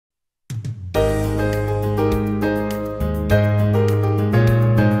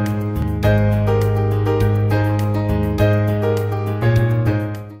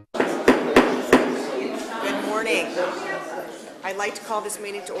this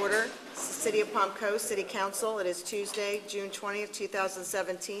meeting to order. City of Palm Coast City Council. It is Tuesday, June 20th,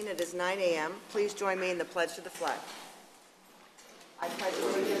 2017. It is 9 a.m. Please join me in the pledge to the flag. I pledge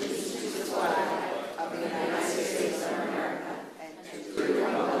allegiance to the flag of the United States of America and to the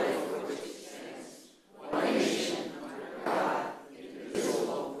republic for which it stands, one nation, under God,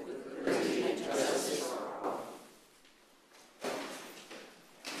 indivisible, with liberty and justice for all.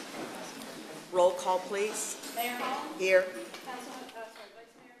 Roll call, please. Mayor Hall? Here. Vice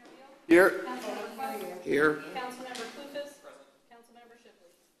Mayor Nobile? Here. Councilmember Clark? Here. Councilmember Clufus? Councilmember Shipley?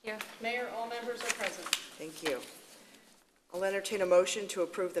 Here. Mayor, all members are present. Thank you. I'll entertain a motion to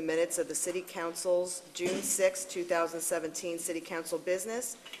approve the minutes of the City Council's June 6, 2017 City Council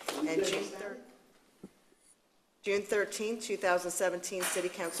business and June 13, 2017 City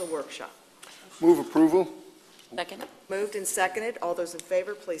Council workshop. Move approval. Second. Moved and seconded. All those in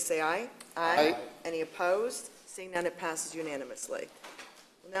favor, please say aye. Aye. Any opposed? Seeing none, it passes unanimously.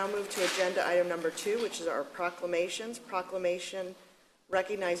 We'll now move to agenda item number 2, which is our proclamations. Proclamation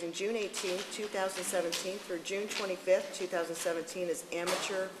recognizing June 18, 2017 through June 25, 2017 as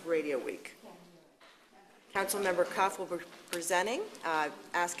Amateur Radio Week. Councilmember Cuff will be presenting.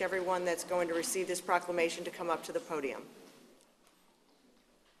 Ask everyone that's going to receive this proclamation to come up to the podium.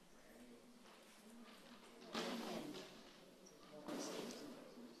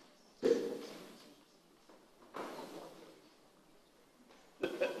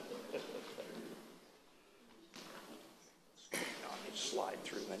 Slide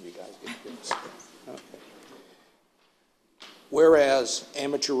through, then you guys get this. Okay. Whereas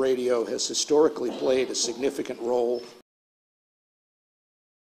amateur radio has historically played a significant role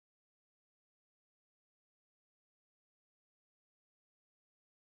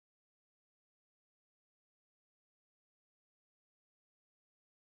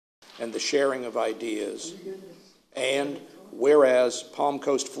and the sharing of ideas, and whereas Palm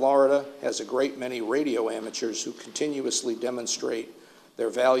Coast, Florida has a great many radio amateurs who continuously demonstrate their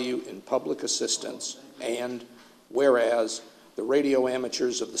value in public assistance, and whereas the radio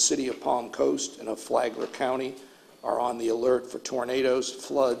amateurs of the City of Palm Coast and of Flagler County are on the alert for tornadoes,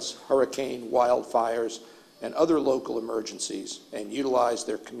 floods, hurricane, wildfires, and other local emergencies, and utilize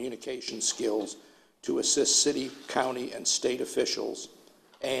their communication skills to assist city, county, and state officials,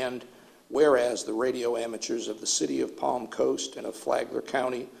 and whereas the radio amateurs of the City of Palm Coast and of Flagler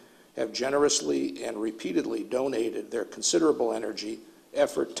County have generously and repeatedly donated their considerable energy,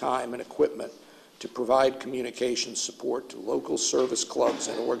 effort, time, and equipment to provide communication support to local service clubs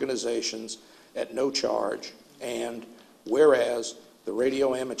and organizations at no charge, and whereas the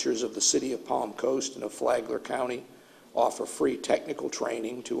radio amateurs of the City of Palm Coast and of Flagler County offer free technical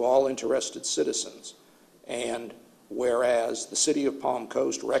training to all interested citizens, and whereas the City of Palm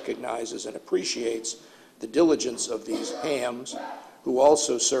Coast recognizes and appreciates the diligence of these hams who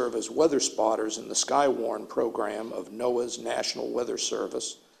also serve as weather spotters in the Skywarn program of NOAA's National Weather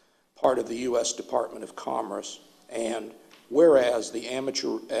Service, part of the U.S. Department of Commerce, and whereas the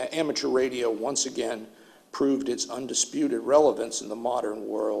amateur radio once again proved its undisputed relevance in the modern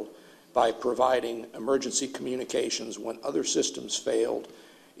world by providing emergency communications when other systems failed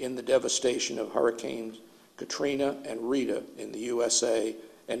in the devastation of Hurricanes Katrina and Rita in the USA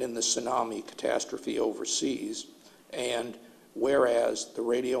and in the tsunami catastrophe overseas, and whereas the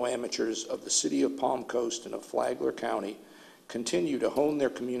radio amateurs of the City of Palm Coast and of Flagler County continue to hone their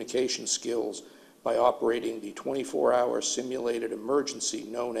communication skills by operating the 24-hour simulated emergency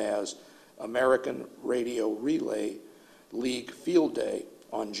known as American Radio Relay League Field Day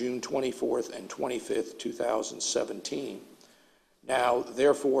on June 24th and 25th, 2017. Now,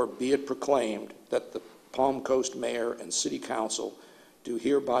 therefore, be it proclaimed that the Palm Coast Mayor and City Council do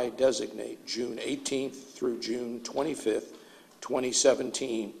hereby designate June 18th through June 25th,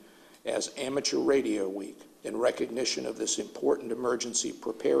 2017 as Amateur Radio Week. In recognition of this important emergency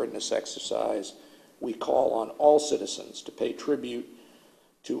preparedness exercise, we call on all citizens to pay tribute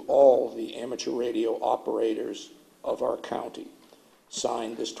to all the amateur radio operators of our county.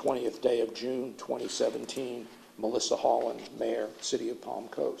 Signed this 20th day of June 2017, Melissa Holland, Mayor, City of Palm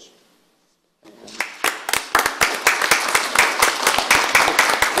Coast.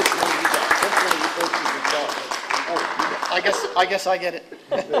 I guess I get it.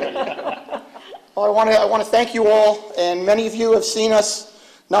 Well, I want to thank you all, and many of you have seen us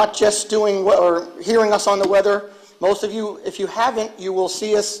not just doing or hearing us on the weather. Most of you, if you haven't, you will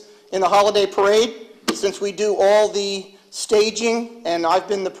see us in the holiday parade, since we do all the staging, and I've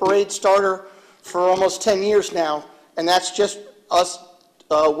been the parade starter for almost 10 years now, and that's just us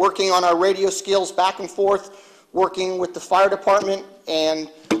working on our radio skills back and forth, working with the fire department, and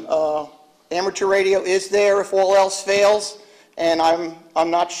amateur radio is there if all else fails, And I'm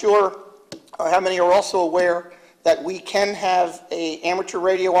not sure how many are also aware that we can have an amateur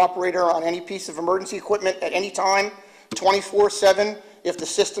radio operator on any piece of emergency equipment at any time, 24/7, if the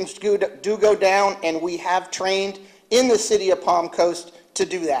systems do go down, and we have trained in the city of Palm Coast to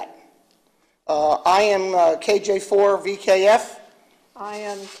do that. I am KJ4 VKF. I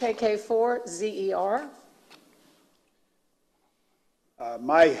am KK4 ZER.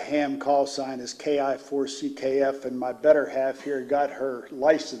 My ham call sign is KI4CKF, and my better half here got her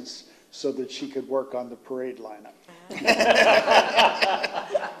license so that she could work on the parade lineup.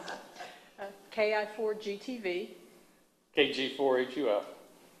 KI4 GTV. KG4 HUF.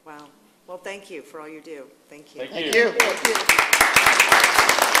 Wow. Well, thank you for all you do. Thank you. Thank you. Thank you.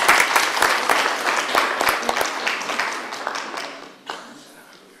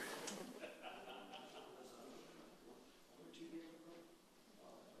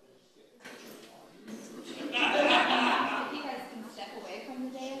 You guys can step away from the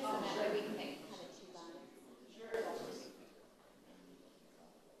dais, and that way we can make kind of two lines.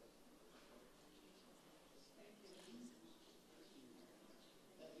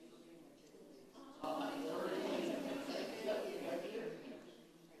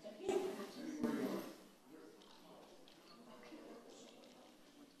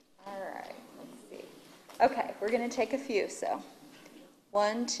 All right, let's see. Okay, we're going to take a few, so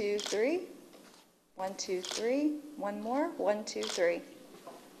 1, 2, 3. 1, 2, 3. One more. 1, 2, 3.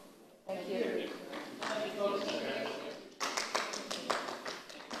 Thank you.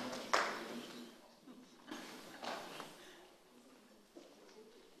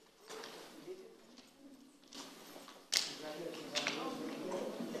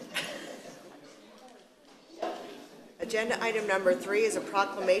 Agenda item number 3 is a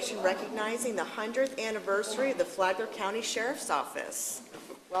proclamation recognizing the 100th anniversary of the Flagler County Sheriff's Office.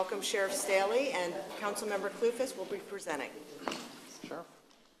 Welcome Sheriff Staley, and Councilmember Clufus will be presenting. Sure.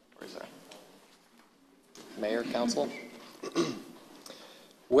 Where's that? Mayor, Council.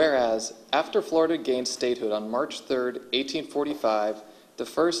 Whereas, after Florida gained statehood on March 3, 1845, the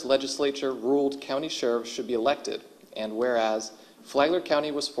first legislature ruled county sheriffs should be elected, and whereas, Flagler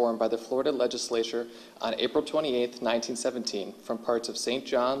County was formed by the Florida legislature on April 28, 1917, from parts of St.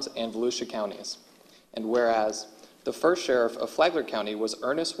 Johns and Volusia counties, and whereas, the first sheriff of Flagler County was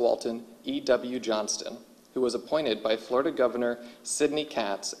Ernest Walton E.W. Johnston, who was appointed by Florida Governor Sidney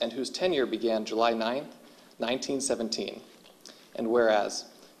Katz and whose tenure began July 9, 1917. And whereas,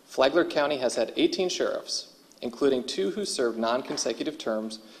 Flagler County has had 18 sheriffs, including 2 who served non-consecutive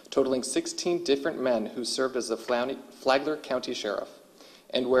terms, totaling 16 different men who served as the Flagler County Sheriff.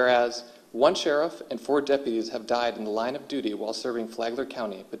 And whereas, 1 sheriff and 4 deputies have died in the line of duty while serving Flagler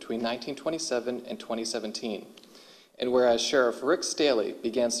County between 1927 and 2017. And whereas Sheriff Rick Staley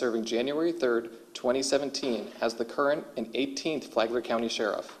began serving January 3, 2017 as the current and 18th Flagler County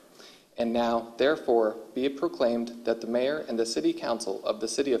Sheriff. And now, therefore, be it proclaimed that the Mayor and the City Council of the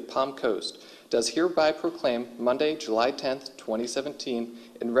City of Palm Coast does hereby proclaim Monday, July 10, 2017,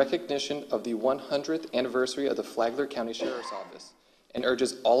 in recognition of the 100th anniversary of the Flagler County Sheriff's Office, and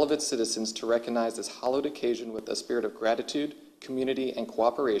urges all of its citizens to recognize this hallowed occasion with a spirit of gratitude, community, and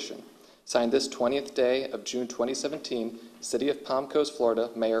cooperation. Signed this 20th day of June 2017, City of Palm Coast, Florida,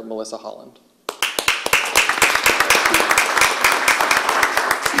 Mayor Melissa Holland.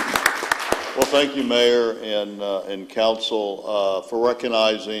 Well, thank you, Mayor and Council, for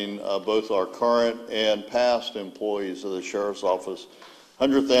recognizing both our current and past employees of the Sheriff's Office.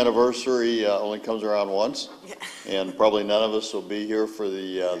 100th anniversary only comes around once, and probably none of us will be here for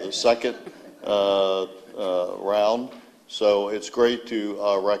the second round. So it's great to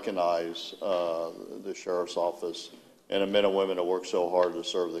recognize the Sheriff's Office and the men and women that work so hard to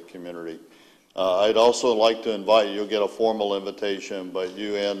serve the community. I'd also like to invite you, you'll get a formal invitation, but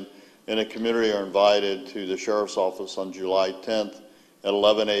you and the community are invited to the Sheriff's Office on July 10th at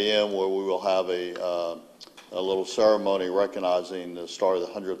 11 a.m. where we will have a little ceremony recognizing the start of the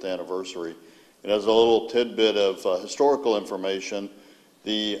 100th anniversary. And as a little tidbit of historical information,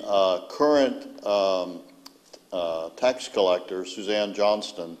 the current tax collector, Suzanne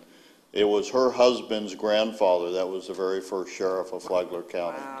Johnston, it was her husband's grandfather that was the very first sheriff of Flagler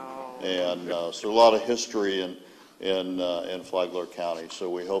County. Wow. And so a lot of history in Flagler County. So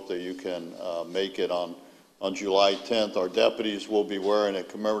we hope that you can make it on July 10th. Our deputies will be wearing a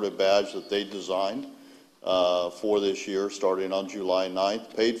commemorative badge that they designed for this year, starting on July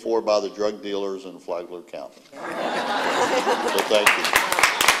 9th, paid for by the drug dealers in Flagler County. So thank you.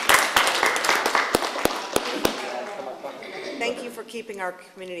 Thank you for keeping our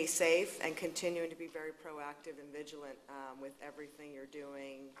community safe and continuing to be very proactive and vigilant with everything you're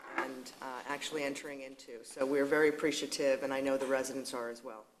doing and actually entering into. So we're very appreciative, and I know the residents are as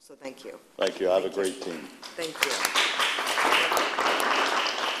well. So thank you. Thank you. Have a great team. Thank you.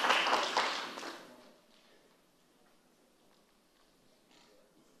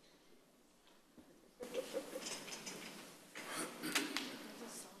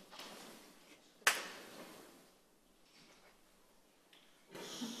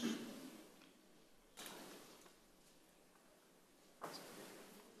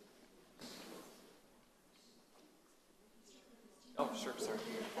 Oh, sure, sorry.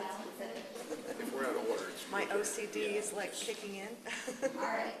 My OCD is like kicking in. All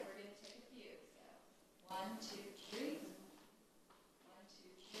right, we're going to take a few. So 1, 2, 3. 1,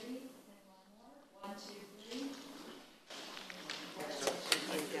 2, 3. And one more. 1, 2, 3.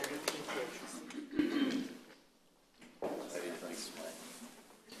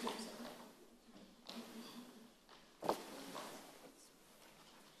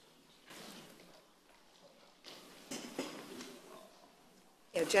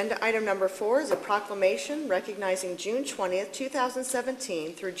 Agenda item number 4 is a proclamation recognizing June 20th,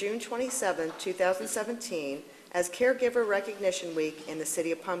 2017 through June 27th, 2017 as Caregiver Recognition Week in the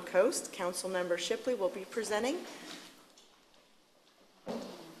City of Palm Coast. Councilmember Shipley will be presenting.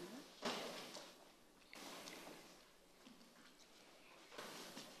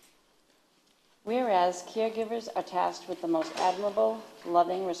 Whereas caregivers are tasked with the most admirable,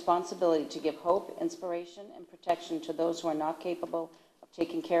 loving responsibility to give hope, inspiration, and protection to those who are not capable of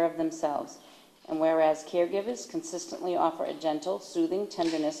taking care of themselves. And whereas caregivers consistently offer a gentle, soothing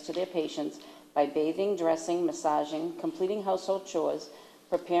tenderness to their patients by bathing, dressing, massaging, completing household chores,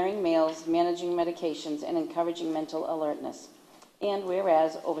 preparing meals, managing medications, and encouraging mental alertness. And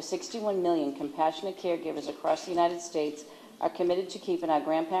whereas over 61 million compassionate caregivers across the United States are committed to keeping our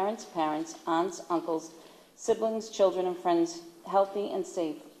grandparents, parents, aunts, uncles, siblings, children, and friends healthy and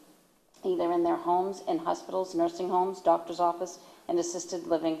safe, either in their homes, in hospitals, nursing homes, doctor's office, and assisted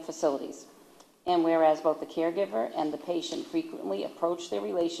living facilities. And whereas both the caregiver and the patient frequently approach their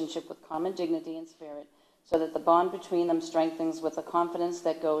relationship with common dignity and spirit, so that the bond between them strengthens with a confidence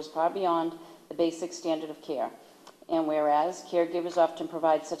that goes far beyond the basic standard of care. And whereas caregivers often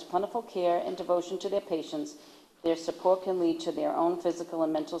provide such plentiful care and devotion to their patients, their support can lead to their own physical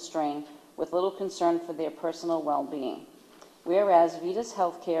and mental strain with little concern for their personal well-being. Whereas Vitas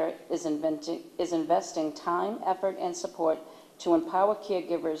Healthcare is investing time, effort, and support to empower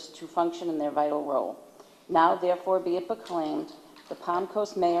caregivers to function in their vital role. Now, therefore, be it proclaimed, the Palm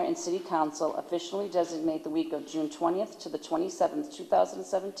Coast Mayor and City Council officially designate the week of June 20th to the 27th,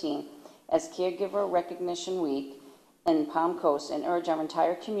 2017 as Caregiver Recognition Week in Palm Coast, and urge our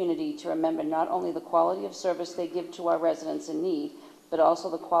entire community to remember not only the quality of service they give to our residents in need, but also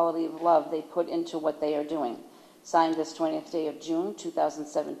the quality of love they put into what they are doing. Signed this 20th day of June,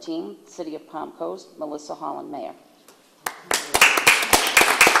 2017, City of Palm Coast, Melissa Holland, Mayor.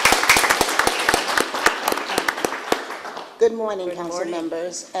 Good morning, council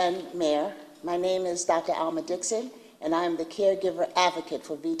members and Mayor. My name is Dr. Alma Dixon, and I am the caregiver advocate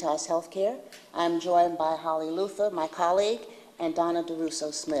for Vitas Healthcare. I'm joined by Holly Luther, my colleague, and Donna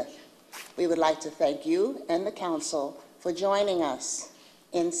DeRusso Smith. We would like to thank you and the council for joining us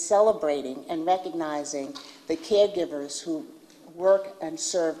in celebrating and recognizing the caregivers who work and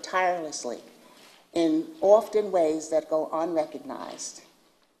serve tirelessly in often ways that go unrecognized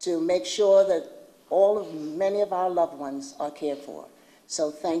to make sure that many of our loved ones are cared for.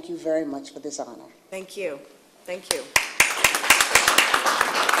 So thank you very much for this honor. Thank you. Thank you.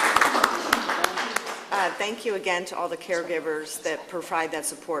 Thank you again to all the caregivers that provide that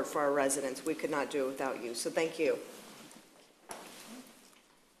support for our residents. We could not do it without you, so thank you.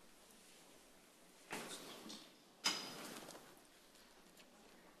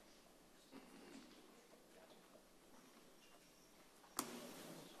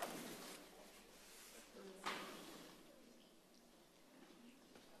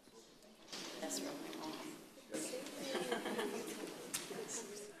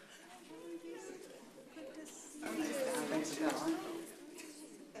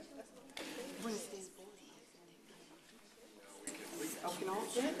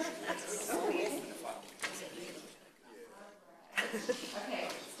 Okay,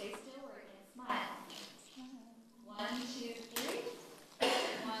 stay still or you can smile. 1, 2, 3.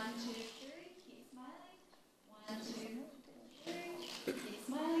 1, 2, 3. Keep smiling. 1, 2, 3. Keep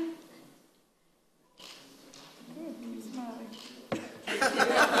smiling. Keep smiling.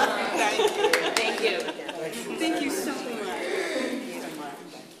 Thank you. Thank you so much.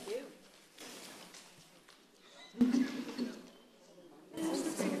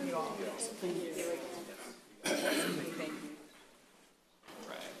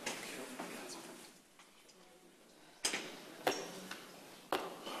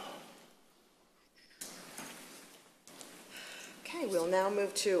 Okay, we'll now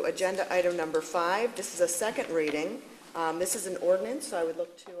move to agenda item number 5. This is a second reading. This is an ordinance, so I would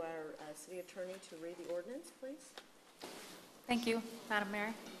look to our city attorney to read the ordinance, please. Thank you, Madam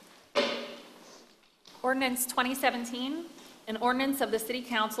Mayor. Ordinance 2017, an ordinance of the City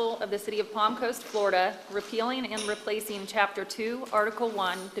Council of the City of Palm Coast, Florida, repealing and replacing Chapter 2, Article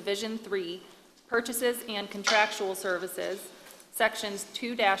 1, Division 3, Purchases and Contractual Services, Sections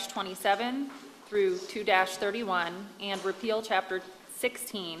 2-27 through 2-31, and repeal Chapter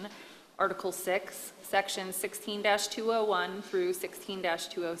 16, Article 6, Sections 16-201 through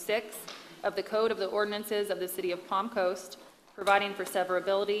 16-206 of the Code of the Ordinances of the City of Palm Coast, providing for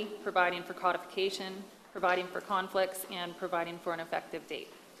severability, providing for codification, providing for conflicts, and providing for an effective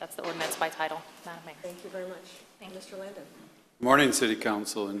date. That's the ordinance by title, Madam Mayor. Thank you very much. Thank you, Mr. Landon. Morning, City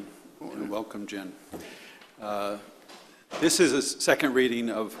Council, and welcome, Jen. This is a second reading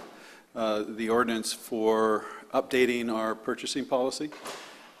of the ordinance for updating our purchasing policy.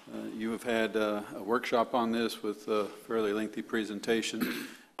 You have had a workshop on this with a fairly lengthy presentation.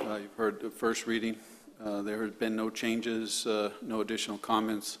 You've heard the first reading. There have been no changes, no additional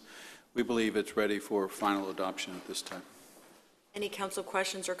comments. We believe it's ready for final adoption at this time. Any council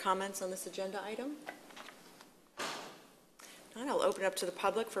questions or comments on this agenda item? Not, I'll open up to the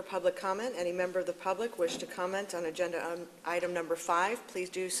public for public comment. Any member of the public wish to comment on agenda item number 5, please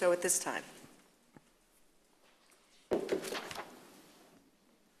do so at this time.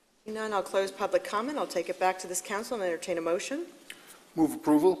 Seeing none, I'll close public comment. I'll take it back to this council and entertain a motion. Move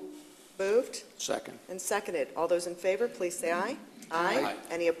approval. Moved Second. and seconded. All those in favor, please say aye. Aye.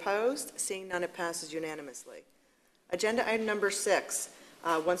 Any opposed? Seeing none, it passes unanimously. Agenda item number 6,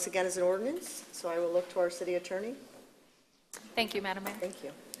 once again is an ordinance, so I will look to our city attorney. Thank you, Madam Mayor. Thank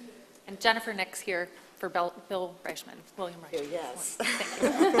you. And Jennifer Nix here for Bill Reichman, William Reichman. Yes.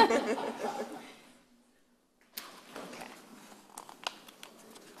 Thank you.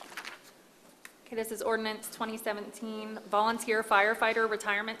 Okay, this is ordinance 2017, Volunteer Firefighter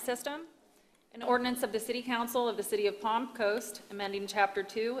Retirement System. An ordinance of the City Council of the City of Palm Coast, amending Chapter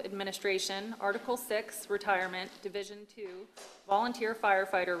 2, Administration, Article 6, Retirement, Division 2, Volunteer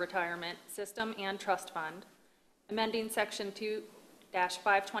Firefighter Retirement System and Trust Fund, amending Section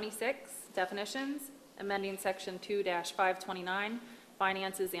 2-526, Definitions, amending Section 2-529,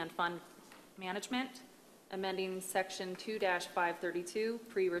 Finances and Fund Management, amending Section 2-532,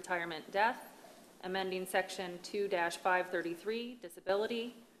 Pre-Retirement Death, amending Section 2-533,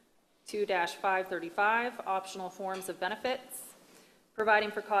 Disability, 2-535, Optional Forms of Benefits,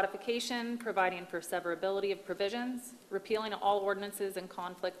 providing for codification, providing for severability of provisions, repealing all ordinances in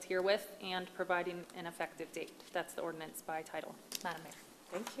conflict herewith, and providing an effective date. That's the ordinance by title. Madam Mayor.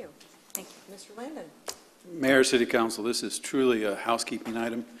 Thank you. Thank you. Mr. Landon. Mayor, City Council, this is truly a housekeeping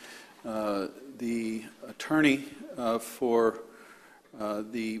item. The attorney for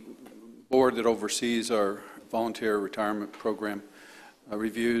the board that oversees our volunteer retirement program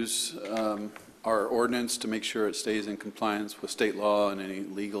reviews our ordinance to make sure it stays in compliance with state law and any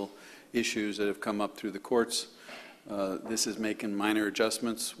legal issues that have come up through the courts. This is making minor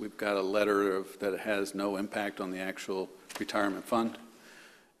adjustments. We've got a letter that has no impact on the actual retirement fund.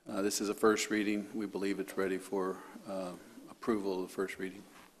 This is a first reading. We believe it's ready for approval of the first reading.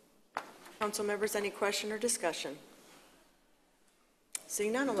 Council members, any question or discussion?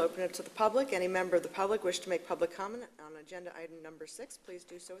 Seeing none, I'll open it to the public. Any member of the public wish to make public comment on agenda item number 6, please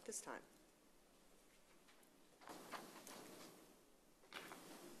do so at this time.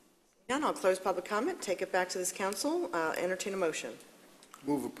 Seeing none, I'll close public comment, take it back to this council, entertain a motion.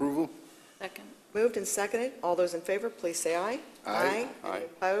 Move approval. Second. Moved and seconded. All those in favor, please say aye. Aye. Any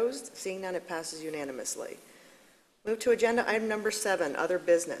opposed? Seeing none, it passes unanimously. Move to agenda item number 7, other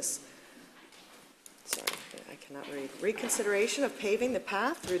business. Sorry, I cannot read. Reconsideration of paving the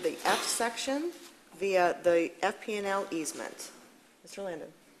path through the F section via the FP&L easement. Mr. Landon.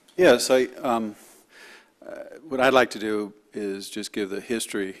 Yes, what I'd like to do is just give the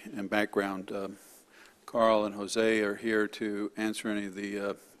history and background. Carl and Jose are here to answer any of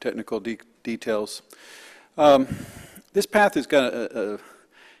the technical details. This path has got a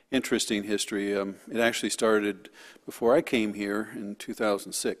interesting history. It actually started before I came here in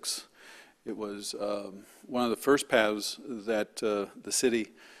 2006. It was one of the first paths that the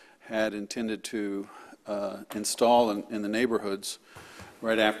city had intended to install in the neighborhoods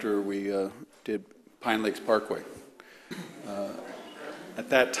right after we did Pine Lakes Parkway. At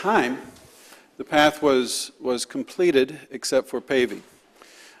that time, the path was completed except for paving.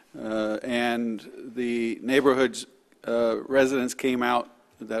 And the neighborhood's residents came out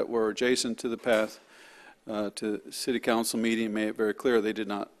that were adjacent to the path to city council meeting, made it very clear they did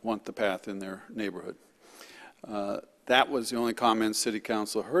not want the path in their neighborhood. That was the only comments City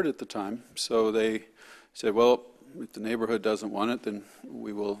Council heard at the time, so they said, well, if the neighborhood doesn't want it, then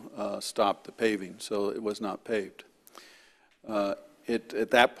we will stop the paving, so it was not paved. It,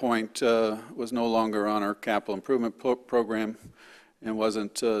 at that point, was no longer on our capital improvement program and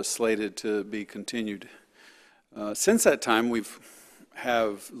wasn't slated to be continued. Since that time,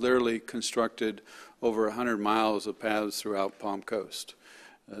 have literally constructed over 100 miles of paths throughout Palm Coast.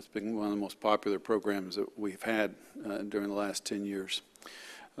 It's been one of the most popular programs that we've had during the last 10 years.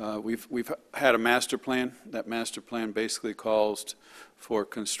 We've had a master plan. That master plan basically calls for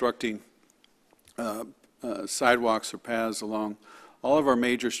constructing sidewalks or paths along all of our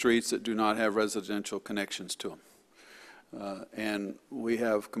major streets that do not have residential connections to them. And we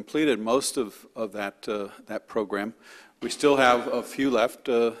have completed most of that, that program. We still have a few left.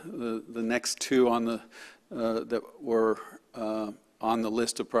 The next two on the, that were on the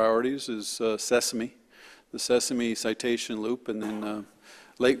list of priorities is Sesame, the Sesame Citation Loop, and then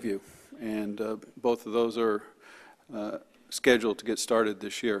Lakeview. And both of those are scheduled to get started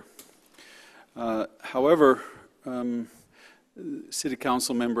this year. However, City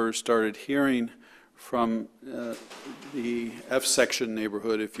Council members started hearing from the F section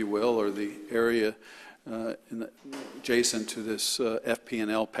neighborhood, if you will, or the area adjacent to this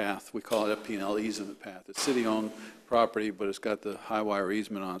FP&L path. We call it FP&L easement path. It's city-owned property, but it's got the high wire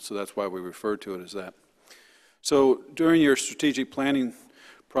easement on it, so that's why we refer to it as that. So during your strategic planning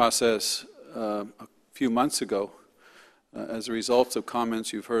process a few months ago, as a result of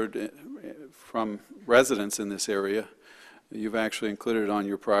comments you've heard from residents in this area, you've actually included on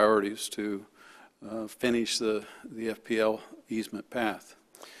your priorities to finish the FPL easement path.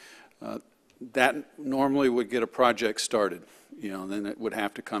 That normally would get a project started, you know, then it would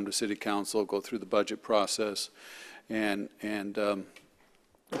have to come to City Council, go through the budget process, and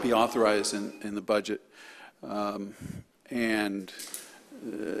be authorized in the budget, and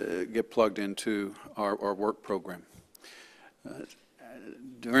get plugged into our work program.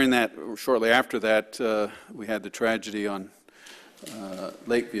 During that, or shortly after that, we had the tragedy on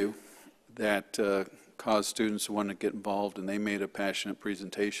Lakeview that caused students to want to get involved, and they made a passionate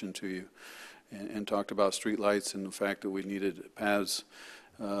presentation to you and talked about streetlights and the fact that we needed paths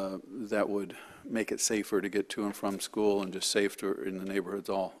that would make it safer to get to and from school and just safer in the neighborhoods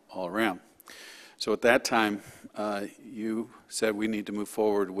all around. So at that time, you said we need to move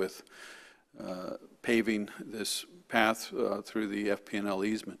forward with paving this path through the FP&L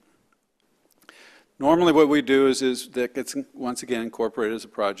easement. Normally what we do is that gets once again incorporated as a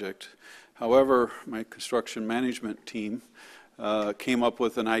project. However, my construction management team came up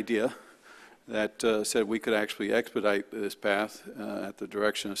with an idea that said we could actually expedite this path at the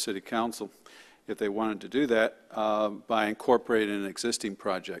direction of City Council if they wanted to do that by incorporating an existing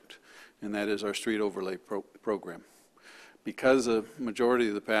project, and that is our street overlay program. Because the majority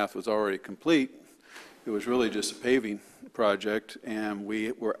of the path was already complete, it was really just a paving project, and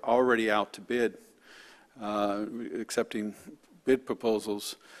we were already out to bid, accepting bid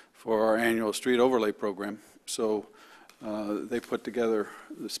proposals for our annual street overlay program. So they put together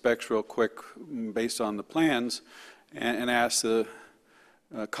the specs real quick based on the plans and asked the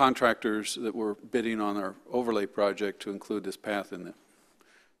contractors that were bidding on our overlay project to include this path in it.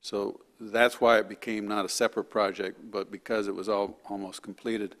 So that's why it became not a separate project, but because it was almost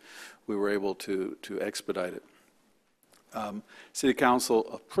completed, we were able to expedite it. City Council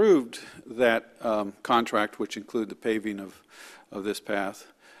approved that contract, which included the paving of this path,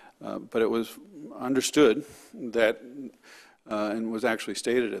 but it was understood that, and was actually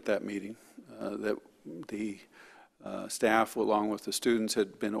stated at that meeting, that the staff, along with the students,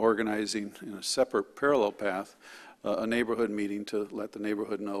 had been organizing in a separate parallel path a neighborhood meeting to let the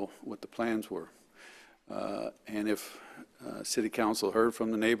neighborhood know what the plans were. And if City Council heard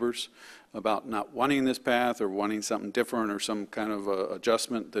from the neighbors about not wanting this path or wanting something different or some kind of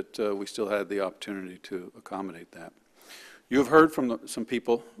adjustment, that we still had the opportunity to accommodate that. You have heard from some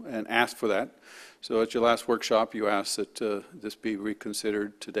people and asked for that. So at your last workshop, you asked that this be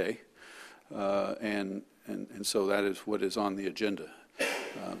reconsidered today. And so that is what is on the agenda.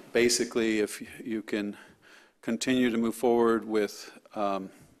 Basically, if you can continue to move forward with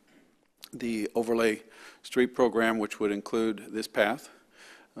the overlay street program, which would include this path,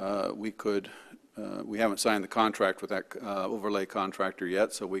 we haven't signed the contract with that overlay contractor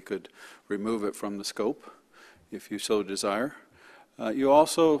yet, so we could remove it from the scope if you so desire. You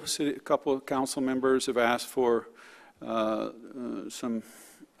also, a couple of council members have asked for some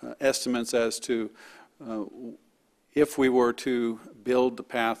estimates as to if we were to build the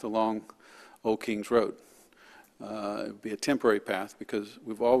path along Old Kings Road. it would be a temporary path, because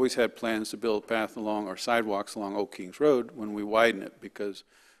we've always had plans to build a path along, or sidewalks along Old Kings Road when we widen it, because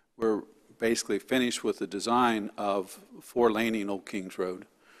we're basically finished with the design of 4-laning Old Kings Road.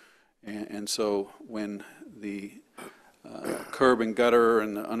 And so when the curb and gutter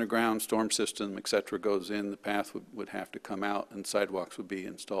and the underground storm system, et cetera, goes in, the path would have to come out and sidewalks would be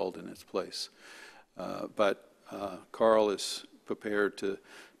installed in its place. But Carl is prepared to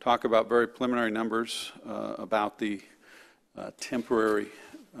talk about very preliminary numbers about the temporary,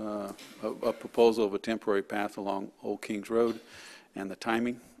 a proposal of a temporary path along Old Kings Road and the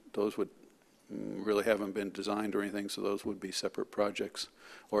timing. Those would really haven't been designed or anything, so those would be separate projects,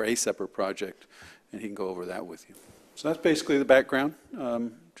 or a separate project, and he can go over that with you. So that's basically the background.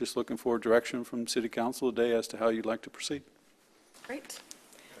 Just looking for direction from City Council today as to how you'd like to proceed. Great.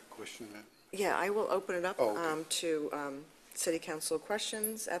 Question, Matt? Yeah, I will open it up Oh, okay. to City Council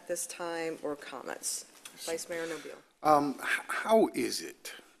questions at this time or comments. Vice Mayor Nobile. How is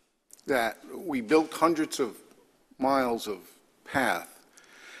it that we built hundreds of miles of path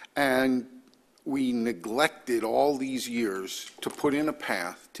and we neglected all these years to put in a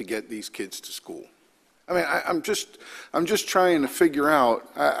path to get these kids to school? I mean, I'm just trying to figure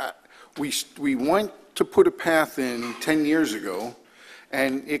out, we went to put a path in 10 years ago,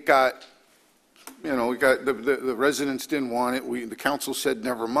 and it got, the residents didn't want it, the council said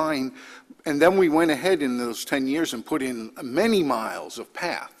never mind, and then we went ahead in those 10 years and put in many miles of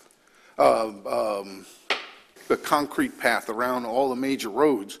path, the concrete path around all the major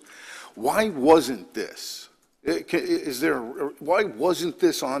roads. Why wasn't this? Why wasn't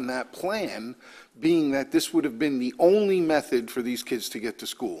this on that plan, being that this would have been the only method for these kids to get to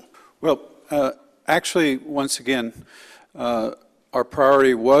school? Well, actually, once again, our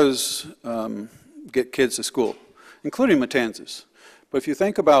priority was get kids to school, including Matanzas. But if you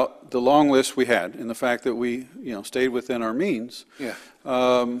think about the long list we had and the fact that we, stayed within our means,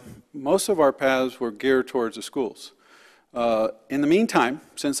 most of our paths were geared towards the schools. In the meantime,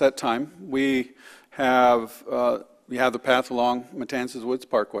 since that time, we have the path along Matanzas Woods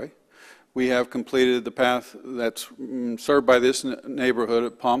Parkway. We have completed the path that's served by this neighborhood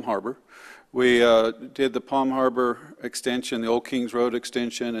at Palm Harbor. We did the Palm Harbor extension, the Old Kings Road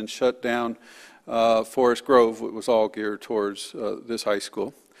extension, and shut down Forest Grove. It was all geared towards this high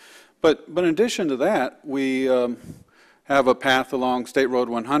school. But in addition to that, we have a path along State Road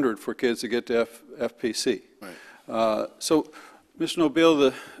 100 for kids to get to FPC. Right. So, Mr. Nobile,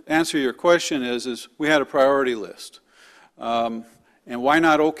 the answer to your question is we had a priority list. And why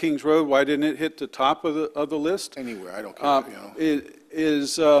not Old Kings Road? Why didn't it hit the top of the list? Anywhere, I don't care, It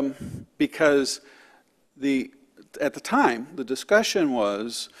is because at the time, the discussion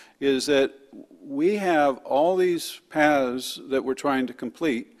is that we have all these paths that we're trying to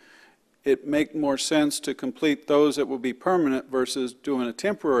complete. It make more sense to complete those that will be permanent versus doing a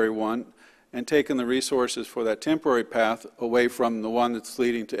temporary one and taking the resources for that temporary path away from the one that's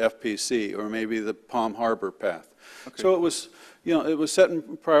leading to FPC or maybe the Palm Harbor path. Okay. So it was, it was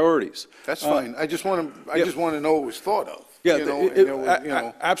setting priorities. That's fine. I just want to know what was thought of.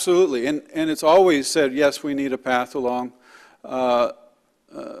 Yeah, absolutely. And it's always said, yes, we need a path along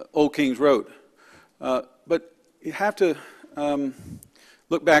Old Kings Road. But you have to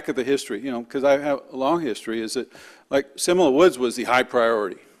look back at the history, because I have a long history, is that, like, Seminole Woods was the high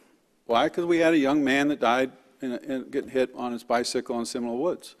priority. Why? Because we had a young man that died getting hit on his bicycle in Seminole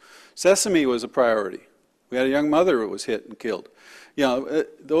Woods. Sesame was a priority. We had a young mother that was hit and killed.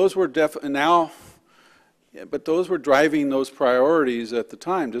 Those were but those were driving those priorities at the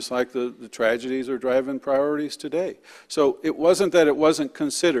time, just like the tragedies are driving priorities today. So it wasn't that it wasn't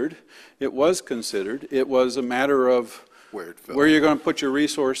considered. It was considered. It was a matter of where you're going to put your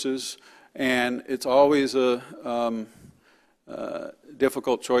resources, and it's always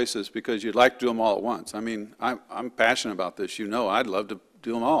difficult choices because you'd like to do them all at once. I mean, I'm passionate about this. I'd love to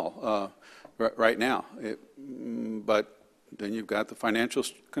do them all right now. But then you've got the financial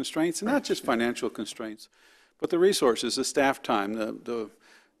constraints, and not just financial constraints, but the resources, the staff time, the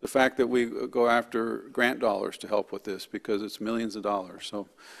fact that we go after grant dollars to help with this because it's millions of dollars. So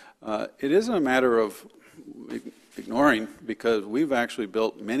it isn't a matter of ignoring, because we've actually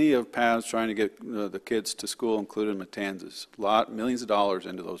built many of paths trying to get the kids to school, including Matanzas. Millions of dollars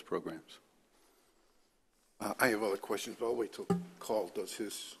into those programs. I have other questions, but I'll wait till Carl does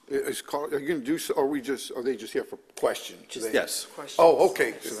his. Is Carl, are you going to do, or are they just here for questions? Yes. Questions. Oh,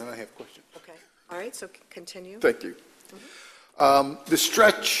 okay, so then I have questions. Okay. All right, so continue. Thank you. The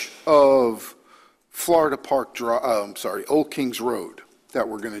stretch of Florida Park Drive, Old Kings Road that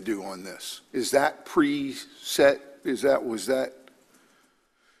we're going to do on this, is that preset? Was that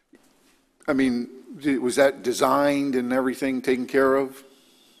I mean, was that designed and everything taken care of?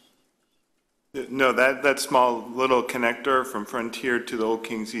 No, that small little connector from Frontier to the Old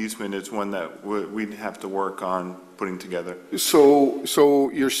Kings easement is one that we'd have to work on putting together. So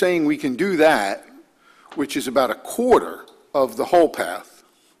you're saying we can do that, which is about a quarter of the whole path,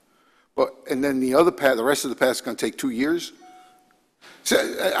 and then the other path, the rest of the path is going to take 2 years?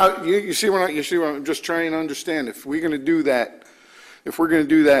 So, you see what I'm just trying to understand. If we're going to do that,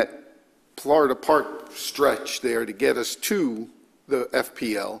 Florida Park stretch there to get us to the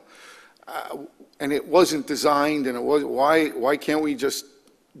FPL, and it wasn't designed, and it was, why can't we just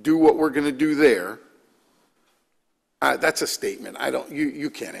do what we're going to do there? That's a statement. You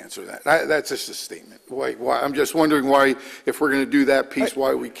can't answer that. That's just a statement. Why? I'm just wondering why, if we're going to do that piece,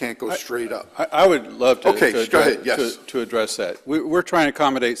 why we can't go straight up. I would love to. Okay, go ahead, yes. To address that. We're trying to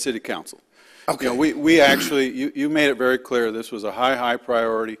accommodate city council. Okay. You know, we actually, you made it very clear this was a high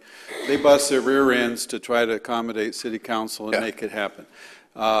priority. They bust their rear ends to try to accommodate city council and make it happen.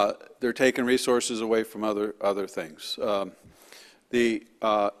 They're taking resources away from other things.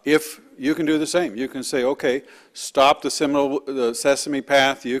 If you can do the same, you can say, okay, stop the Sesame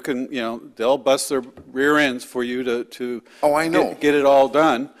Path. You can, they'll bust their rear ends for you to I know. Get it all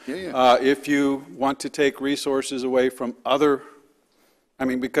done. Yeah. If you want to take resources away from other,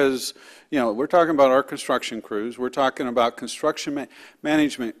 because we're talking about our construction crews, we're talking about construction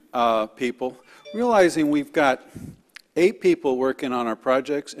management people, realizing we've got 8 people working on our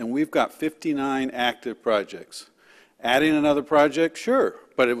projects, and we've got 59 active projects. Adding another project, sure,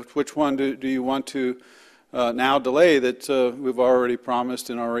 but which one do you want to now delay that we've already promised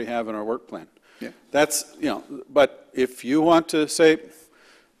and already have in our work plan? Yeah. That's, but if you want to say,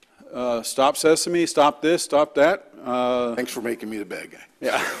 stop Sesame, stop this, stop that. Thanks for making me the bad guy.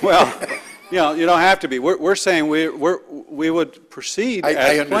 Yeah, well, you don't have to be. We're saying we would proceed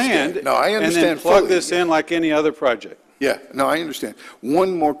as planned. No, I understand and then plug fully. this in like any other project. Yeah, no, I understand.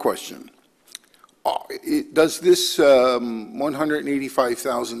 One more question. Does this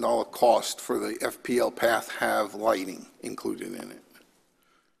 $185,000 cost for the FPL path have lighting included in it?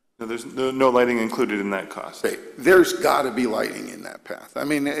 No, there's no lighting included in that cost. Okay. There's got to be lighting in that path.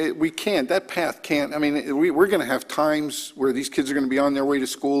 That path can't, we're going to have times where these kids are going to be on their way to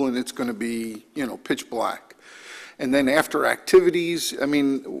school and it's going to be, pitch black. And then after activities,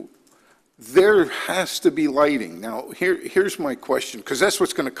 there has to be lighting. Now, here's my question, because that's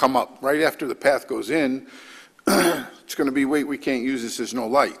what's going to come up right after the path goes in. It's going to be, wait, we can't use this, there's no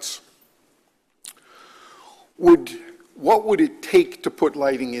lights. What would it take to put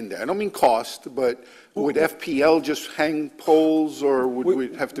lighting in there? I don't mean cost, but would FPL just hang poles, or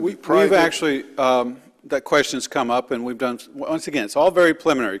would it have to be private? We've actually, that question's come up, and we've done, once again, it's all very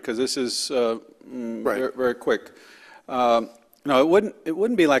preliminary, because this is very, very quick. No, it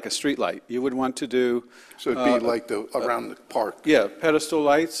wouldn't be like a street light. You would want to do. So it'd be like around the park. Yeah, pedestal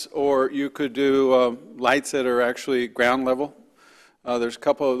lights, or you could do lights that are actually ground level. There's a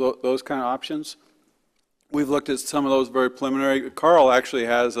couple of those kind of options. We've looked at some of those very preliminary. Carl actually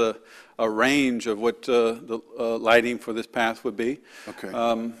has a range of what the lighting for this path would be. Okay.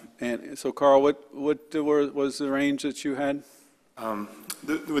 And so, Carl, what was the range that you had?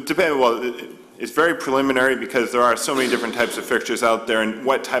 It's very preliminary because there are so many different types of fixtures out there, and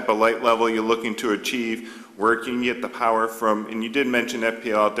what type of light level you're looking to achieve, where can you get the power from, and you did mention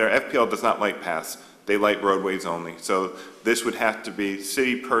FPL out there. FPL does not light paths. They light roadways only. So this would have to be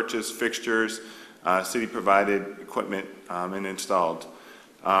city purchased fixtures, city provided equipment, and installed.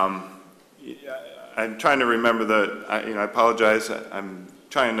 I'm trying to remember I apologize. I'm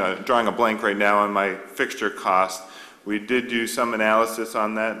drawing a blank right now on my fixture cost. We did do some analysis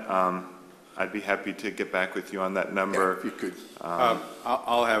on that. I'd be happy to get back with you on that number. Yeah, if you could.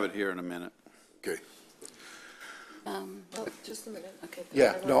 I'll have it here in a minute. Okay. Just a minute. Okay.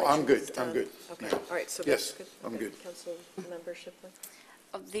 Yeah, no, I'm good. I'm good. Okay, all right, so. Yes, I'm good. Councilmember Shipley?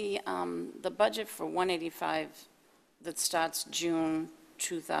 Of the budget for 185 that starts June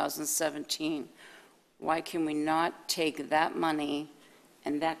 2017, why can we not take that money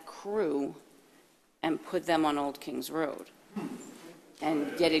and that crew and put them on Old Kings Road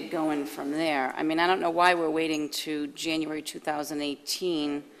and get it going from there? I don't know why we're waiting to January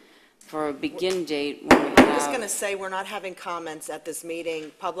 2018 for a begin date when we have... I'm just going to say we're not having comments at this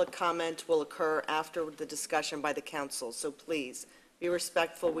meeting. Public comment will occur after the discussion by the council, so please be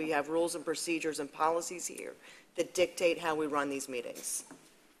respectful. We have rules and procedures and policies here that dictate how we run these meetings.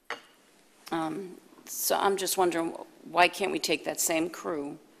 So I'm just wondering, why can't we take that same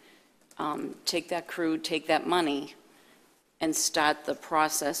crew, take that money, and start the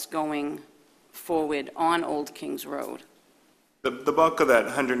process going forward on Old Kings Road? The bulk of that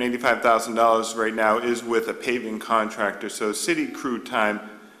 $185,000 right now is with a paving contractor, so city crew time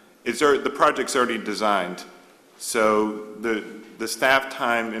the project's already designed. So the staff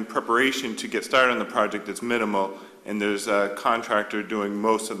time in preparation to get started on the project is minimal, and there's a contractor doing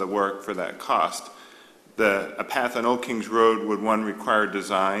most of the work for that cost. A path on Old Kings Road would, one, require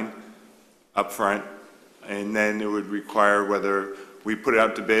design up front, and then it would require whether we put it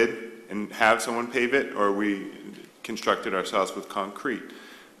out to bid and have someone pave it, or we construct it ourselves with concrete.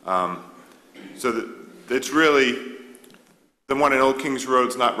 It's really, the one in Old Kings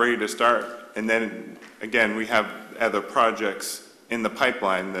Road's not ready to start, and then, again, we have other projects in the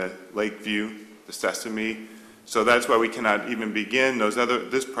pipeline, the Lakeview, the Sesame, so that's why we cannot even begin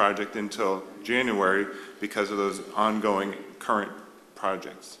this project until January, because of those ongoing current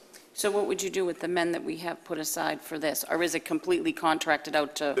projects. So what would you do with the men that we have put aside for this? Or is it completely contracted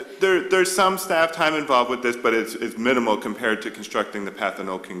out to? There's some staff time involved with this, but it's minimal compared to constructing the path on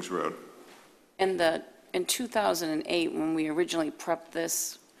Old Kings Road. In 2008, when we originally prepped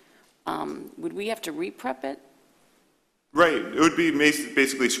this, would we have to re-prep it? Right, it would be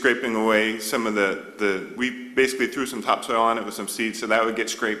basically scraping away some of we basically threw some topsoil on it with some seeds, so that would get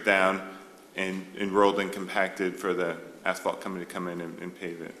scraped down and rolled and compacted for the asphalt company to come in and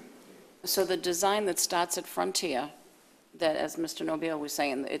pave it. So the design that starts at Frontier, that, as Mr. Nobile was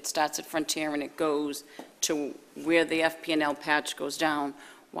saying, it starts at Frontier and it goes to where the FP&L patch goes down,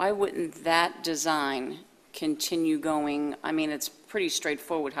 why wouldn't that design continue going? I mean, it's pretty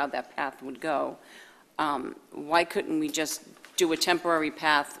straightforward how that path would go. Why couldn't we just do a temporary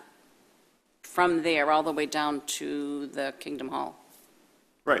path from there all the way down to the Kingdom Hall?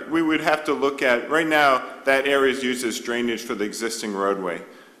 Right, we would have to look at, right now, that area is used as drainage for the existing roadway.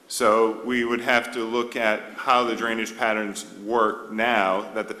 So we would have to look at how the drainage patterns work now,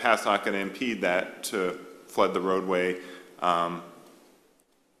 that the path's not going to impede that to flood the roadway.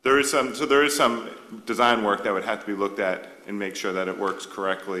 There is some design work that would have to be looked at and make sure that it works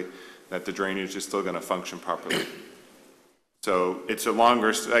correctly, that the drainage is still going to function properly. So it's a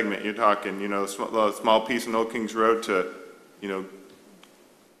longer segment. You're talking, a small piece in Old Kings Road to,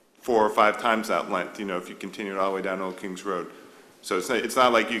 4 or 5 times that length, if you continue it all the way down Old Kings Road. So it's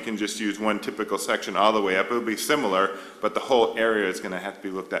not like you can just use one typical section all the way up. It will be similar, but the whole area is going to have to be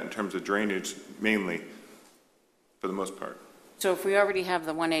looked at in terms of drainage mainly, for the most part. So if we already have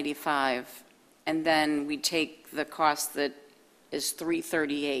the 185, and then we take the cost that is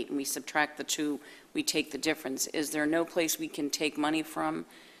 338, and we subtract the 2, we take the difference, is there no place we can take money from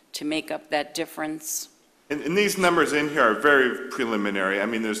to make up that difference? And these numbers in here are very preliminary. I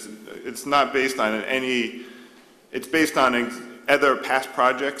mean, it's not based on it's based on other past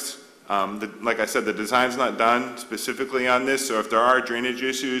projects. Like I said, the design's not done specifically on this, so if there are drainage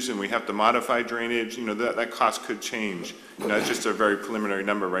issues and we have to modify drainage, that cost could change. It's just a very preliminary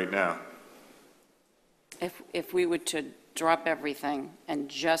number right now. If we were to drop everything and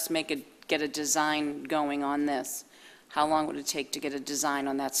just get a design going on this, how long would it take to get a design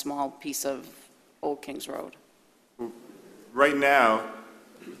on that small piece of Old Kings Road? Right now,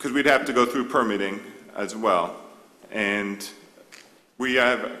 because we'd have to go through permitting as well, and we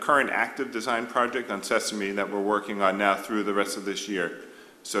have a current active design project on Sesame that we're working on now through the rest of this year.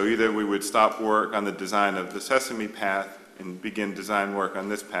 So either we would stop work on the design of the Sesame path and begin design work on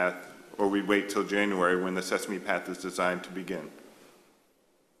this path, or we'd wait till January when the Sesame path is designed to begin.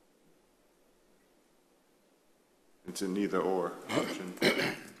 It's an either-or option.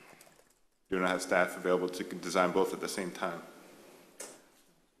 You don't have staff available to design both at the same time.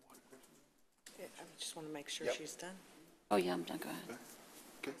 I just want to make sure she's done. Oh, yeah, I'm done. Go ahead.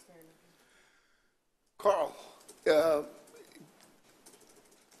 Okay. Carl,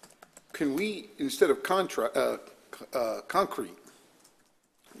 can we, instead of concrete,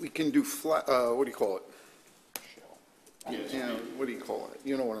 we can do flat, what do you call it? Yeah, what do you call it?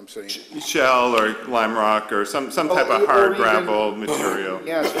 You know what I'm saying? Shell or lime rock or some type of hard gravel material.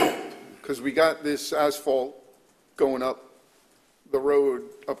 Yeah, because we got this asphalt going up the road,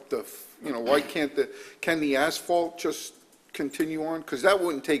 up the, why can't can the asphalt just continue on? Because that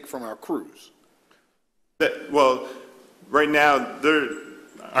wouldn't take from our crews. Well, right now,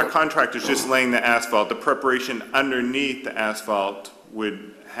 our contractor's just laying the asphalt. The preparation underneath the asphalt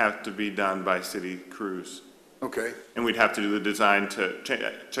would have to be done by city crews. Okay. And we'd have to do the design to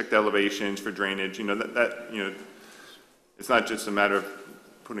check the elevations for drainage. It's not just a matter of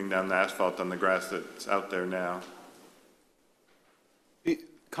putting down the asphalt on the grass that's out there now. The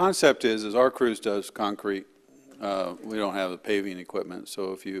concept is our crews does concrete. We don't have the paving equipment,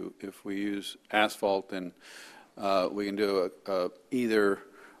 so if we use asphalt, then we can do either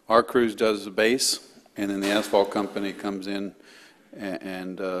our crews does the base and then the asphalt company comes in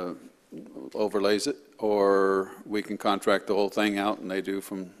and overlays it, or we can contract the whole thing out and they do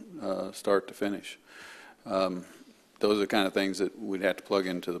from start to finish. Those are the kind of things that we'd have to plug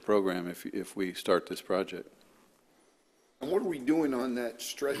into the program if we start this project. And what are we doing on that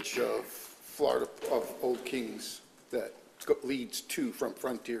stretch of Florida, of Old Kings that leads to, from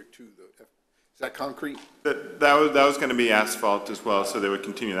Frontier to the, is that concrete? That was going to be asphalt as well, so they would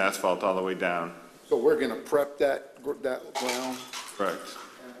continue the asphalt all the way down. So we're going to prep that ground? Correct.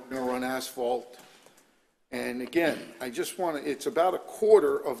 And we're going to run asphalt. And again, I just want to, it's about a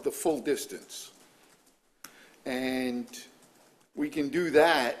quarter of the full distance. And we can do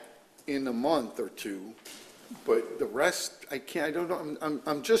that in a month or two, but the rest, I can't, I don't know,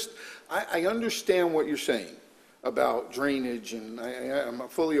 I'm just, I understand what you're saying about drainage, and I'm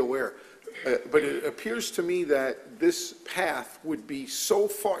fully aware. But it appears to me that this path would be so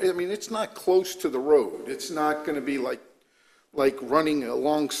far, I mean, it's not close to the road. It's not going to be like running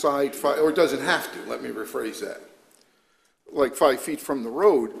alongside, or it doesn't have to, let me rephrase that, like 5 feet from the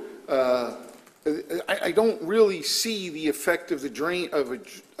road. I don't really see the effect of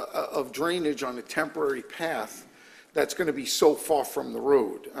the of drainage on a temporary path that's going to be so far from the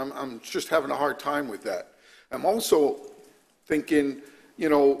road. I'm just having a hard time with that. I'm also thinking, you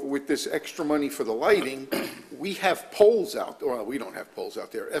know, with this extra money for the lighting, we have poles out there. Well, we don't have poles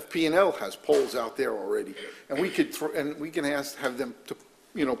out there. FP&L has poles out there already, and we could have them to,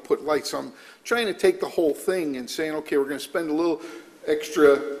 you know, put lights on. Trying to take the whole thing and saying, okay, we're going to spend a little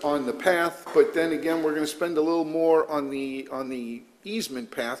extra on the path, but then again, we're going to spend a little more on the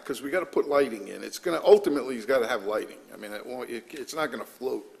easement path because we got to put lighting in. It's going to ultimately, it's got to have lighting. I mean, it's not going to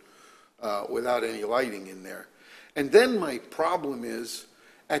float without any lighting in there. And then my problem is,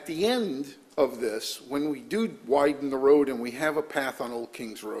 at the end of this, when we do widen the road and we have a path on Old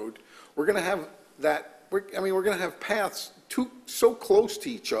Kings Road, we're going to have that. We're going to have paths so close to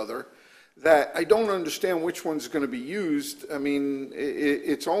each other that I don't understand which one's going to be used. I mean,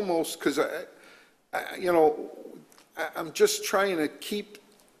 it's almost, because you know, I'm just trying to keep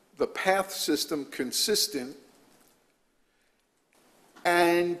the path system consistent.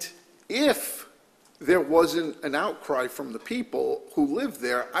 And if there wasn't an outcry from the people who live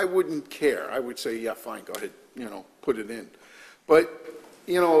there, I wouldn't care. I would say, yeah, fine, go ahead, you know, put it in. But,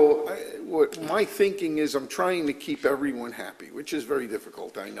 you know, what my thinking is, I'm trying to keep everyone happy, which is very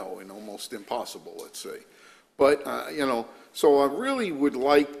difficult, I know, and almost impossible, let's say. But, you know, so I really would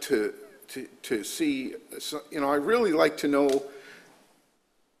like to see, you know, I really like to know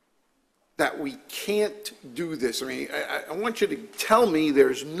that we can't do this. I mean, I want you to tell me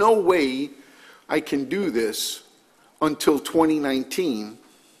there's no way I can do this until 2019.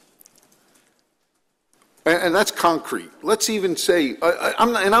 And that's concrete. Let's even say,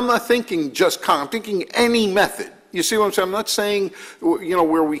 I'm not thinking just I'm thinking any method. You see what I'm saying? I'm not saying, you know,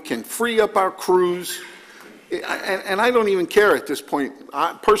 where we can free up our crews. And I don't even care at this point,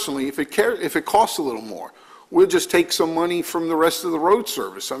 personally, if it costs a little more. We'll just take some money from the rest of the road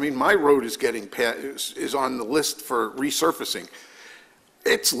service. I mean, my road is is on the list for resurfacing.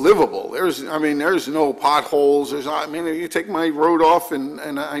 It's livable. There's no potholes. I mean, you take my road off, and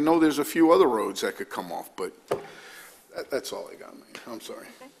I know there's a few other roads that could come off, but that's all I got, man. I'm sorry.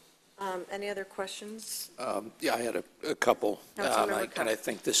 Okay. Any other questions? Yeah, I had a couple, Councilmember and I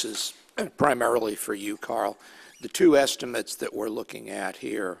think this is primarily for you, Carl. The two estimates that we're looking at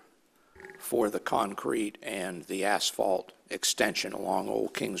here for the concrete and the asphalt extension along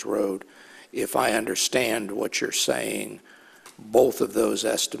Old Kings Road, if I understand what you're saying, both of those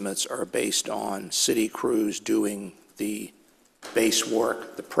estimates are based on city crews doing the base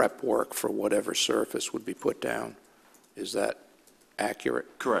work, the prep work for whatever surface would be put down. Is that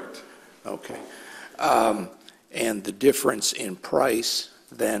accurate? Correct. Okay. And the difference in price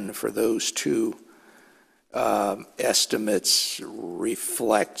then for those two estimates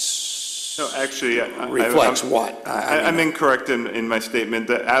reflects No, actually, reflects what? I'm incorrect in my statement.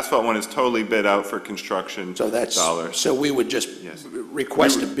 The asphalt one is totally bid out for construction dollars. So we would just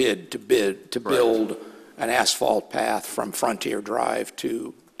request a bid to build an asphalt path from Frontier Drive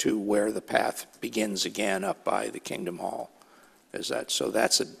to where the path begins again up by the Kingdom Hall. Is that, so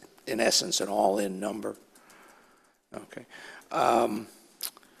that's in essence an all-in number? Okay.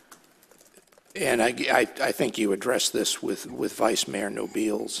 And I think you addressed this with Vice Mayor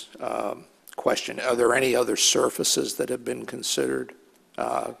Nobile's question. Are there any other surfaces that have been considered?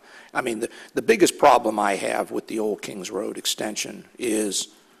 I mean, the biggest problem I have with the Old Kings Road extension is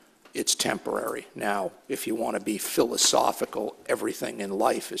it's temporary. Now, if you want to be philosophical, everything in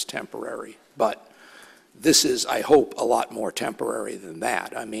life is temporary. But this is, I hope, a lot more temporary than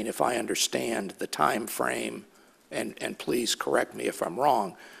that. I mean, if I understand the time frame, and please correct me if I'm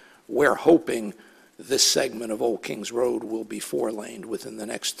wrong, we're hoping this segment of Old Kings Road will be four-laned within the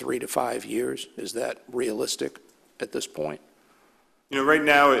next 3 to 5 years. Is that realistic at this point? You know, right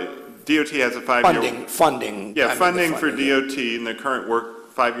now, DOT has a 5-year... Funding. Yeah, funding for DOT in the current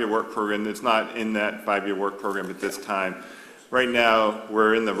 5-year work program. It's not in that 5-year work program at this time. Right now,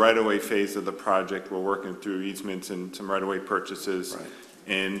 we're in the right-of-way phase of the project. We're working through easements and some right-of-way purchases. Right.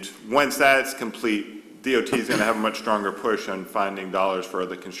 And once that's complete, DOT is going to have a much stronger push on finding dollars for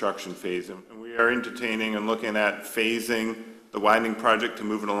the construction phase. And we are entertaining and looking at phasing the widening project to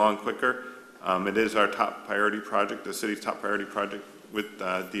move it along quicker. It is our top priority project, the city's top priority project with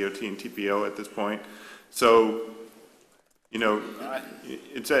DOT and TPO at this point. So, you know,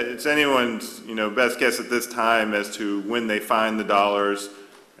 it's anyone's, you know, best guess at this time as to when they find the dollars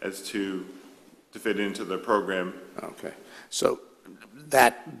as to fit into the program. Okay. So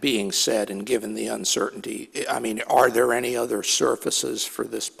that being said, and given the uncertainty, I mean, are there any other surfaces for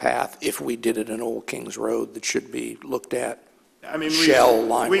this path, if we did it in Old Kings Road, that should be looked at? I mean, Shell,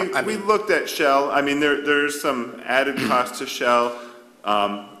 lime. We looked at Shell. I mean, there's some added cost to Shell.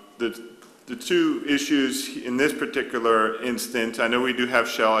 The two issues in this particular instance, I know we do have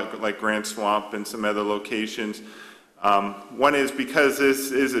Shell like Grand Swamp and some other locations. One is because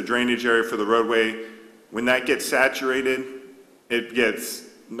this is a drainage area for the roadway, when that gets saturated, it gets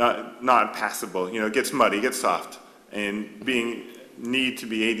not passable. You know, it gets muddy, it gets soft, and need to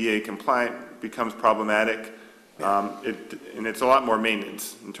be ADA compliant becomes problematic. And it's a lot more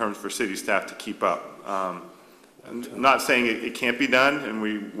maintenance in terms for city staff to keep up. I'm not saying it can't be done, and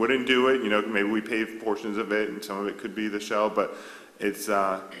we wouldn't do it. You know, maybe we pave portions of it, and some of it could be the Shell, but it's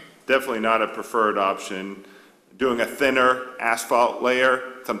definitely not a preferred option. Doing a thinner asphalt layer,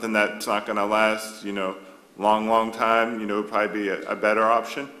 something that's not going to last, you know, long time, you know, would probably be a better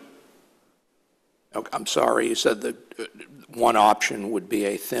option. I'm sorry, you said that one option would be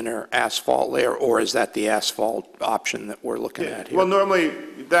a thinner asphalt layer, or is that the asphalt option that we're looking at here? Well, normally,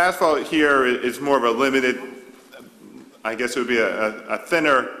 the asphalt here is more of a limited, I guess it would be a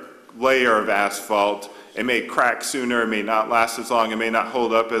thinner layer of asphalt. It may crack sooner, it may not last as long, it may not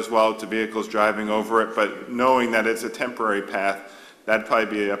hold up as well to vehicles driving over it, but knowing that it's a temporary path, that'd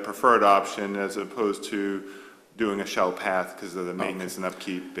probably be a preferred option as opposed to doing a shell path because of the maintenance and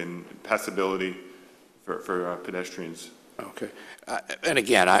upkeep and passability for pedestrians. Okay. And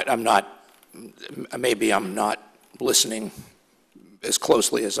again, maybe I'm not listening as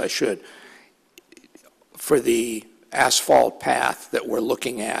closely as I should. For the asphalt path that we're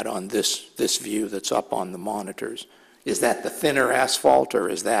looking at on this view that's up on the monitors, is that the thinner asphalt or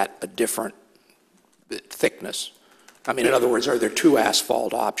is that a different thickness? I mean, in other words, are there two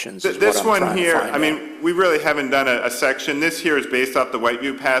asphalt options? This one here, I mean, we really haven't done a section. This here is based off the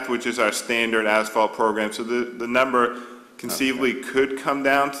Whiteview path, which is our standard asphalt program. So the number conceivably could come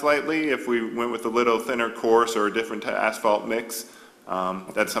down slightly if we went with a little thinner course or a different asphalt mix.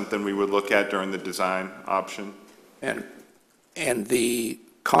 That's something we would look at during the design option. And the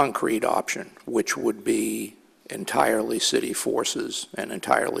concrete option, which would be entirely city forces and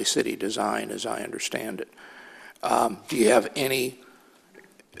entirely city design, as I understand it. Do you have any,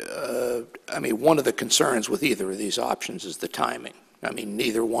 I mean, one of the concerns with either of these options is the timing. I mean,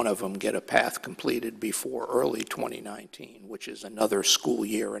 neither one of them get a path completed before early 2019, which is another school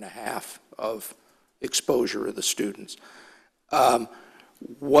year and a half of exposure of the students.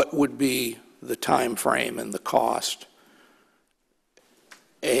 What would be the time frame and the cost?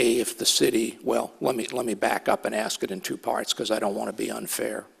 If the city, well, let me back up and ask it in two parts because I don't want to be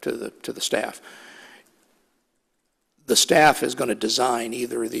unfair to the staff. The staff is going to design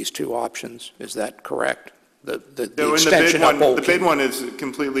either of these two options, is that correct? The extension up Old Kings. The bid one is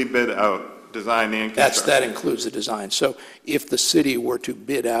completely bid out, design and construction. That includes the design. So if the city were to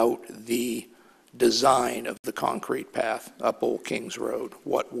bid out the design of the concrete path up Old Kings Road,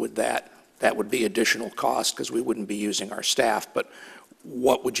 what would that would be additional cost because we wouldn't be using our staff, but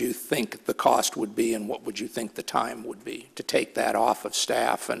what would you think the cost would be and what would you think the time would be to take that off of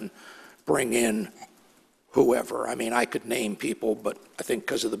staff and bring in whoever? I mean, I could name people, but I think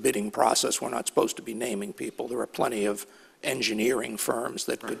because of the bidding process, we're not supposed to be naming people. There are plenty of engineering firms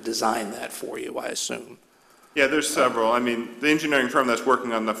that could design that for you, I assume. Yeah, there's several. I mean, the engineering firm that's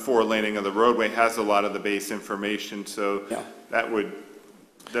working on the four-laning of the roadway has a lot of the base information, so that would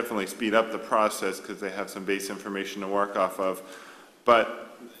definitely speed up the process because they have some base information to work off of.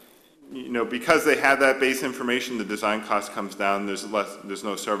 But, you know, because they have that base information, the design cost comes down. There's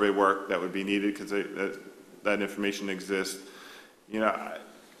no survey work that would be needed because that information exists. You know,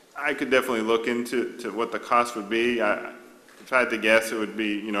 I could definitely look into what the cost would be. If I had to guess, it would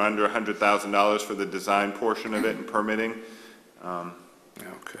be, under $100,000 for the design portion of it and permitting.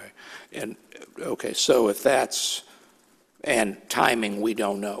 Okay, so if that's, and timing, we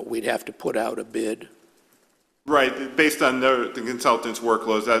don't know. We'd have to put out a bid. Right, based on the consultant's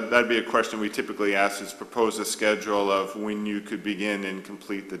workloads, that'd be a question we typically ask, is propose a schedule of when you could begin and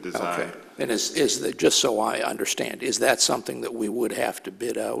complete the design. Okay, and just so I understand, is that something that we would have to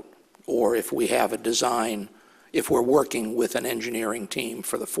bid out? Or if we have a design, if we're working with an engineering team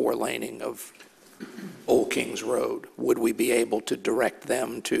for the four-laning of Old Kings Road, would we be able to direct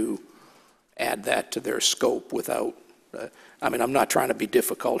them to add that to their scope without, I'm not trying to be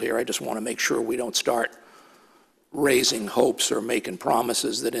difficult here, I just want to make sure we don't start raising hopes or making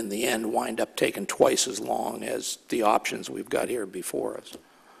promises that in the end wind up taking twice as long as the options we've got here before us.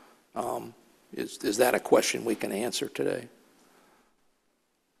 Is that a question we can answer today?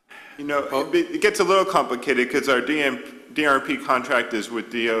 It gets a little complicated because our DRP contract is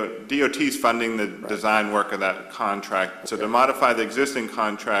with DOT's funding the design work of that contract. So to modify the existing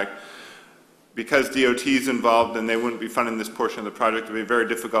contract, because DOT's involved and they wouldn't be funding this portion of the project, it would be very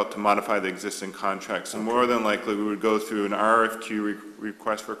difficult to modify the existing contract. So more than likely, we would go through an RFQ,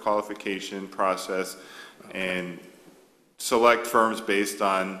 request for qualification process, and select firms based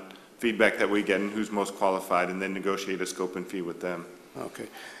on feedback that we get and who's most qualified, and then negotiate a scope and fee with them. Okay,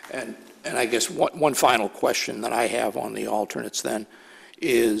 and I guess one final question that I have on the alternates then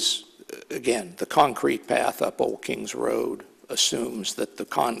is, again, the concrete path up Old Kings Road assumes that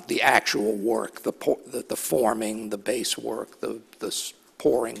the actual work, the forming, the base work, the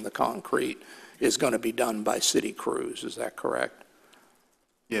pouring the concrete is going to be done by city crews. Is that correct?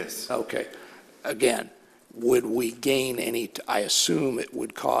 Yes. Okay. Again, would we gain any? I assume it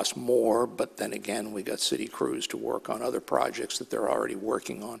would cost more, but then again, we got city crews to work on other projects that they're already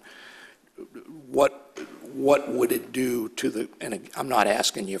working on. What would it do to the? And I'm not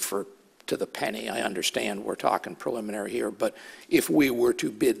asking you to the penny. I understand we're talking preliminary here, but if we were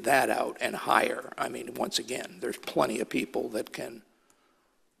to bid that out and hire, once again, there's plenty of people that can,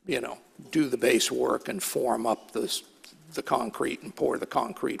 do the base work and form up the concrete and pour the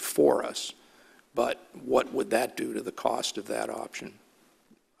concrete for us. But what would that do to the cost of that option?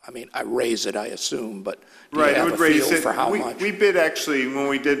 I raise it, I assume, but do you have a feel for how much? We bid actually, when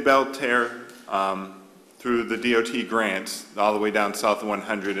we did Belterre, through the DOT grants, all the way down south of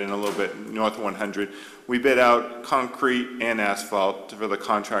 100 and a little bit north of 100, we bid out concrete and asphalt for the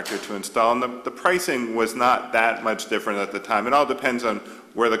contractor to install. And the pricing was not that much different at the time. It all depends on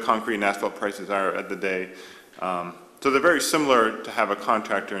where the concrete and asphalt prices are at the day. So they're very similar to have a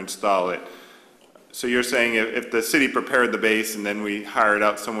contractor install it. So you're saying if the city prepared the base and then we hired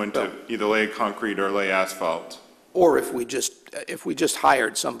out someone to either lay concrete or lay asphalt? Or if we just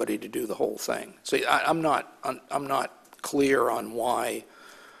hired somebody to do the whole thing. See, I'm not clear on why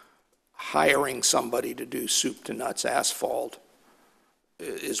hiring somebody to do soup to nuts asphalt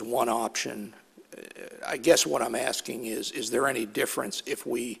is one option. I guess what I'm asking is there any difference if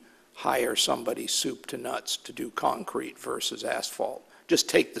we hire somebody soup to nuts to do concrete versus asphalt? Just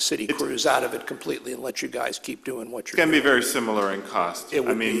take the city crews out of it completely and let you guys keep doing what you're doing. It's going to be very similar in cost.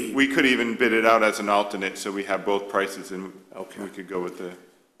 We could even bid it out as an alternate, so we have both prices, and we could go with the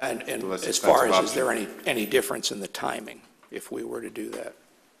And the less as far expensive as, is there any difference in the timing if we were to do that?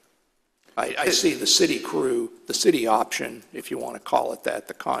 I see the city crew, the city option, if you want to call it that,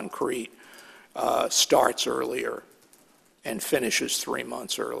 the concrete, starts earlier and finishes 3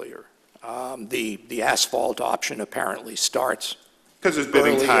 months earlier. The asphalt option apparently starts because there's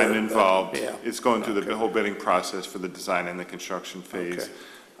bidding earlier, time involved. Yeah. It's going through the whole bidding process for the design and the construction phase.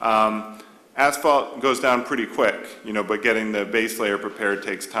 Asphalt goes down pretty quick, but getting the base layer prepared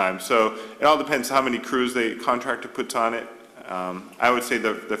takes time. So it all depends how many crews the contractor puts on it. I would say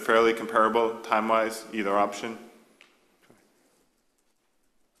they're fairly comparable time-wise, either option.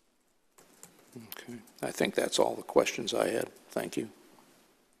 Okay. I think that's all the questions I had. Thank you.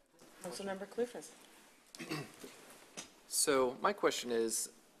 Councilmember Clufus. So my question is,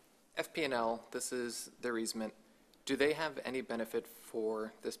 FP&L, this is their easement. Do they have any benefit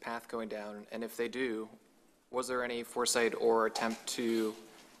for this path going down? And if they do, was there any foresight or attempt to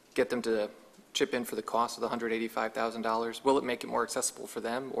get them to chip in for the cost of the $185,000? Will it make it more accessible for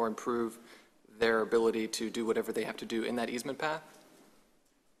them or improve their ability to do whatever they have to do in that easement path?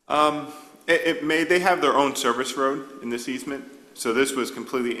 They have their own service road in this easement. So this was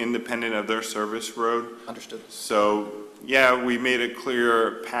completely independent of their service road. Understood. So, yeah, we made a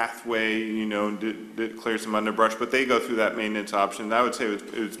clear pathway, did clear some underbrush, but they go through that maintenance option. I would say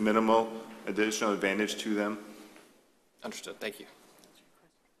it was minimal additional advantage to them. Understood. Thank you.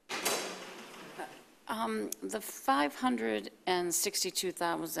 The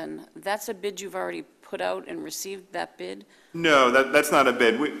 562,000, that's a bid you've already put out and received that bid? No, that's not a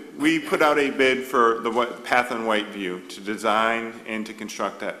bid. We put out a bid for the path on Whiteview to design and to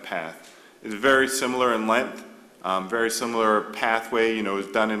construct that path. It's very similar in length, very similar pathway, it was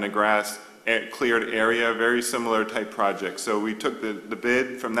done in a grass cleared area, very similar type project. So we took the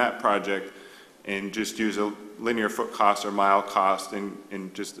bid from that project and just used a linear foot cost or mile cost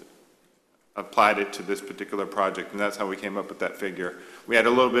and just applied it to this particular project, and that's how we came up with that figure. We had a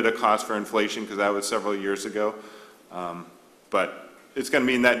little bit of cost for inflation because that was several years ago, but it's going to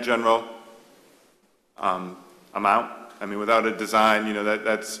be in that general amount. I mean, without a design,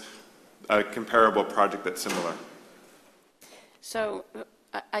 that's a comparable project that's similar. So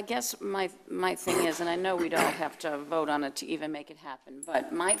I guess my thing is, and I know we'd all have to vote on it to even make it happen,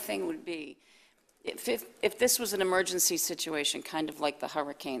 but my thing would be, if this was an emergency situation, kind of like the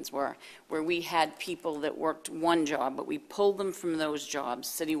hurricanes were, where we had people that worked one job, but we pulled them from those jobs,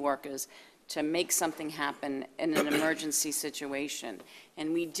 city workers, to make something happen in an emergency situation,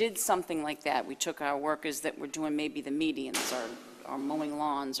 and we did something like that. We took our workers that were doing maybe the medians or mowing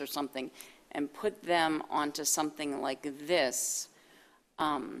lawns or something, and put them onto something like this.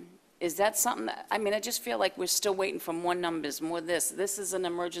 Is that something that, I mean, I just feel like we're still waiting for more numbers, more this. This is an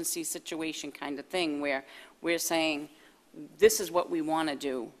emergency situation kind of thing where we're saying, this is what we want to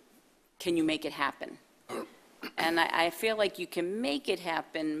do. Can you make it happen? And I feel like you can make it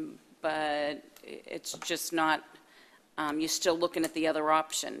happen, but it's just not, you're still looking at the other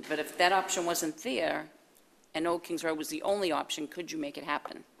option. But if that option wasn't there and Old Kings Road was the only option, could you make it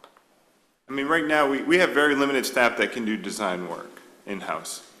happen? I mean, right now, we have very limited staff that can do design work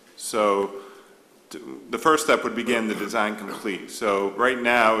in-house. So the first step would begin the design complete. So right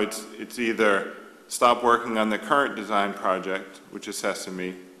now, it's either stop working on the current design project, which is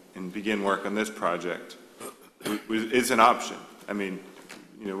Sesame, and begin work on this project. Is an option. I mean,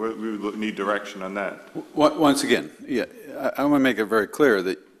 we would need direction on that. Once again, yeah, I want to make it very clear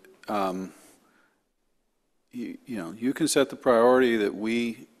that you can set the priority that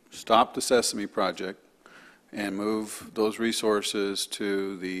we stop the Sesame project and move those resources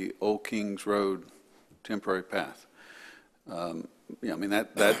to the Old Kings Road temporary path. I mean,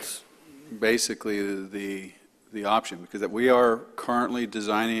 that's basically the option, because we are currently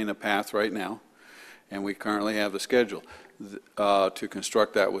designing a path right now, and we currently have the schedule to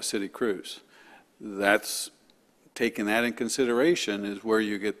construct that with city crews. That's, taking that in consideration, is where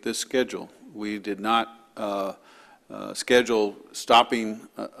you get this schedule. We did not schedule stopping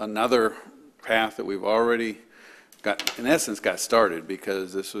another path that we've already got, in essence, got started,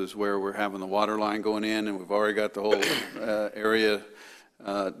 because this is where we're having the water line going in, and we've already got the whole area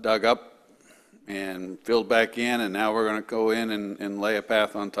dug up and filled back in, and now we're going to go in and lay a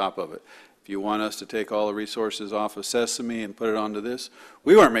path on top of it. If you want us to take all the resources off of Sesame and put it onto this,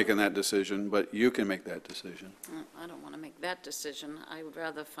 we weren't making that decision, but you can make that decision. I don't want to make that decision. I would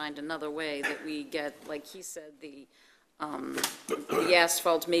rather find another way that we get, like he said, the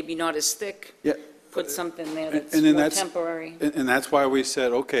asphalt maybe not as thick. Yeah. Put something there that's And then more temporary. And that's why we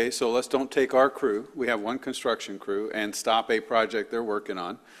said, okay, so don't take our crew. We have one construction crew, and stop a project they're working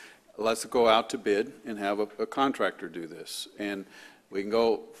on. Let's go out to bid and have a contractor do this. And we can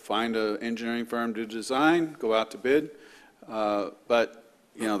go find an engineering firm to design, go out to bid. But,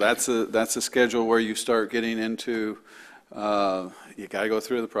 that's a schedule where you start getting into, you got to go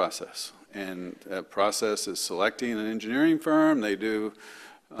through the process. And that process is selecting an engineering firm. They do,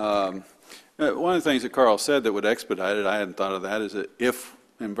 one of the things that Carl said that would expedite it, I hadn't thought of that, is that if,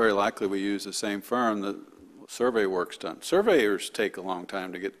 and very likely we use the same firm, the survey work's done. Surveyors take a long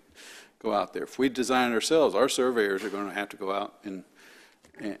time to go out there. If we design it ourselves, our surveyors are going to have to go out and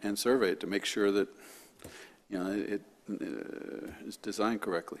survey it to make sure that, it is designed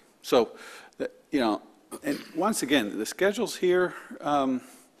correctly. So, and once again, the schedules here,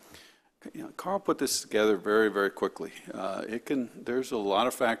 Carl put this together very, very quickly. There's a lot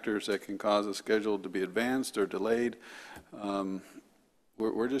of factors that can cause a schedule to be advanced or delayed.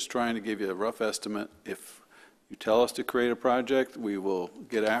 We're just trying to give you a rough estimate. If you tell us to create a project, we will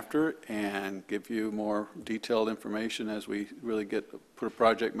get after it and give you more detailed information as we really put a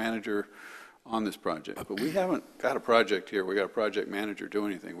project manager on this project. But we haven't got a project here. We got a project manager do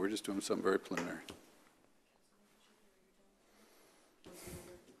anything. We're just doing something very preliminary.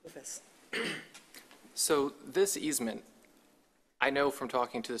 So this easement, I know from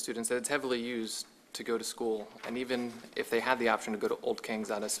talking to the students that it's heavily used to go to school, and even if they had the option to go to Old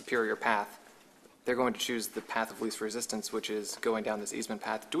Kings on a superior path, they're going to choose the path of least resistance, which is going down this easement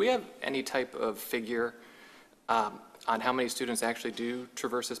path. Do we have any type of figure on on how many students actually do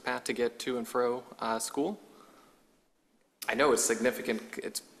traverse this path to get to and fro school. I know it's significant.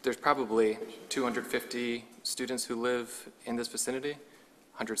 There's probably 250 students who live in this vicinity,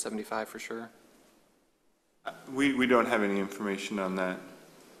 175 for sure. We don't have any information on that.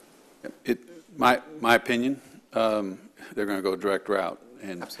 My opinion, they're going to go direct route.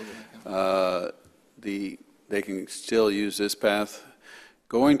 And Absolutely. they can still use this path.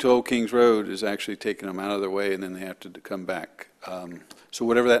 Going to Old Kings Road is actually taking them out of their way, and then they have to come back. So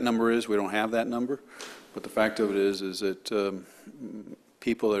whatever that number is, we don't have that number. But the fact of it is that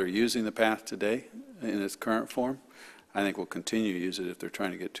people that are using the path today in its current form, I think will continue to use it if they're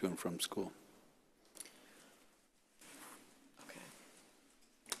trying to get to and from school.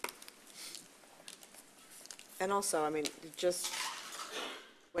 And also, I mean, just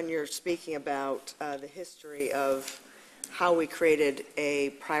when you're speaking about the history of how we created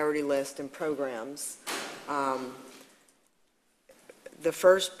a priority list and programs, the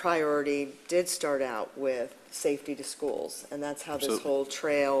first priority did start out with safety to schools, and that's how this Absolutely. whole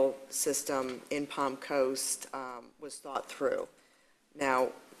trail system in Palm Coast was thought through. Now,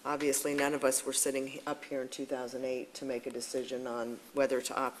 obviously, none of us were sitting up here in 2008 to make a decision on whether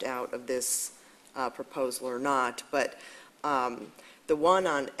to opt out of this proposal or not, but the one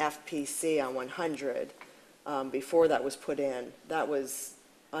on FPC on 100, before that was put in, that was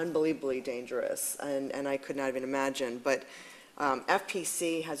unbelievably dangerous, and I could not even imagine. But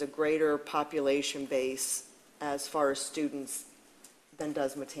FPC has a greater population base as far as students than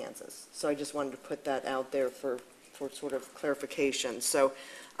does Matanzas. So I just wanted to put that out there for sort of clarification. So,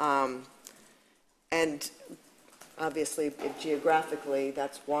 and obviously, geographically,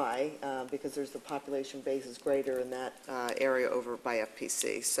 that's why, because there's the population base is greater in that area over by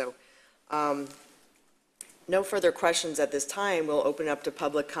FPC. So no further questions at this time. We'll open up to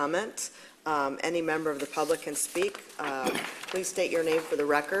public comment. Any member of the public can speak. Please state your name for the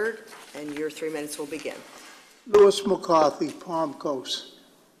record, and your 3 minutes will begin. Louis McCarthy, Palm Coast.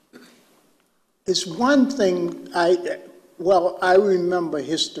 It's one thing I remember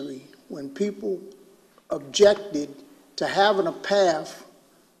history when people objected to having a path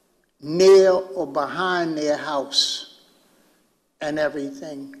near or behind their house and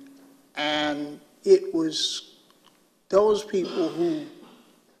everything. And it was those people who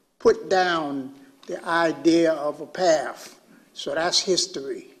put down the idea of a path. So that's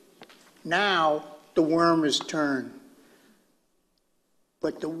history. Now the worm is turned.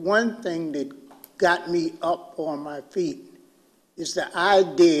 But the one thing that got me up on my feet is the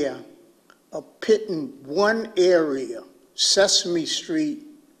idea of pitting one area, Sesame Street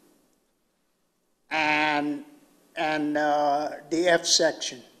and the F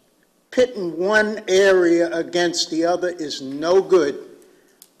section. Pitting one area against the other is no good.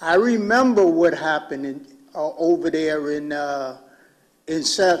 I remember what happened over there in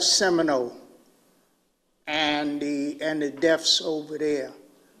Seminole and the deaths over there.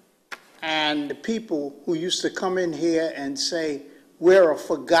 And the people who used to come in here and say, we're a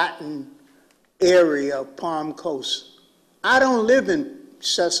forgotten area of Palm Coast. I don't live in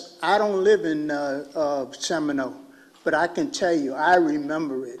Seminole, but I can tell you, I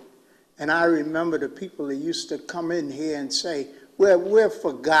remember it. And I remember the people that used to come in here and say, we're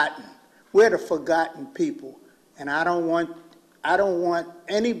forgotten. We're the forgotten people. And I don't want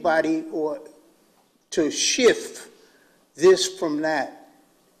anybody to shift this from that.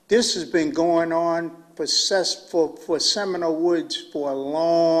 This has been going on for Seminole Woods for a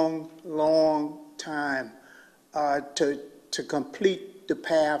long, long time to complete the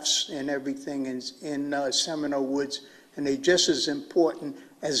paths and everything in Seminole Woods, and they're just as important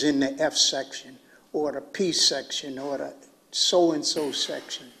as in the F section or the P section or the so-and-so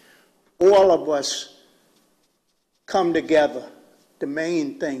section. All of us come together. The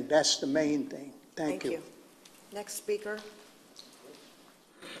main thing, that's the main thing. Thank you. Next speaker.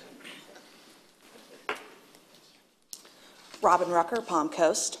 Robin Rucker, Palm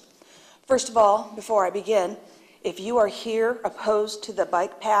Coast. First of all, before I begin, if you are here opposed to the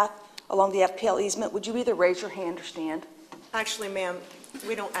bike path along the FPL easement, would you either raise your hand or stand? Actually, ma'am,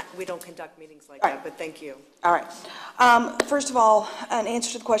 we don't conduct meetings like that, but thank you. All right. First of all, an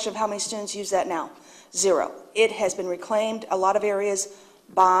answer to the question of how many students use that now. 0. It has been reclaimed, a lot of areas,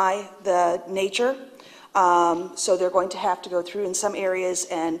 by the nature, so they're going to have to go through in some areas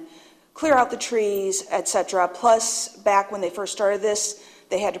and clear out the trees, etc. Plus, back when they first started this,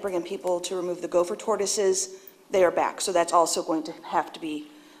 they had to bring in people to remove the gopher tortoises. They are back, so that's also going to have to be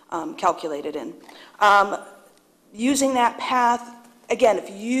calculated in. Using that path, again, if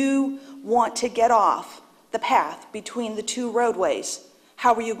you want to get off the path between the two roadways,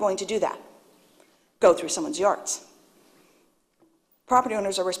 how are you going to do that? Go through someone's yards. property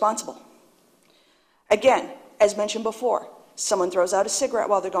owners are responsible. Again, as mentioned before, someone throws out a cigarette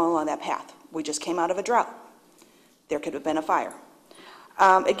while they're going along that path. We just came out of a drought. There could have been a fire.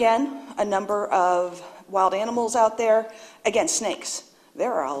 Again, a number of wild animals out there. Again, snakes.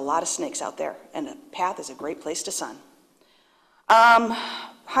 There are a lot of snakes out there, and a path is a great place to sun.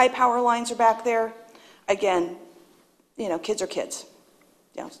 High power lines are back there. Again, you know, kids are kids.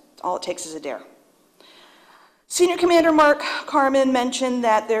 You know, all it takes is a dare. Senior Commander Mark Carmen mentioned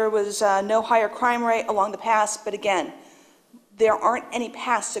that there was no higher crime rate along the paths, but again, there aren't any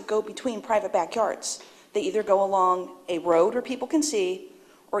paths that go between private backyards. They either go along a road where people can see,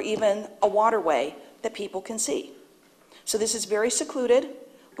 or even a waterway that people can see. So this is very secluded.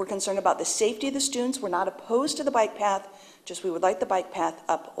 We're concerned about the safety of the students. We're not opposed to the bike path, just we would like the bike path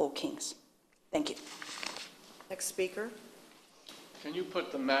up Old Kings. Thank you. Next speaker. Can you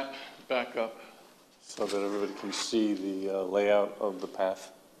put the map back up so that everybody can see the layout of the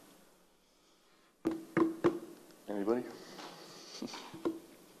path? Anybody?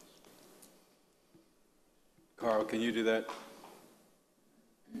 Carl, can you do that?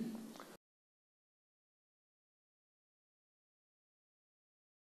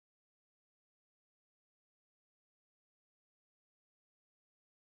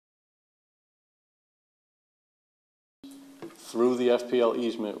 Through the FPL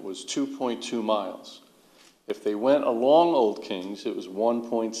easement was 2.2 miles. If they went along Old Kings, it was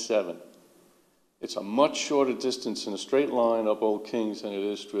 1.7. It's a much shorter distance in a straight line up Old Kings than it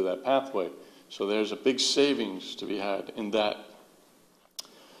is through that pathway. So there's a big savings to be had in that.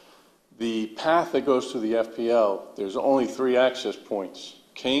 The path that goes through the FPL, there's only 3 access points: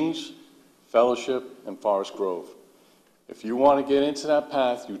 Kings, Fellowship, and Forest Grove. If you want to get into that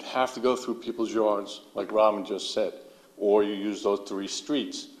path, you'd have to go through people's yards, like Robin just said, or you use those 3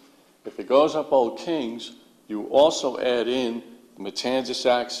 streets. If it goes up Old Kings, you also add in the Matanzas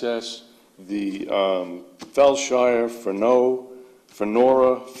access, the Fellshire, Fenora,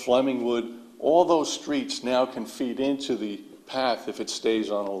 Flemingwood. All those streets now can feed into the path if it stays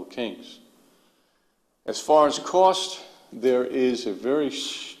on Old Kings. As far as cost, there is a very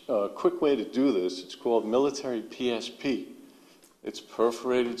quick way to do this. It's called military PSP. It's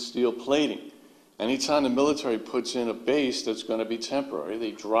perforated steel plating. Anytime the military puts in a base that's going to be temporary,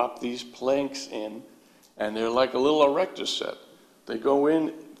 they drop these planks in, and they're like a little erector set. They go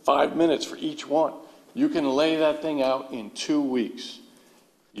in 5 minutes for each one. You can lay that thing out in 2 weeks.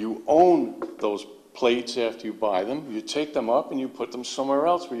 You own those plates after you buy them. You take them up and you put them somewhere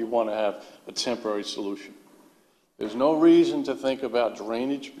else where you want to have a temporary solution. There's no reason to think about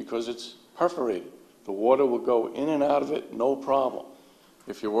drainage because it's perforated. The water will go in and out of it, no problem.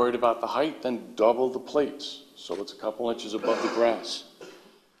 If you're worried about the height, then double the plates, so it's a couple inches above the grass.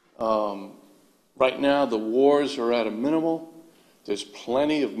 Right now, the wars are at a minimal. There's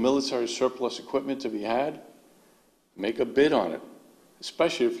plenty of military surplus equipment to be had. Make a bid on it,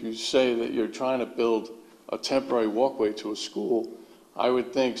 especially if you say that you're trying to build a temporary walkway to a school. I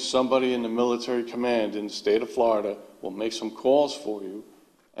would think somebody in the military command in the state of Florida will make some calls for you,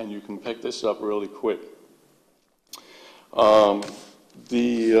 and you can pick this up really quick.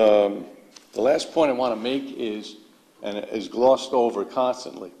 The last point I want to make is, and it is glossed over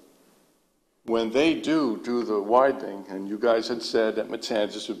constantly, when they do the widening, and you guys had said that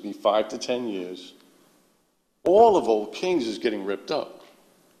Matanzas would be 5 to 10 years, all of Old Kings is getting ripped up.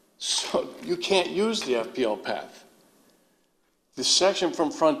 So you can't use the FPL path. The section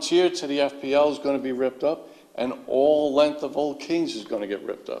from Frontier to the FPL is going to be ripped up, and all length of Old Kings is going to get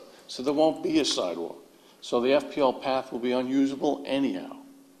ripped up. So there won't be a sidewalk. So the FPL path will be unusable anyhow.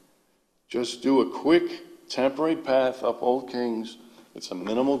 Just do a quick temporary path up Old Kings. It's a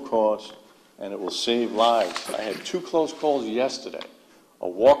minimal cost, and it will save lives. I had 2 close calls yesterday. A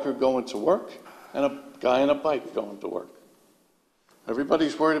walker going to work and a guy on a bike going to work.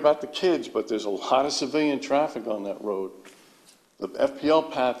 Everybody's worried about the kids, but there's a lot of civilian traffic on that road. The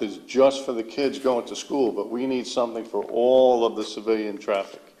FPL path is just for the kids going to school, but we need something for all of the civilian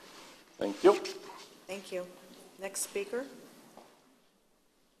traffic. Thank you. Thank you. Next speaker.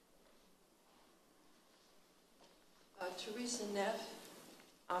 Teresa Neff.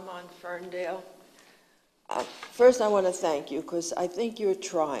 I'm on Ferndale. First, I want to thank you because I think you're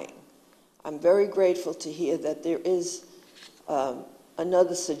trying. I'm very grateful to hear that there is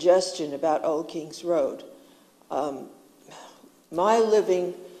another suggestion about Old Kings Road. My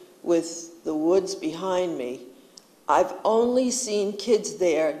living with the woods behind me, I've only seen kids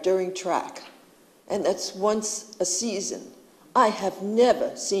there during track, and that's once a season. I have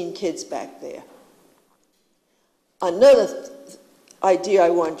never seen kids back there. Another idea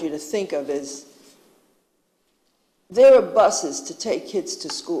I want you to think of is there are buses to take kids to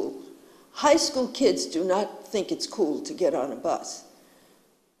school. High school kids do not think it's cool to get on a bus.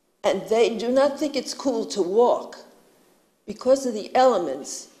 And they do not think it's cool to walk because of the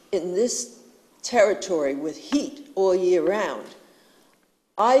elements in this territory with heat all year round.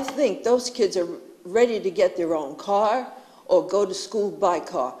 I think those kids are ready to get their own car or go to school by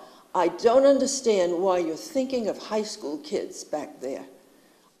car. I don't understand why you're thinking of high school kids back there.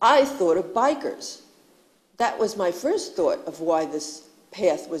 I thought of bikers. That was my first thought of why this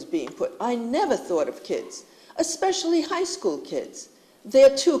path was being put. I never thought of kids, especially high school kids.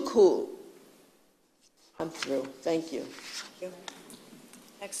 They're too cool. I'm through. Thank you. Thank you.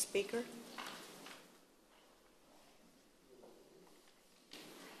 Next speaker.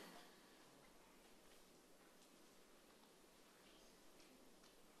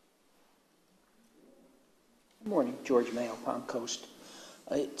 Good morning, George Mayo, Palm Coast.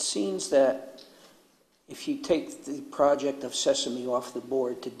 It seems that if you take the project of Sesame off the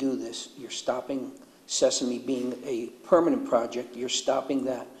board to do this, you're stopping Sesame being a permanent project. You're stopping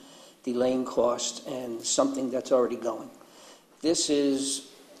that, delaying costs, and something that's already going. This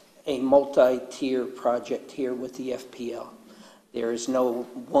is a multi-tier project here with the FPL. There is no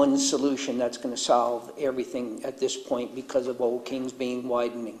one solution that's going to solve everything at this point because of Old Kings being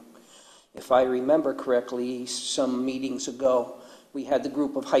widening. If I remember correctly, some meetings ago, we had the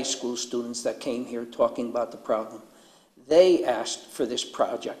group of high school students that came here talking about the problem. They asked for this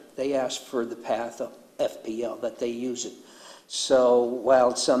project. They asked for the path of FPL, that they use it. So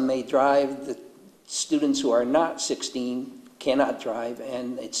while some may drive, the students who are not 16 cannot drive,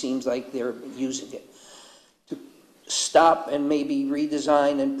 and it seems like they're using it. To stop and maybe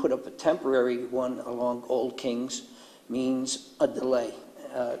redesign and put up a temporary one along Old Kings means a delay.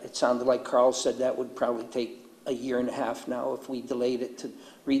 It sounded like Carl said that would probably take a year and a half now if we delayed it to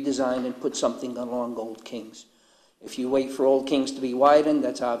redesign and put something along Old Kings. If you wait for Old Kings to be widened,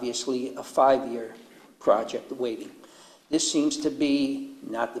 that's obviously a 5-year project waiting. This seems to be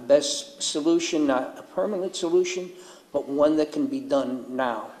not the best solution, not a permanent solution, but one that can be done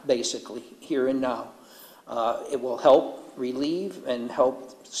now, basically, here and now. It will help relieve and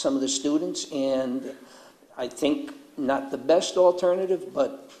help some of the students, and I think not the best alternative,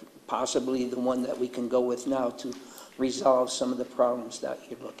 but possibly the one that we can go with now to resolve some of the problems that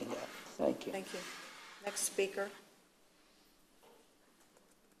you're looking at. Thank you. Thank you. Next speaker.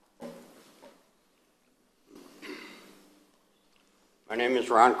 My name is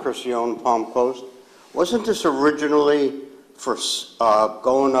Ron Crissione, Palm Coast. Wasn't this originally for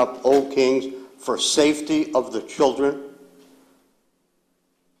going up Old Kings for safety of the children?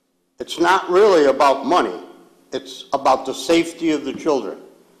 It's not really about money. It's about the safety of the children.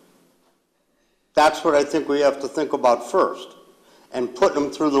 That's what I think we have to think about first. And putting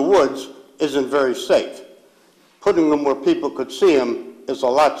them through the woods isn't very safe. Putting them where people could see them is a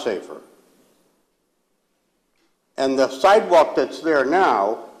lot safer. And the sidewalk that's there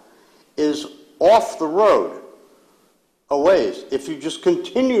now is off the road a ways. If you just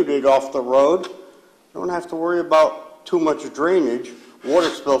continued it off the road, you don't have to worry about too much drainage, water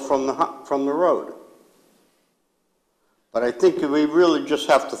spill from the road. But I think we really just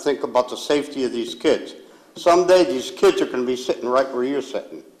have to think about the safety of these kids. Someday these kids are going to be sitting right where you're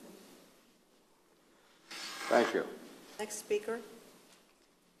sitting. Thank you. Next speaker.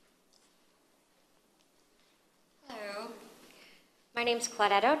 Hello. My name's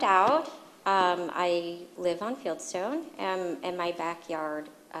Claudette O'Dowd. I live on Fieldstone, and my backyard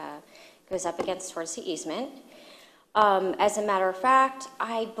goes up against towards the easement. As a matter of fact,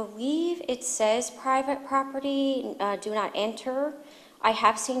 I believe it says private property, do not enter. I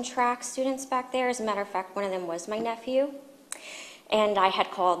have seen track students back there. As a matter of fact, one of them was my nephew. And I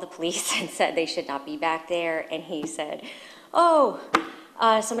had called the police and said they should not be back there. And he said, oh,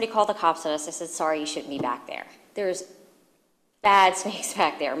 somebody called the cops on us. I said, sorry, you shouldn't be back there. There's bad snakes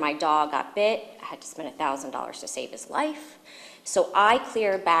back there. My dog got bit. I had to spend $1,000 to save his life. So I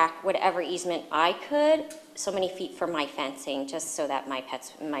cleared back whatever easement I could, so many feet from my fencing, just so that my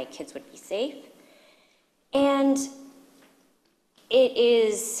kids would be safe. And it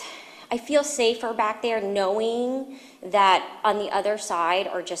is, I feel safer back there knowing that on the other side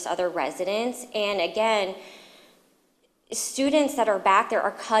are just other residents. And again, students that are back there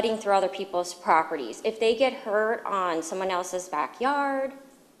are cutting through other people's properties. If they get hurt on someone else's backyard,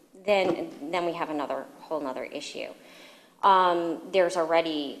 then we have whole nother issue. There's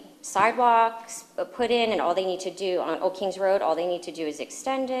already sidewalks put in, and all they need to do on Old Kings Road, all they need to do is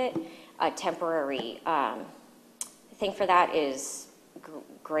extend it. A temporary thing for that is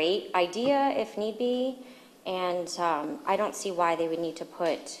great idea if need be, and I don't see why they would need to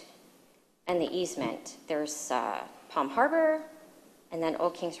put in the easement. There's Palm Harbor, and then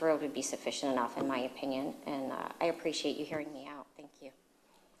Old Kings Road would be sufficient enough, in my opinion, and I appreciate you hearing me out. Thank you.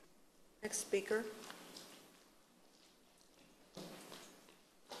 Next speaker.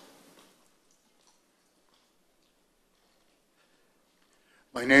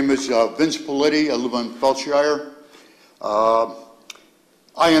 My name is Vince Politti. I live on Feltshire.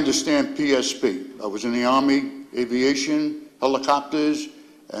 I understand PSP. I was in the Army, aviation, helicopters,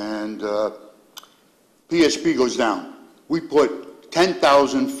 and PSP goes down. We put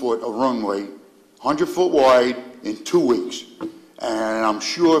 10,000 foot of runway, 100 foot wide, in 2 weeks. And I'm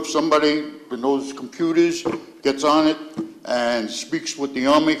sure if somebody who knows computers gets on it and speaks with the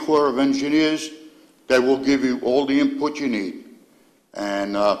Army Corps of Engineers, they will give you all the input you need.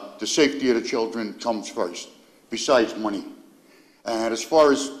 And the safety of the children comes first, besides money. And as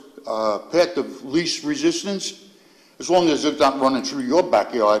far as path of least resistance, as long as it's not running through your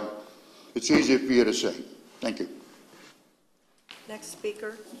backyard, it's easier for you to say. Thank you. Next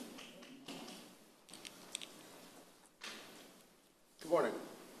speaker. Good morning.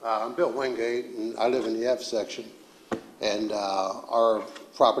 I'm Bill Wingate, and I live in the F section. And our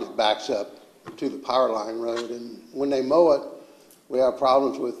property backs up to the power line road. And when they mow it, we have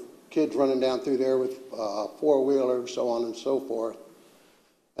problems with kids running down through there with four-wheelers, so on and so forth.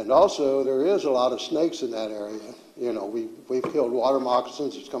 And also, there is a lot of snakes in that area. You know, we've killed water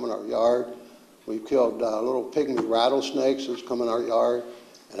moccasins that's come in our yard. We've killed little pygmy rattlesnakes that's come in our yard.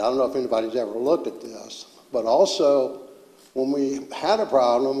 And I don't know if anybody's ever looked at this. But also, when we had a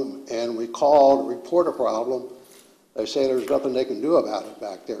problem and we called to report a problem, they say there's nothing they can do about it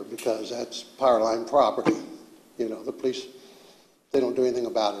back there because that's power line property. You know, the police, they don't do anything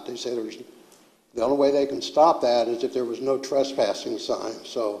about it. They say the only way they can stop that is if there was no trespassing sign.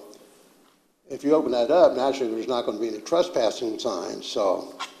 So if you open that up, naturally there's not going to be any trespassing signs.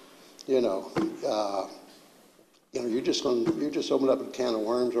 So, you know, you're just opened up a can of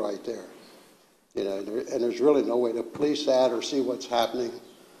worms right there. You know, and there's really no way to police that or see what's happening.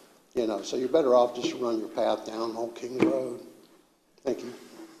 You know, so you're better off just run your path down Old Kings Road. Thank you.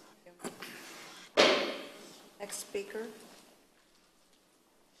 Next speaker.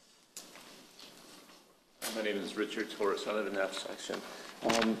 My name is Richard Torres. I live in F section.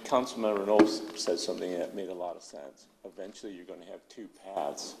 Councilman Renault said something that made a lot of sense. Eventually, you're going to have two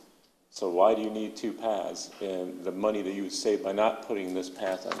paths. So why do you need two paths? And the money that you would save by not putting this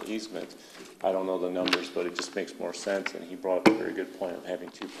path on easement, I don't know the numbers, but it just makes more sense. And he brought up a very good point of having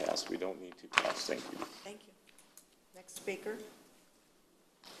two paths. We don't need two paths. Thank you. Thank you. Next speaker.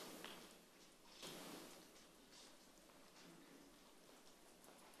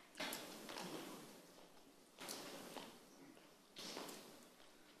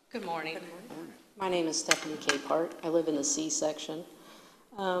 Good morning. My name is Stephanie Capehart. I live in the C section.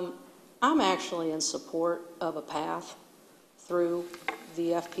 I'm actually in support of a path through the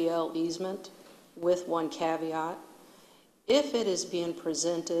FPL easement with one caveat. If it is being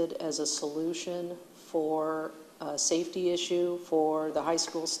presented as a solution for a safety issue for the high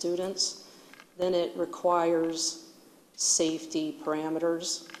school students, then it requires safety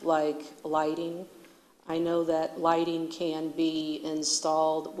parameters like lighting. I know that lighting can be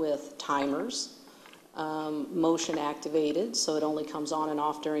installed with timers, motion activated, so it only comes on and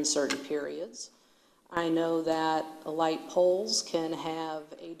off during certain periods. I know that light poles can have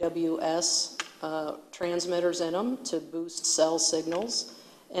AWS transmitters in them to boost cell signals.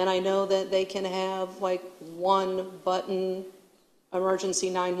 And I know that they can have like one button emergency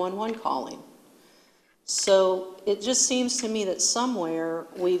 911 calling. So it just seems to me that somewhere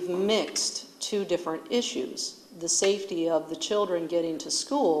we've mixed two different issues, the safety of the children getting to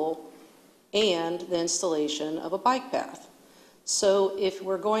school and the installation of a bike path. So if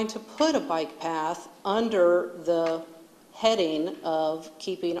we're going to put a bike path under the heading of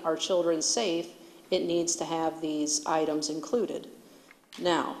keeping our children safe, it needs to have these items included.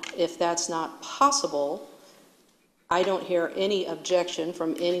 Now, if that's not possible, I don't hear any objection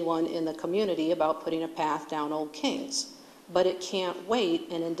from anyone in the community about putting a path down Old Kings, but it can't wait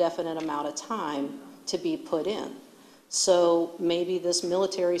an indefinite amount of time to be put in. So maybe this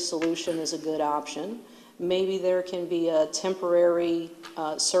military solution is a good option. Maybe there can be a temporary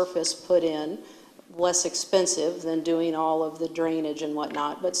surface put in, less expensive than doing all of the drainage and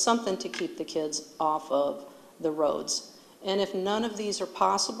whatnot, but something to keep the kids off of the roads. And if none of these are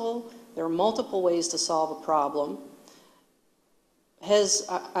possible, there are multiple ways to solve a problem.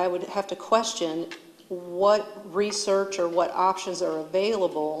 I would have to question what research or what options are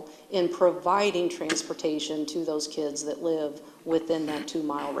available in providing transportation to those kids that live within that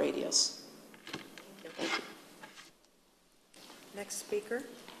 2-mile radius. Thank you. Next speaker.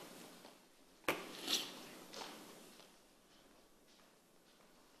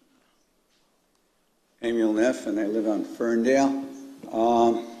 Emil Neff, and I live on Ferndale.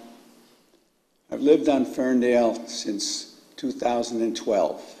 I've lived on Ferndale since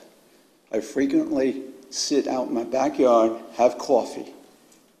 2012. I frequently sit out in my backyard, have coffee.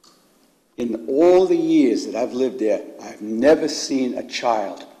 In all the years that I've lived there, I've never seen a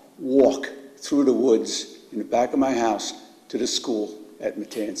child walk through the woods in the back of my house to the school at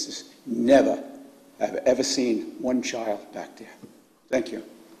Matanzas. Never have ever seen one child back there. Thank you.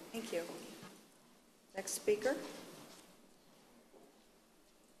 Thank you. Next speaker.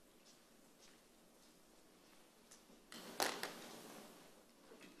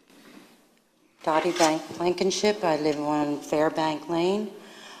 Dottie Blankenship. I live on Fairbank Lane.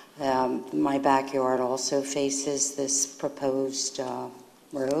 My backyard also faces this proposed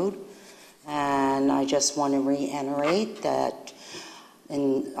road. And I just want to reiterate that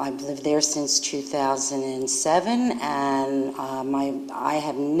I've lived there since 2007, and I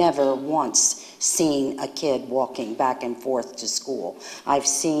have never once seen a kid walking back and forth to school. I've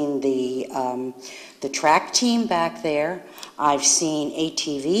seen the track team back there. I've seen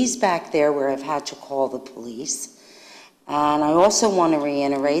ATVs back there where I've had to call the police. And I also want to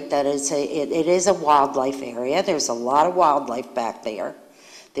reiterate that it is a wildlife area. There's a lot of wildlife back there.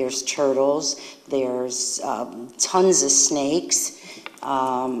 There's turtles, there's tons of snakes,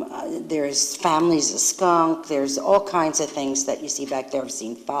 there's families of skunk, there's all kinds of things that you see back there. I've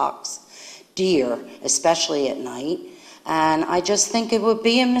seen fox, deer, especially at night. And I just think it would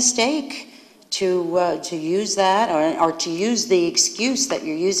be a mistake to use that or to use the excuse that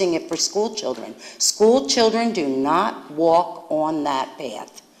you're using it for school children. School children do not walk on that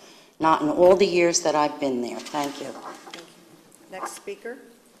path, not in all the years that I've been there. Thank you. Next speaker.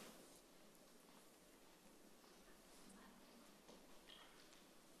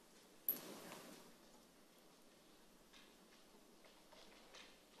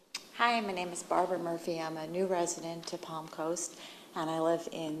 Hi, my name is Barbara Murphy. I'm a new resident to Palm Coast, and I live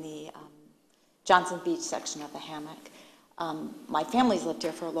in the Johnson Beach section of the Hammock. My family's lived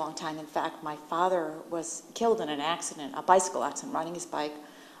here for a long time. In fact, my father was killed in an accident, a bicycle accident, riding his bike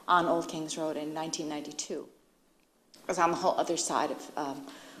on Old Kings Road in 1992. It was on the whole other side of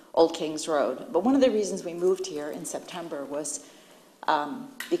Old Kings Road. But one of the reasons we moved here in September was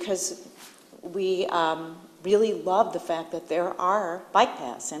because we really love the fact that there are bike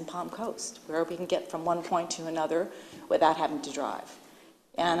paths in Palm Coast where we can get from one point to another without having to drive.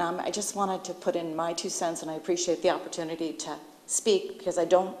 And I just wanted to put in my 2 cents, and I appreciate the opportunity to speak because I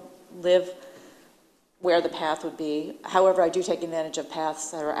don't live where the path would be. However, I do take advantage of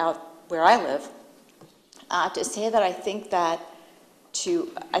paths that are out where I live. To say that I think that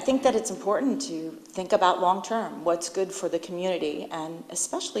it's important to think about long term, what's good for the community, and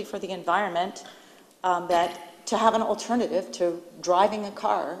especially for the environment. That to have an alternative to driving a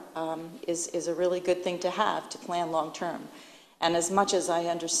car is a really good thing to have to plan long term. And as much as I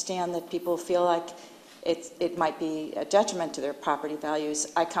understand that people feel like it might be a detriment to their property values,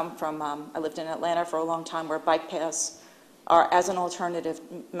 I come from, I lived in Atlanta for a long time where bike paths are, as an alternative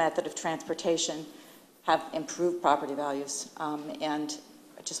method of transportation, have improved property values. And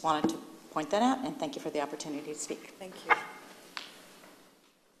I just wanted to point that out, and thank you for the opportunity to speak. Thank you.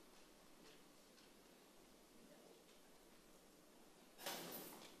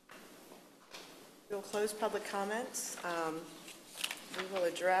 We'll close public comments. We will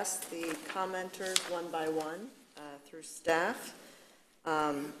address the commenters one by one through staff.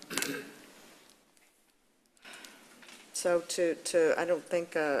 So I don't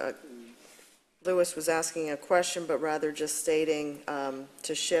think Louis was asking a question, but rather just stating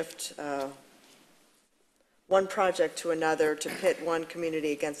to shift one project to another, to pit one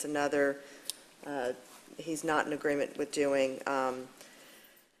community against another, he's not in agreement with doing.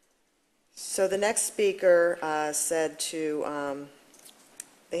 So the next speaker said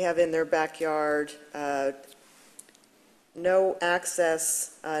they have in their backyard no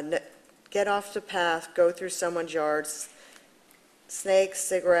access, get off the path, go through someone's yards, snakes,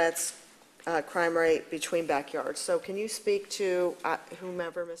 cigarettes, crime rate between backyards. So can you speak to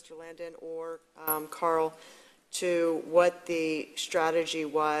whomever, Mr. Landon or Carl, to what the strategy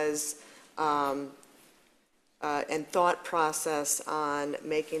was and thought process on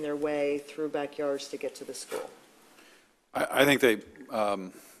making their way through backyards to get to the school? I think they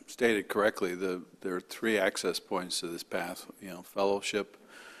stated correctly. There are 3 access points to this path, Fellowship,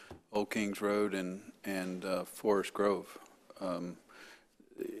 Old Kings Road, and Forest Grove. But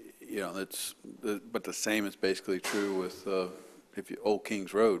the same is basically true with Old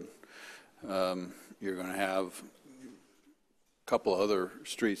Kings Road. You're going to have a couple other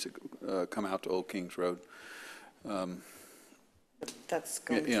streets that come out to Old Kings Road. That's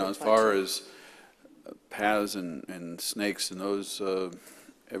going as far as paths and snakes and those,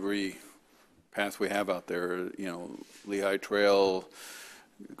 every path we have out there, Lehigh Trail,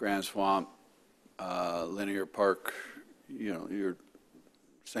 Grand Swamp, Linear Park, you're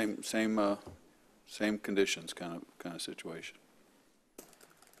same conditions kind of situation.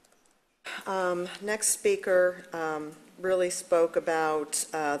 Next speaker really spoke about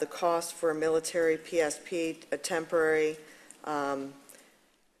the cost for a military PSP, a temporary,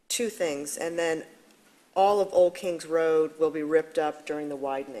 two things, and then all of Old Kings Road will be ripped up during the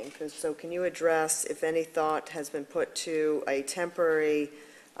widening. So can you address if any thought has been put to a temporary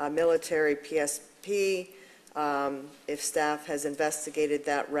military PSP, if staff has investigated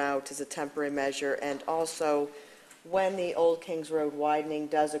that route as a temporary measure, and also when the Old Kings Road widening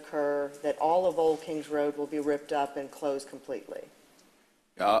does occur, that all of Old Kings Road will be ripped up and closed completely?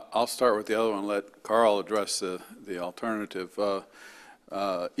 Yeah, I'll start with the other one, let Carl address the alternative.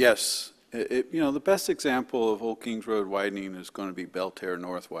 Yes, the best example of Old Kings Road widening is going to be Belterre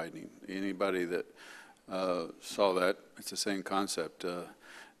North widening. Anybody that saw that, it's the same concept.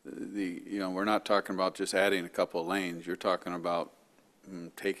 We're not talking about just adding a couple of lanes. You're talking about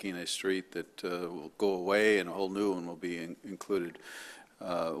taking a street that will go away and a whole new one will be included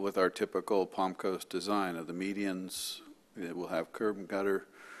with our typical Palm Coast design of the medians. It will have curb and gutter,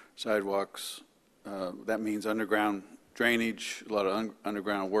 sidewalks. That means underground drainage, a lot of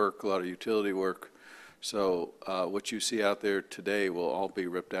underground work, a lot of utility work. So what you see out there today will all be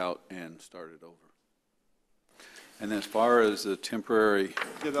ripped out and started over. And then as far as the temporary...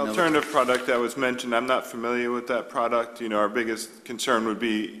 Yeah, the alternative product that was mentioned, I'm not familiar with that product. Our biggest concern would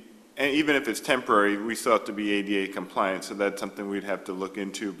be, and even if it's temporary, we still have to be ADA compliant, so that's something we'd have to look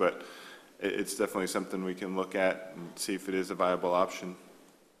into, but it's definitely something we can look at and see if it is a viable option.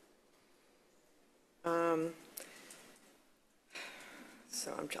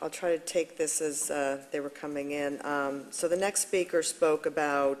 So I'll try to take this as they were coming in. So the next speaker spoke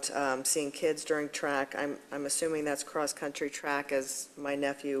about seeing kids during track. I'm assuming that's cross-country track, as my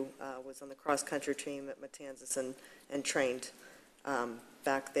nephew was on the cross-country team at Matanzas and trained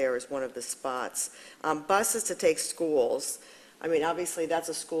back there as one of the spots. Buses to take schools. I mean, obviously, that's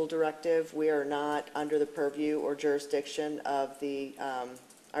a school directive. We are not under the purview or jurisdiction of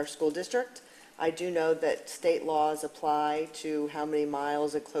our school district. I do know that state laws apply to how many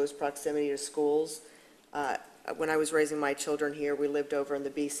miles in close proximity to schools. When I was raising my children here, we lived over in the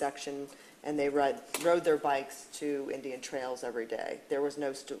B section, and they rode their bikes to Indian Trails every day. There was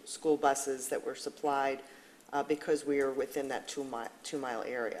no school buses that were supplied because we were within that two-mile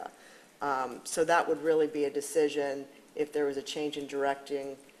area. So that would really be a decision if there was a change in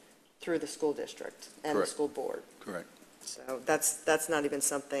directing through the school district and Correct. the school board. Correct. So that's not even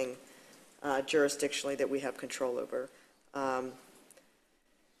something jurisdictionally that we have control over.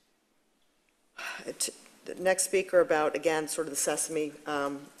 The next speaker about, again, sort of the Sesame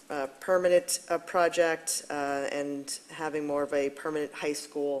permanent project and having more of a permanent high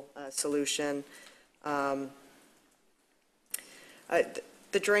school solution. The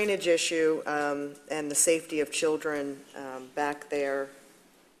drainage issue and the safety of children back there,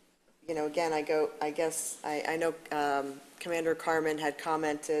 again, I know Commander Carmen had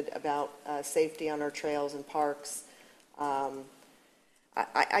commented about safety on our trails and parks.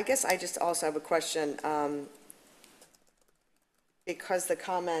 I guess I just also have a question, because the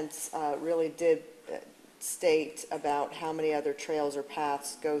comments really did state about how many other trails or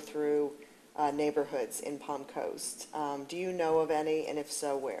paths go through neighborhoods in Palm Coast. Do you know of any, and if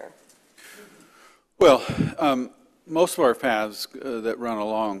so, where? Well, most of our paths that run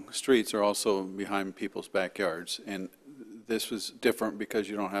along streets are also behind people's backyards, and this was different because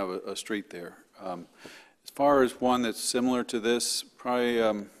you don't have a street there. As far as one that's similar to this, probably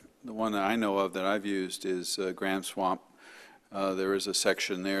the one that I know of that I've used is Grand Swamp. There is a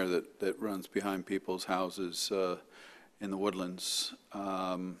section there that runs behind people's houses in the woodlands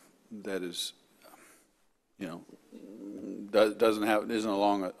that is, isn't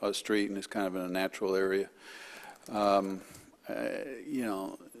along a street and is kind of in a natural area.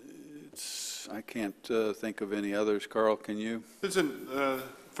 I can't think of any others. Carl, can you? There's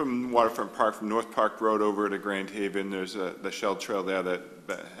from Waterfront Park, from North Park Road over to Grand Haven, there's the Shell Trail there that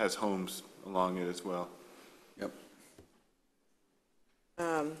has homes along it as well. Yep.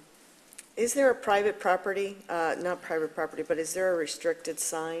 Is there a private property, not private property, but is there a restricted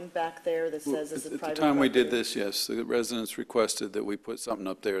sign back there that says it's a private property? At the time we did this, yes, the residents requested that we put something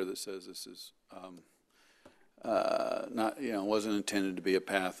up there that says this is not, wasn't intended to be a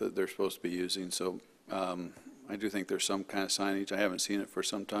path that they're supposed to be using. So I do think there's some kind of signage. I haven't seen it for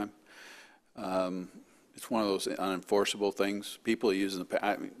some time. It's one of those unenforceable things. People are using the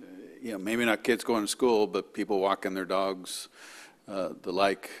path. you know, maybe not kids going to school, but people walking their dogs, the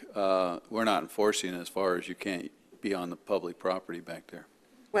like, we're not enforcing as far as you can't be on the public property back there.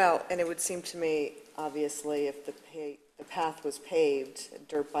 Well, and it would seem to me, obviously, if the path was paved,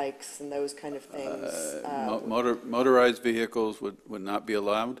 dirt bikes and those kind of things. Motorized vehicles would not be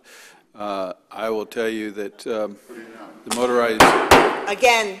allowed. I will tell you that the motorized...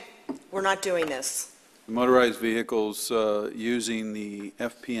 Again, we're not doing this. Motorized vehicles using the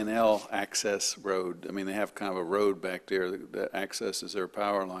FP&L access road, I mean, they have kind of a road back there that accesses their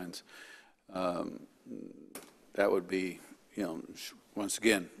power lines. That would be, you know, once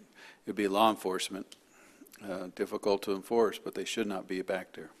again, it would be law enforcement, difficult to enforce, but they should not be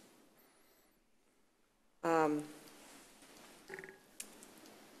back there.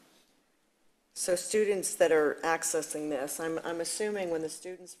 So students that are accessing this, I'm assuming when the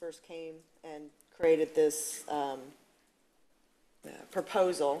students first came and created this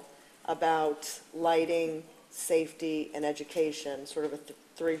proposal about lighting, safety, and education, sort of a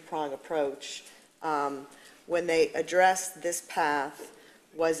three-prong approach, when they addressed this path,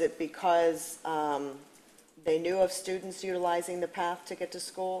 was it because they knew of students utilizing the path to get to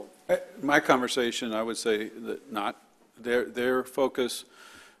school? My conversation, I would say that not. Their focus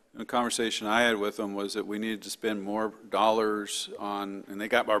in the conversation I had with them was that we needed to spend more dollars on, and they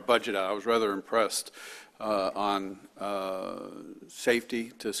got our budget out. I was rather impressed on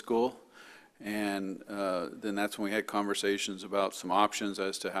safety to school. And then that's when we had conversations about some options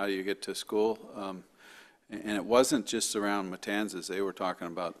as to how you get to school. And it wasn't just around Matanzas. They were talking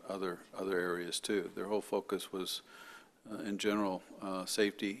about other areas too. Their whole focus was, in general,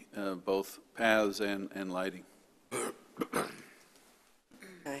 safety, both paths and lighting.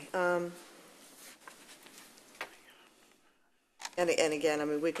 Okay. And again, I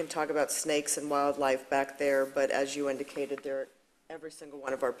mean, we can talk about snakes and wildlife back there, but as you indicated, they're every single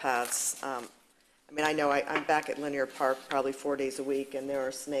one of our paths. I mean, I know I'm back at Linear Park probably 4 days a week, and there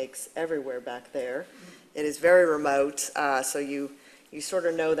are snakes everywhere back there. It is very remote, so you sort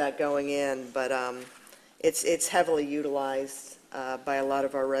of know that going in, but it's heavily utilized by a lot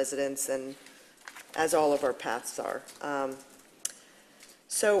of our residents, and as all of our paths are.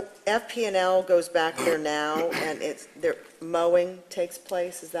 So FP&L goes back there now, and their mowing takes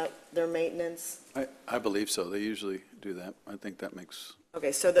place. Is that their maintenance? I believe so. They usually do that. I think that makes...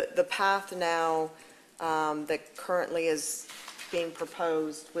 Okay, so the path now that currently is being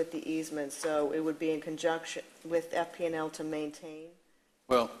proposed with the easement, so it would be in conjunction with FP&L to maintain?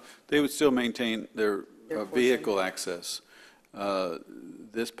 Well, they would still maintain their vehicle access.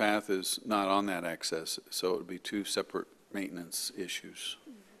 This path is not on that access, so it would be two separate maintenance issues.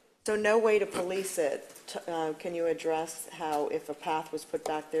 So no way to police it. Can you address how if a path was put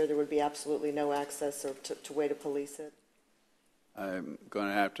back there, there would be absolutely no access or to way to police it? I'm going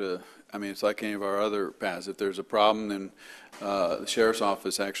to have to, I mean, it's like any of our other paths. If there's a problem, then the sheriff's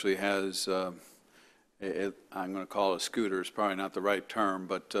office actually has, I'm going to call it a scooter, it's probably not the right term,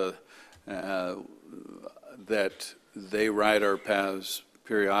 but that they ride our paths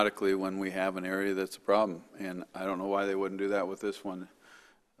periodically when we have an area that's a problem. And I don't know why they wouldn't do that with this one.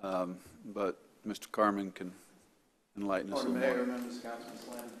 But Mr. Carmen can enlighten us a little more. Mayor, members, Councilman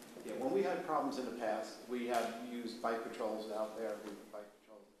Slim. Yeah, when we had problems in the past, we have used bike patrols out there.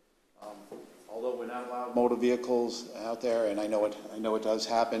 Although we're not allowed motor vehicles out there, and I know it does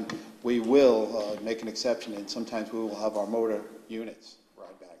happen, we will make an exception, and sometimes we will have our motor units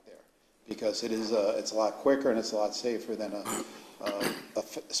ride back there because it's a lot quicker and it's a lot safer than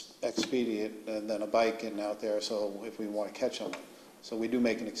expedient than a bike getting out there. So if we want to catch them. So we do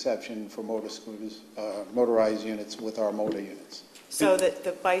make an exception for motorized units with our motor units. So that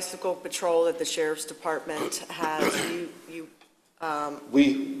the bicycle patrol that the sheriff's department has, you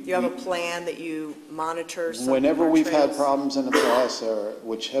have a plan that you monitor some Whenever we've had trails? problems in the past,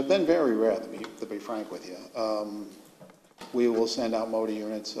 which have been very rare, to be frank with you, we will send out motor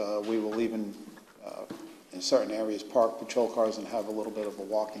units. We will even, in certain areas, park patrol cars and have a little bit of a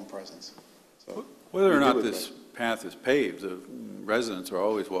walking presence. So whether or not this path is paved, the residents are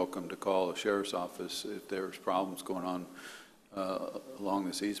always welcome to call the sheriff's office if there's problems going on along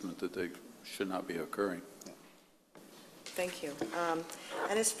this easement that they should not be occurring. Thank you.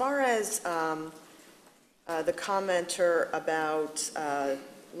 And as far as the commenter about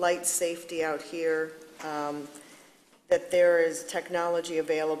light safety out here, that there is technology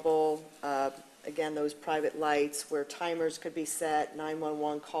available, again, those private lights where timers could be set,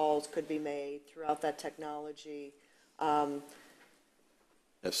 911 calls could be made throughout that technology.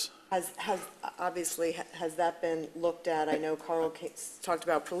 Yes. Obviously, has that been looked at? I know Carl talked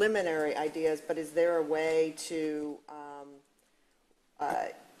about preliminary ideas, but is there a way to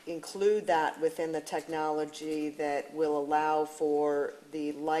include that within the technology that will allow for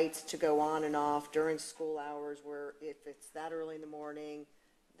the lights to go on and off during school hours, where if it's that early in the morning,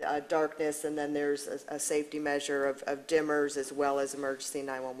 darkness, and then there's a safety measure of dimmers as well as emergency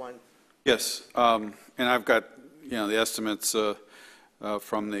 911. Yes, and I've got, the estimates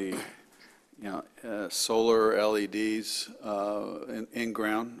from the, solar LEDs in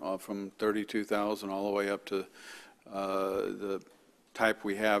ground from 32,000 all the way up to the type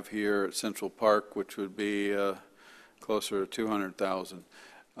we have here at Central Park, which would be closer to 200,000.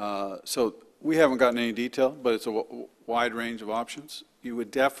 So we haven't gotten any detail, but it's a wide range of options. You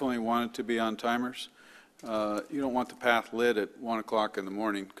would definitely want it to be on timers. You don't want the path lit at 1 o'clock in the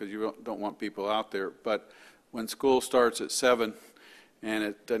morning because you don't want people out there. But when school starts at 7 and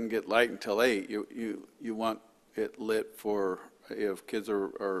it doesn't get light until 8, you want it lit for, if kids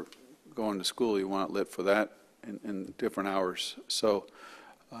are going to school, you want it lit for that in different hours. So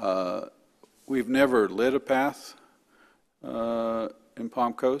we've never lit a path in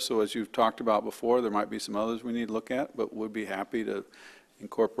Palm Coast, so as you've talked about before, there might be some others we need to look at, but we'd be happy to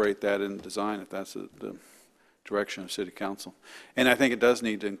incorporate that in design if that's the direction of City Council. And I think it does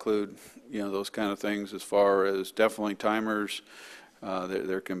need to include, those kind of things as far as definitely timers.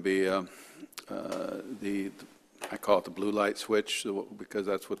 There can be I call it the blue light switch, because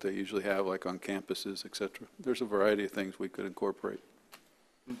that's what they usually have, like on campuses, et cetera. There's a variety of things we could incorporate.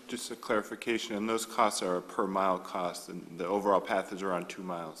 Just a clarification, and those costs are a per mile cost, and the overall path is around 2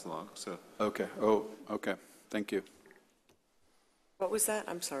 miles long, so. Okay, okay, thank you. What was that?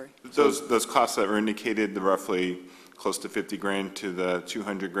 I'm sorry. Those costs that were indicated, the roughly close to 50 grand to the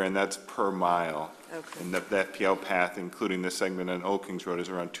 200 grand, that's per mile. Okay. And the FPL path, including this segment on Old Kings Road, is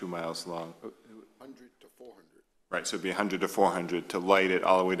around 2 miles long. 100 to 400. Right, so it'd be 100 to 400 to light it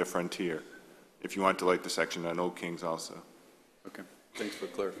all the way to Frontier, if you want to light the section on Old Kings also. Okay, thanks for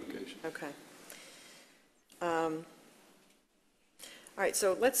clarification. Okay. All right,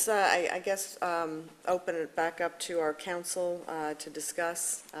 so let's, I guess, open it back up to our council to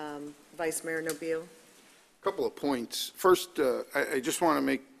discuss. Vice Mayor Nobile. Couple of points. First, I just want to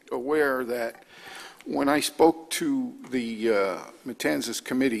make aware that when I spoke to the Matanzas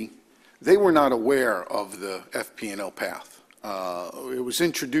Committee, they were not aware of the FP&L path. It was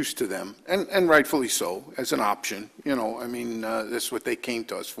introduced to them, and rightfully so, as an option. That's what they came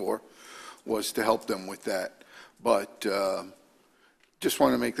to us for, was to help them with that. But just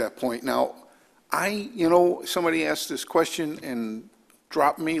want to make that point. Now, somebody asked this question and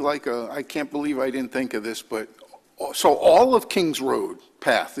dropped me like I can't believe I didn't think of this, but so all of Kings Road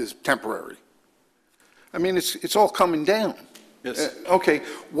path is temporary. I mean, it's all coming down. Yes. Okay,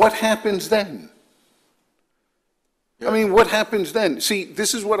 what happens then? I mean, what happens then? See,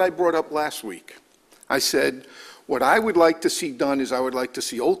 this is what I brought up last week. I said, what I would like to see done is I would like to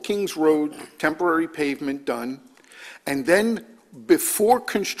see Old Kings Road temporary pavement done, and then before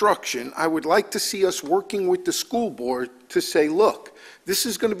construction, I would like to see us working with the school board to say, look, this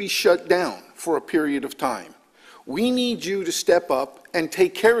is going to be shut down for a period of time. We need you to step up and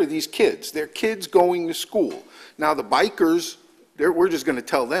take care of these kids. They're kids going to school. Now, the bikers, we're just going to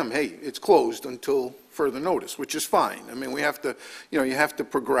tell them, hey, it's closed until further notice, which is fine. I mean, we have to, you have to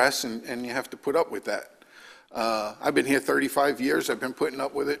progress and you have to put up with that. I've been here 35 years. I've been putting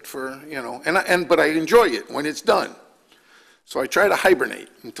up with it for, but I enjoy it when it's done. So I try to hibernate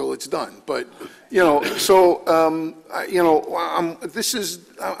until it's done. But, I'm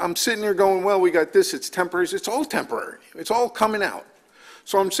sitting there going, well, we got this, it's temporary. It's all temporary. It's all coming out.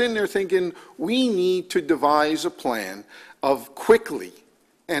 So I'm sitting there thinking, we need to devise a plan of quickly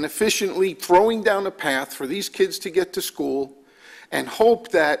and efficiently throwing down a path for these kids to get to school, and hope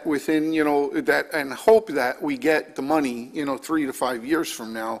that within, hope that we get the money, 3 to 5 years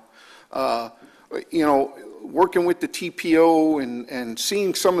from now, working with the TPO and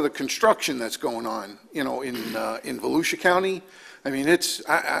seeing some of the construction that's going on, in Volusia County. I mean,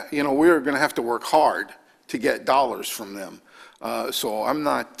 we're going to have to work hard to get dollars from them. So I'm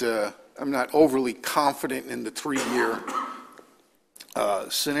not overly confident in the 3-year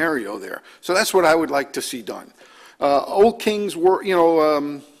scenario there. So that's what I would like to see done. Old Kings were,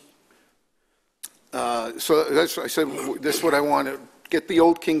 so that's, I said, this is what I want to get the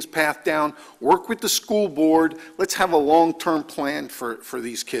Old Kings path down, work with the school board. Let's have a long-term plan for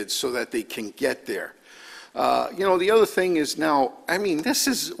these kids so that they can get there. The other thing is now, I mean,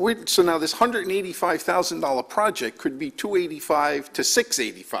 so now this $185,000 project could be $285 to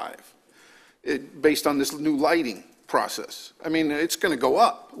 $685 based on this new lighting process. I mean, it's going to go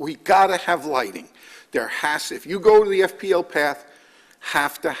up. We got to have lighting. If you go to the FPL path,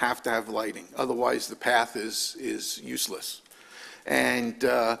 have to have lighting. Otherwise, the path is useless. And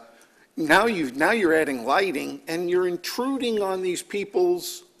now you're adding lighting, and you're intruding on these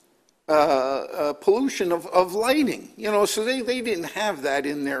people's pollution of lighting. You know, so they didn't have that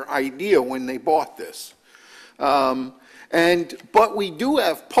in their idea when they bought this. But we do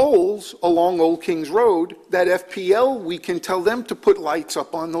have poles along Old Kings Road that FPL, we can tell them to put lights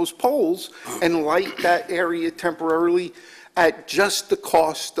up on those poles and light that area temporarily at just the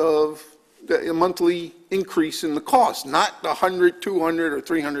cost of the monthly increase in the cost, not the $100, $200, or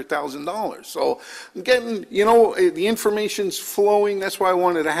 $300,000. So I'm getting, you know, the information's flowing. That's why I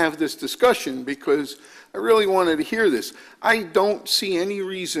wanted to have this discussion, because I really wanted to hear this. I don't see any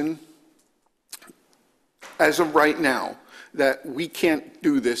reason, as of right now, that we can't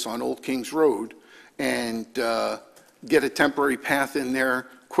do this on Old Kings Road and get a temporary path in there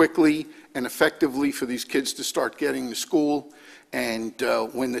quickly and effectively for these kids to start getting to school. And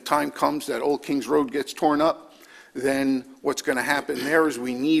when the time comes that Old Kings Road gets torn up, then what's going to happen there is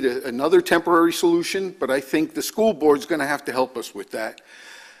we need another temporary solution, but I think the school board's going to have to help us with that.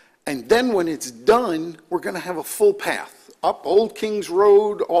 And then when it's done, we're going to have a full path up Old Kings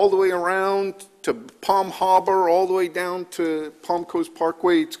Road, all the way around to Palm Harbor, all the way down to Palm Coast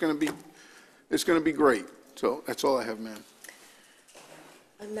Parkway. It's going to be great. So that's all I have, ma'am.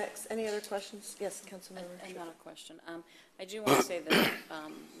 Next, any other questions? Yes, Councilmember. Another question. I do want to say that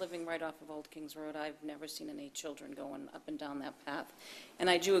living right off of Old Kings Road, I've never seen any children going up and down that path. And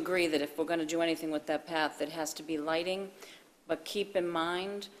I do agree that if we're going to do anything with that path, it has to be lighting. But keep in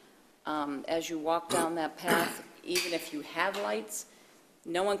mind, as you walk down that path, even if you have lights,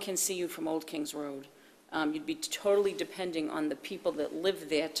 no one can see you from Old Kings Road. You'd be totally depending on the people that live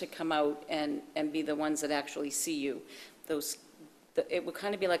there to come out and be the ones that actually see you. It would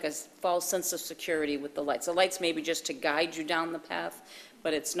kind of be like a false sense of security with the lights. The lights may be just to guide you down the path,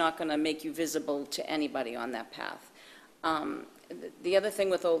 but it's not going to make you visible to anybody on that path. The other thing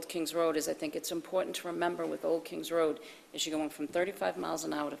with Old Kings Road is I think it's important to remember with Old Kings Road is you're going from 35 miles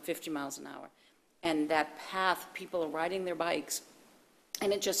an hour to 50 miles an hour. And that path, people are riding their bikes,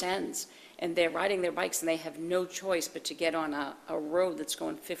 and it just ends. And they're riding their bikes, and they have no choice but to get on a road that's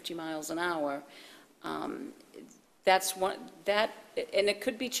going 50 miles an hour. That's one, and it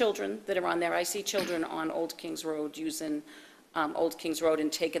could be children that are on there. I see children on Old Kings Road using Old Kings Road and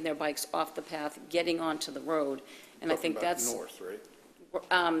taking their bikes off the path, getting onto the road. And I think that's north, right?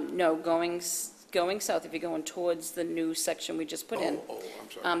 No, going south. If you're going towards the new section we just put in,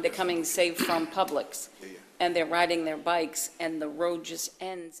 I'm sorry. they're coming, say, from Publix, and they're riding their bikes, and the road just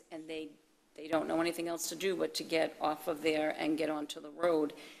ends, and they don't know anything else to do but to get off of there and get onto the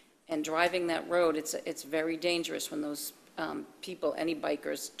road. And driving that road, it's very dangerous when those people, any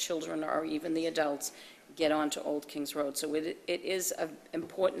bikers, children, or even the adults, get onto Old Kings Road. So it is an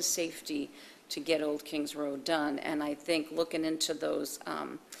important safety to get Old Kings Road done. And I think looking into those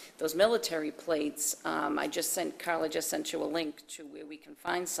military plates, Carla just sent you a link to where we can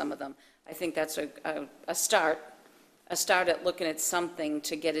find some of them. I think that's a start at looking at something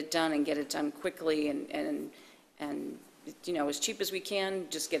to get it done and get it done quickly and you know, as cheap as we can,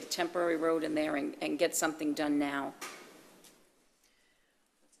 just get a temporary road in there and get something done now.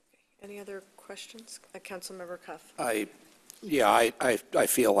 Any other questions? Councilmember Cuff. I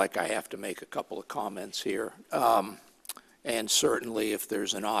feel like I have to make a couple of comments here. And certainly if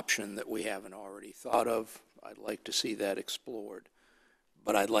there's an option that we haven't already thought of, I'd like to see that explored.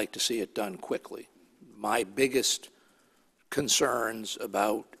 But I'd like to see it done quickly. My biggest concerns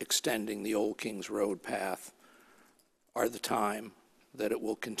about extending the Old Kings Road path are the time that it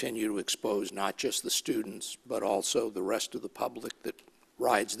will continue to expose not just the students, but also the rest of the public that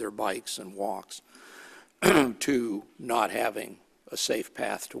rides their bikes and walks to not having a safe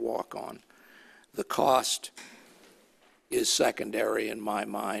path to walk on. The cost is secondary in my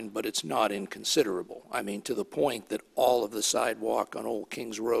mind, but it's not inconsiderable. I mean, to the point that all of the sidewalk on Old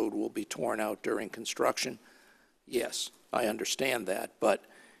Kings Road will be torn out during construction. Yes, I understand that, but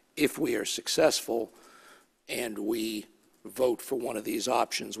if we are successful and we vote for one of these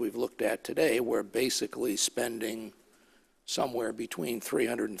options we've looked at today, we're basically spending somewhere between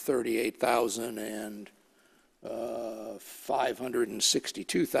 $338,000 and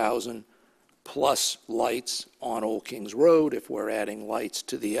 $562,000 plus lights on Old Kings Road if we're adding lights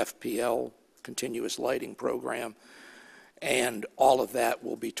to the FPL continuous lighting program, and all of that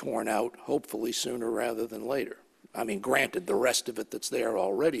will be torn out hopefully sooner rather than later. I mean, granted, the rest of it that's there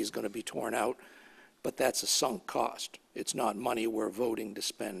already is going to be torn out, but that's a sunk cost. It's not money we're voting to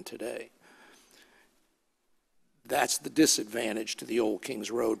spend today. That's the disadvantage to the Old Kings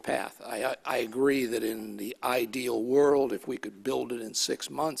Road path. I agree that in the ideal world, if we could build it in 6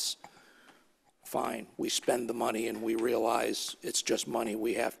 months, fine, we spend the money and we realize it's just money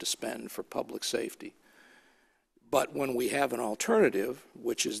we have to spend for public safety. But when we have an alternative,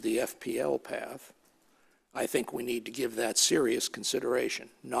 which is the FPL path, I think we need to give that serious consideration,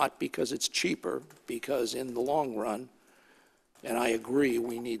 not because it's cheaper, because in the long run, and I agree,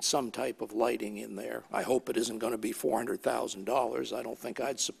 we need some type of lighting in there. I hope it isn't going to be $400,000. I don't think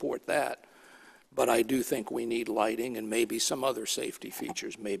I'd support that. But I do think we need lighting and maybe some other safety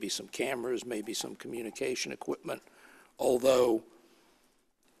features, maybe some cameras, maybe some communication equipment, although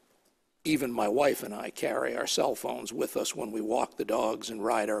even my wife and I carry our cell phones with us when we walk the dogs and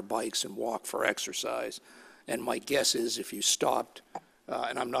ride our bikes and walk for exercise. And my guess is if you stopped,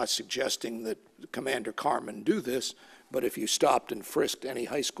 and I'm not suggesting that Commander Carmen do this, but if you stopped and frisked any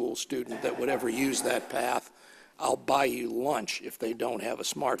high school student that would ever use that path, I'll buy you lunch if they don't have a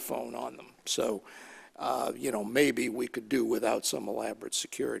smartphone on them. So, maybe we could do without some elaborate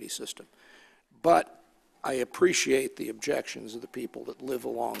security system. But I appreciate the objections of the people that live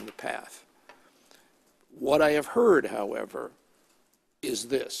along the path. What I have heard, however, is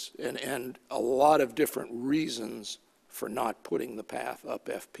this, and a lot of different reasons for not putting the path up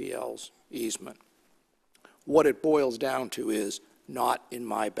FPL's easement. What it boils down to is not in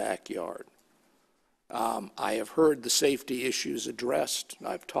my backyard. I have heard the safety issues addressed.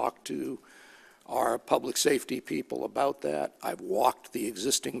 I've talked to our public safety people about that. I've walked the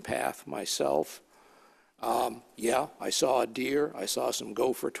existing path myself. Yeah, I saw a deer. I saw some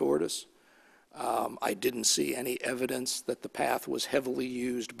gopher tortoise. I didn't see any evidence that the path was heavily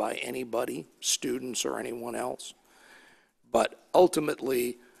used by anybody, students or anyone else. But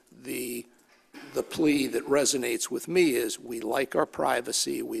ultimately, the plea that resonates with me is we like our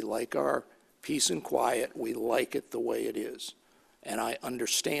privacy, we like our peace and quiet, we like it the way it is. And I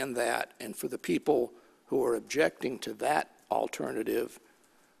understand that, and for the people who are objecting to that alternative,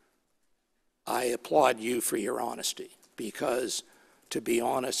 I applaud you for your honesty, because to be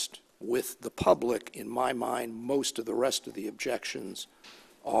honest with the public, in my mind, most of the rest of the objections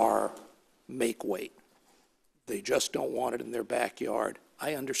are make weight. They just don't want it in their backyard.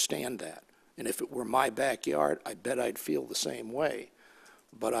 I understand that. And if it were my backyard, I bet I'd feel the same way.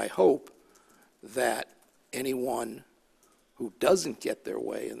 But I hope that anyone who doesn't get their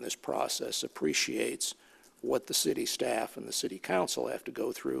way in this process appreciates what the city staff and the city council have to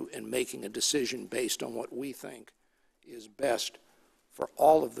go through in making a decision based on what we think is best for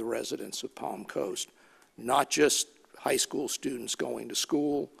all of the residents of Palm Coast, not just high school students going to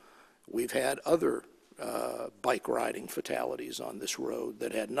school. We've had other bike riding fatalities on this road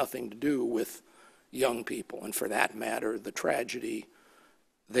that had nothing to do with young people. And for that matter, the tragedy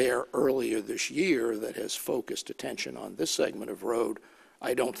there earlier this year that has focused attention on this segment of road,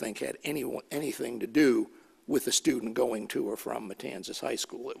 I don't think had anything to do with a student going to or from Matanzas High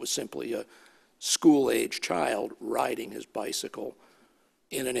School. It was simply a school-age child riding his bicycle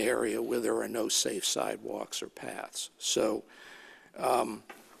in an area where there are no safe sidewalks or paths. So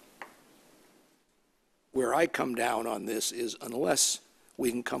where I come down on this is unless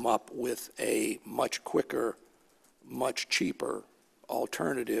we can come up with a much quicker, much cheaper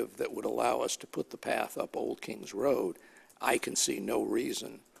alternative that would allow us to put the path up Old Kings Road, I can see no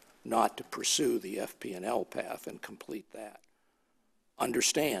reason not to pursue the FP&L path and complete that.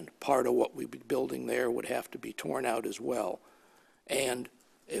 Understand, part of what we'd be building there would have to be torn out as well. And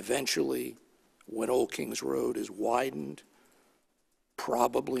eventually, when Old Kings Road is widened,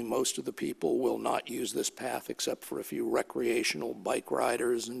 probably most of the people will not use this path except for a few recreational bike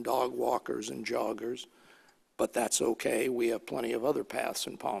riders and dog walkers and joggers. But that's okay. We have plenty of other paths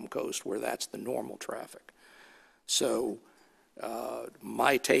in Palm Coast where that's the normal traffic. So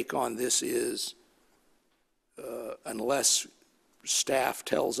my take on this is unless staff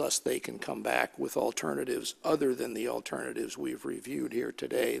tells us they can come back with alternatives other than the alternatives we've reviewed here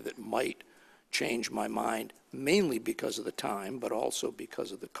today that might change my mind, mainly because of the time, but also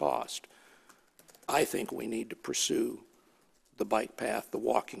because of the cost, I think we need to pursue the bike path, the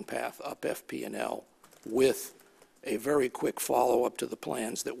walking path up FP&L with a very quick follow-up to the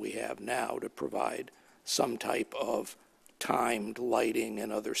plans that we have now to provide some type of timed lighting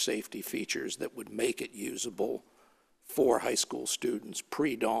and other safety features that would make it usable for high school students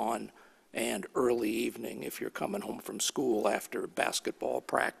pre-dawn and early evening if you're coming home from school after basketball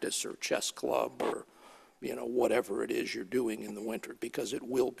practice or chess club or, whatever it is you're doing in the winter, because it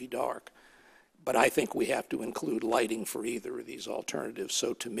will be dark. But I think we have to include lighting for either of these alternatives.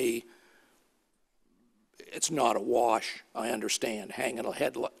 So to me, it's not a wash. I understand hanging a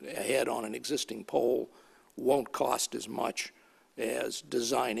head on an existing pole won't cost as much as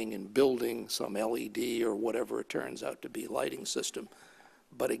designing and building some LED or whatever it turns out to be lighting system.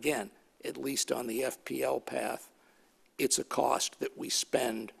 But again, at least on the FPL path, it's a cost that we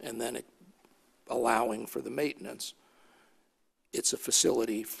spend and then allowing for the maintenance. It's a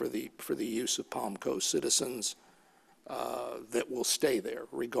facility for the use of Palm Coast citizens that will stay there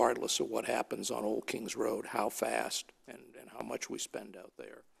regardless of what happens on Old Kings Road, how fast and how much we spend out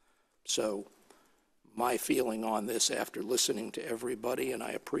there. So my feeling on this after listening to everybody, and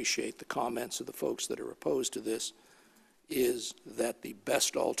I appreciate the comments of the folks that are opposed to this, is that the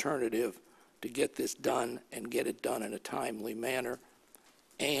best alternative to get this done and get it done in a timely manner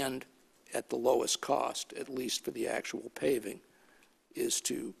and at the lowest cost, at least for the actual paving, is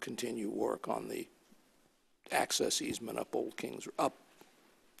to continue work on the access easement up Old Kings, up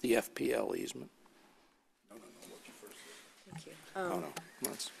the FPL easement. Thank you.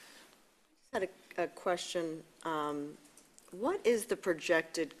 That's I had a question. What is the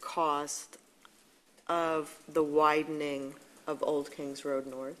projected cost of the widening of Old Kings Road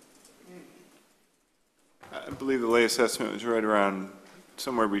North? I believe the latest estimate was right around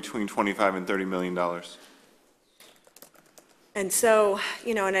somewhere between $25 and $30 million. And so,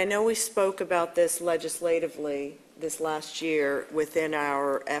 you know, and I know we spoke about this legislatively this last year within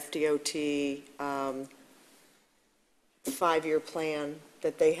our FDOT 5-year plan,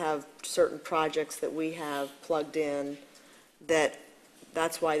 that they have certain projects that we have plugged in,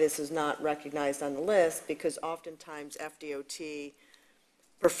 that's why this is not recognized on the list, because oftentimes FDOT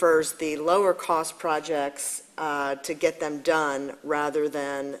prefers the lower cost projects to get them done rather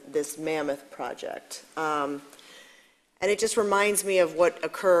than this mammoth project. And it just reminds me of what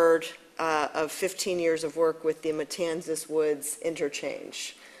occurred of 15 years of work with the Matanzas Woods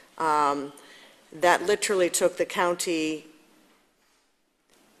interchange. That literally took the county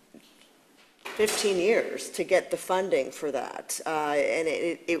 15 years to get the funding for that. And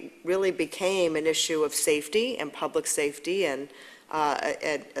it really became an issue of safety and public safety and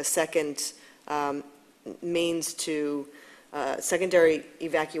a second means to secondary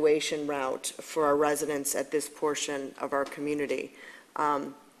evacuation route for our residents at this portion of our community.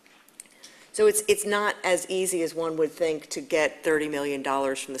 So it's not as easy as one would think to get $30 million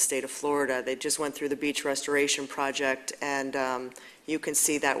from the state of Florida. They just went through the beach restoration project, and you can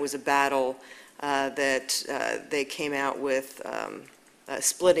see that was a battle that they came out with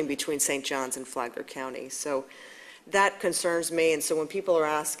splitting between St. Johns and Flagler County. So that concerns me, and so when people are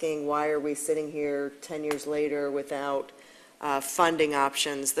asking why are we sitting here 10 years later without funding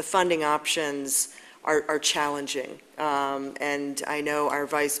options, the funding options are challenging. And I know our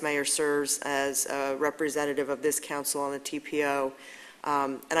vice mayor serves as a representative of this council on the TPO,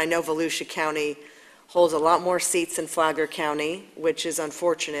 and I know Volusia County holds a lot more seats than Flagler County, which is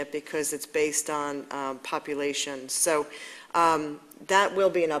unfortunate because it's based on population. So that will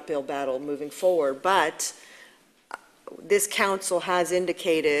be an uphill battle moving forward, but this council has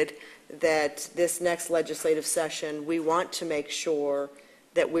indicated that this next legislative session, we want to make sure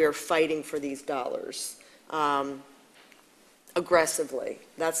that we are fighting for these dollars aggressively.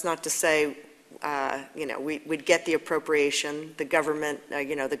 That's not to say, we'd get the appropriation. The government,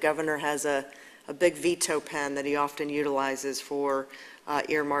 the governor has a big veto pen that he often utilizes for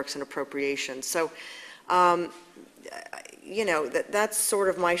earmarks and appropriations. So, that's sort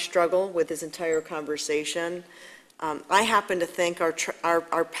of my struggle with this entire conversation. I happen to think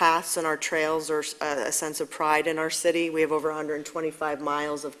our paths and our trails are a sense of pride in our city. We have over 125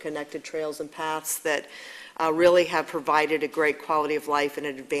 miles of connected trails and paths that really have provided a great quality of life and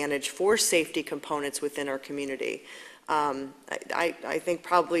an advantage for safety components within our community. I think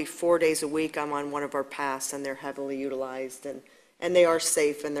probably 4 days a week I'm on one of our paths, and they're heavily utilized, and they are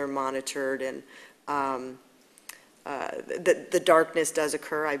safe and they're monitored, and the darkness does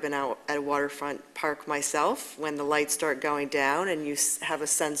occur. I've been out at a waterfront park myself when the lights start going down, and you have a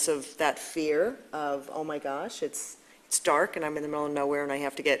sense of that fear of, oh my gosh, it's dark and I'm in the middle of nowhere and I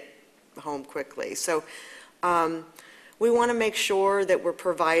have to get home quickly. So we want to make sure that we're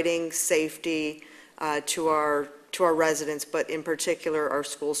providing safety to our residents, but in particular our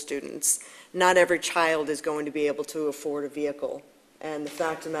school students. Not every child is going to be able to afford a vehicle, and the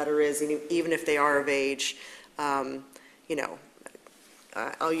fact of the matter is, even if they are of age, I'll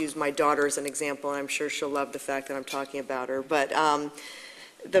use my daughter as an example, and I'm sure she'll love the fact that I'm talking about her, but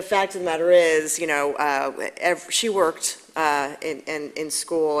the fact of the matter is, she worked in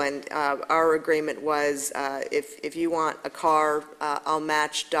school, and our agreement was, if you want a car, I'll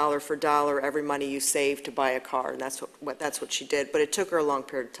match dollar for dollar every money you save to buy a car, and that's what she did, but it took her a long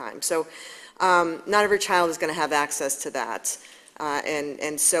period of time. So not every child is going to have access to that.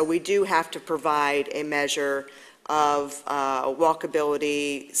 And so we do have to provide a measure of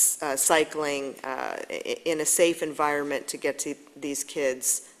walkability, cycling in a safe environment to get to these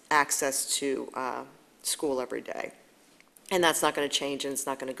kids access to school every day. And that's not going to change, and it's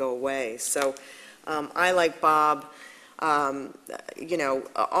not going to go away. So I, like Bob,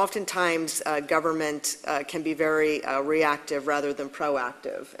 oftentimes government can be very reactive rather than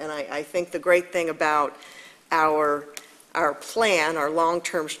proactive. And I think the great thing about our plan, our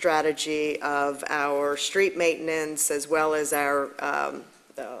long-term strategy of our street maintenance, as well as our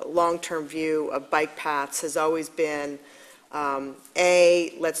long-term view of bike paths, has always been,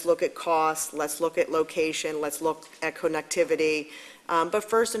 let's look at cost, let's look at location, let's look at connectivity. But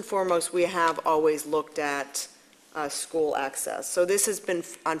first and foremost, we have always looked at school access. So this has been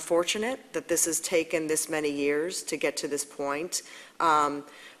unfortunate that this has taken this many years to get to this point.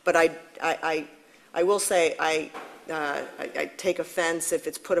 But I will say I take offense if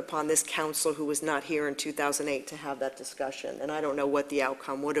it's put upon this council, who was not here in 2008, to have that discussion. And I don't know what the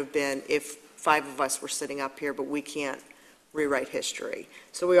outcome would have been if 5 of us were sitting up here, but we can't rewrite history.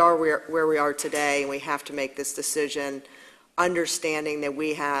 So we are where we are today, and we have to make this decision, understanding that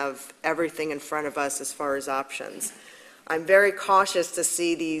we have everything in front of us as far as options. I'm very cautious to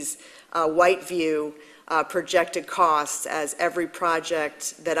see these Whiteview projected costs, as every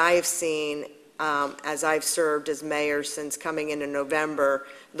project that I have seen as I've served as mayor since coming in November,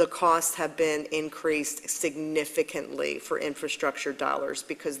 the costs have been increased significantly for infrastructure dollars,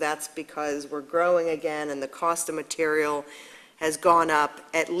 because we're growing again, and the cost of material has gone up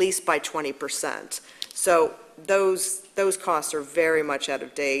at least by 20%. So those costs are very much out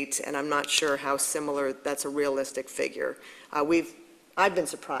of date, and I'm not sure how similar that's a realistic figure. I've been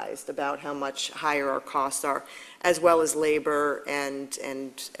surprised about how much higher our costs are, as well as labor and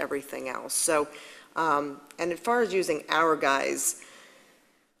everything else. So, and as far as using our guys,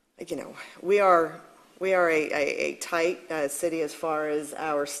 we are a tight city as far as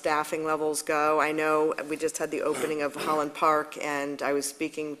our staffing levels go. I know we just had the opening of Holland Park, and I was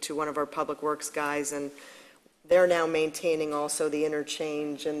speaking to one of our public works guys, and they're now maintaining also the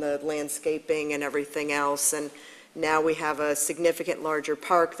interchange and the landscaping and everything else. And now we have a significant larger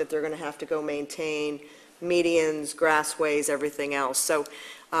park that they're going to have to go maintain, medians, grassways, everything else. So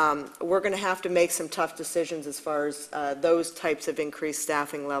we're going to have to make some tough decisions as far as those types of increased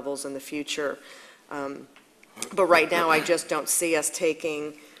staffing levels in the future. But right now, I just don't see us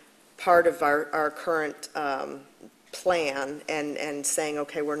taking part of our current plan and saying,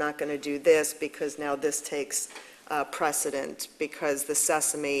 okay, we're not going to do this because now this takes precedent, because the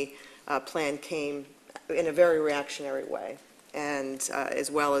Sesame plan came in a very reactionary way, and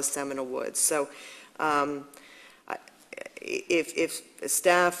as well as Seminole Woods. So if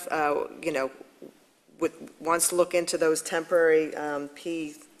staff, wants to look into those temporary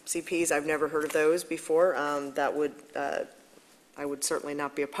PCPs, I've never heard of those before, that would, I would certainly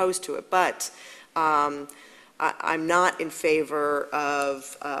not be opposed to it. But I'm not in favor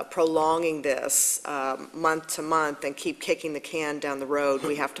of prolonging this month to month and keep kicking the can down the road.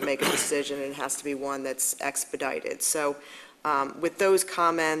 We have to make a decision, and it has to be one that's expedited. So with those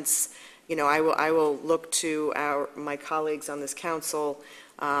comments, I will look to my colleagues on this council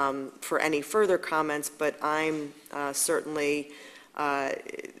for any further comments, but I'm certainly,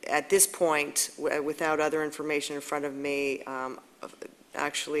 at this point, without other information in front of me,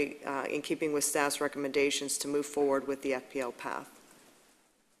 actually in keeping with staff's recommendations to move forward with the FPL path.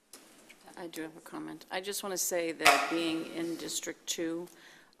 I do have a comment. I just want to say that being in District 2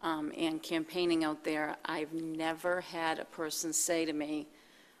 and campaigning out there, I've never had a person say to me,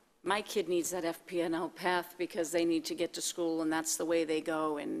 my kid needs that FPL path because they need to get to school and that's the way they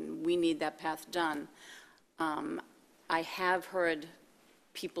go and we need that path done. I have heard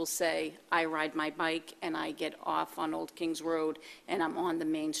people say, I ride my bike and I get off on Old Kings Road and I'm on the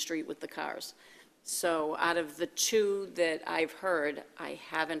main street with the cars. So out of the 2 that I've heard, I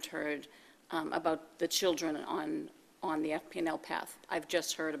haven't heard about the children on the FPL path. I've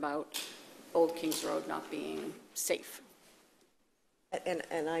just heard about Old Kings Road not being safe.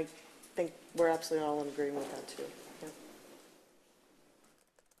 And I think we're absolutely all in agreement with that too. Yeah.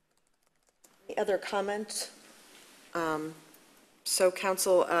 Any other comments? So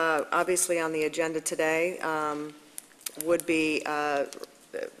council, obviously on the agenda today would be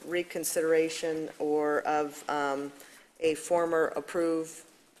reconsideration of a former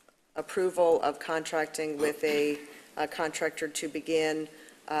approval of contracting with a contractor to begin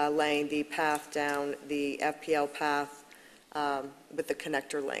laying the path down the FPL path with the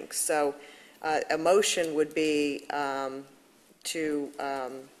connector link. So a motion would be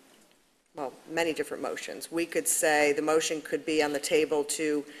well, many different motions. We could say the motion could be on the table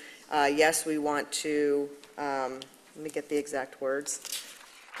to, yes, we want to, let me get the exact words.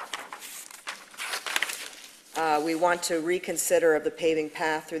 We want to reconsider of the paving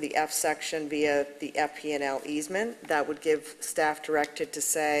path through the F section via the FP&L easement. That would give staff directed to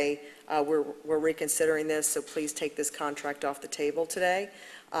say, we're reconsidering this, so please take this contract off the table today.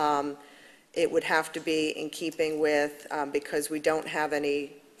 It would have to be in keeping with, because we don't have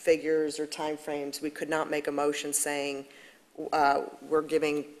any figures or timeframes, we could not make a motion saying, we're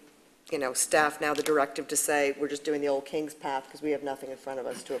giving, staff now the directive to say, we're just doing the Old Kings path because we have nothing in front of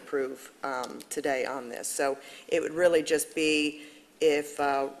us to approve today on this. So it would really just be if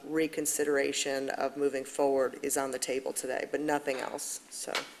reconsideration of moving forward is on the table today, but nothing else.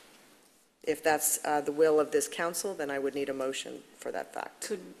 So if that's the will of this council, then I would need a motion for that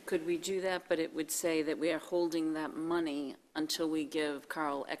fact. Could we do that, but it would say that we are holding that money until we give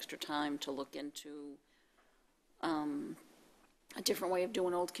Carl extra time to look into a different way of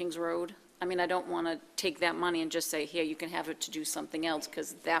doing Old Kings Road? I mean, I don't want to take that money and just say, here, you can have it to do something else,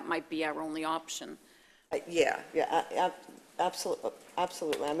 because that might be our only option. Yeah, absolutely.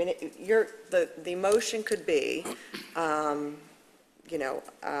 Absolutely. I mean, the motion could be, to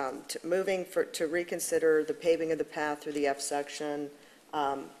reconsider the paving of the path through the F section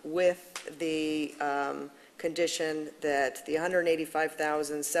with the condition that the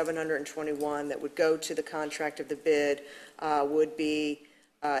 $185,721 that would go to the contract of the bid would be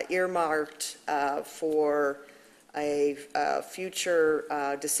earmarked for a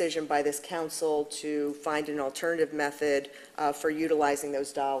future decision by this council to find an alternative method for utilizing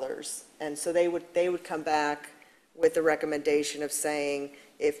those dollars. And so they would come back with the recommendation of saying,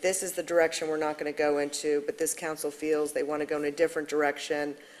 if this is the direction we're not going to go into, but this council feels they want to go in a different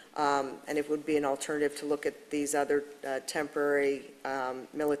direction, and it would be an alternative to look at these other temporary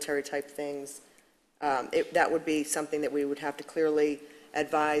military type things, that would be something that we would have to clearly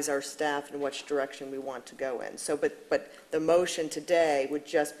advise our staff in which direction we want to go in. So, but the motion today would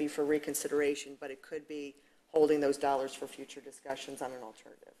just be for reconsideration, but it could be holding those dollars for future discussions on an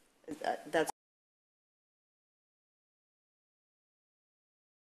alternative. That's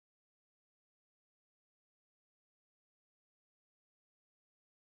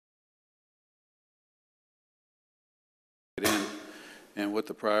in and what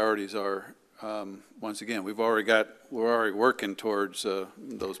the priorities are. Once again, we're already working towards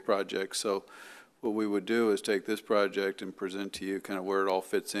those projects. So what we would do is take this project and present to you kind of where it all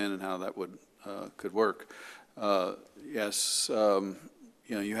fits in and how that would could work. Yes,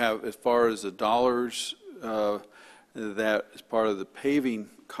 you have, as far as the dollars that is part of the paving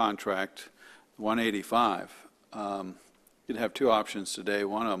contract, 185. You'd have two options today.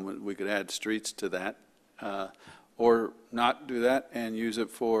 One of them, we could add streets to that, or not do that and use it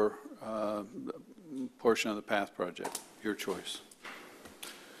for a portion of the path project. Your choice.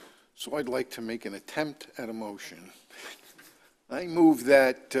 So I'd like to make an attempt at a motion. I move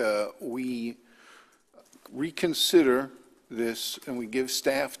that we reconsider this and we give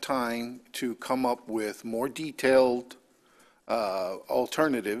staff time to come up with more detailed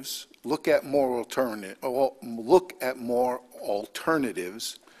alternatives, look at more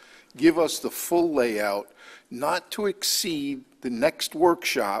alternatives, give us the full layout, not to exceed the next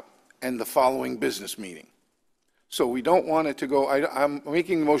workshop and the following business meeting. So we don't want it to go, I'm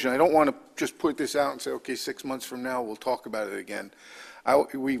making the motion, I don't want to just put this out and say, okay, 6 months from now, we'll talk about it again.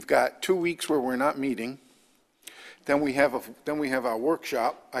 We've got 2 weeks where we're not meeting. Then we have our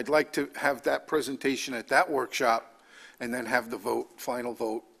workshop. I'd like to have that presentation at that workshop and then have the vote, final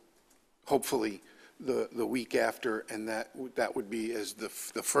vote, hopefully the week after, and that would be as the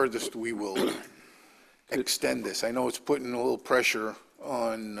furthest we will extend this. I know it's putting a little pressure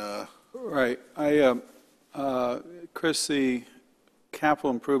on. Right. Chris, the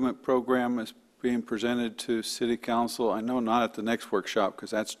capital improvement program is being presented to City Council. I know not at the next workshop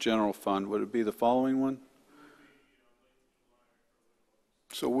because that's general fund. Would it be the following one?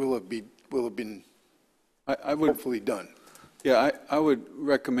 So will it been hopefully done? Yeah, I would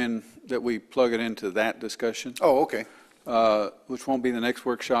recommend that we plug it into that discussion. Oh, okay. Which won't be the next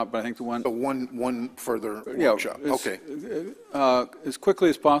workshop, but I think the one. So one further workshop. Okay. As quickly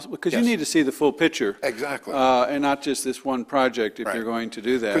as possible, because you need to see the full picture. Exactly. And not just this one project if you're going to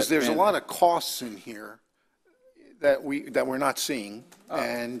do that. Because there's a lot of costs in here that we're not seeing,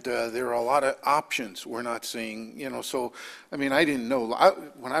 and there are a lot of options we're not seeing. So I mean, I didn't know.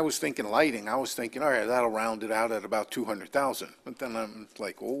 When I was thinking lighting, I was thinking, all right, that'll round it out at about 200,000. But then I'm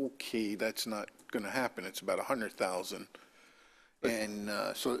like, okay, that's not going to happen. It's about 100,000. And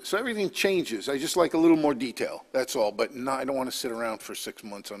so everything changes. I just like a little more detail. That's all. But I don't want to sit around for 6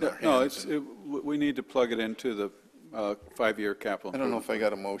 months on our hands. No, we need to plug it into the 5-year capital. I don't know if I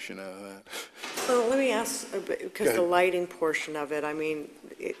got a motion out of that. Well, let me ask, because the lighting portion of it, I mean,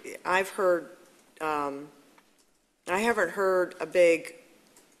 I've heard I haven't heard a big,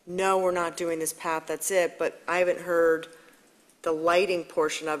 no, we're not doing this path, that's it, but I haven't heard the lighting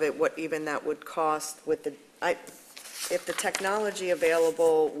portion of it, what even that would cost with the, if the technology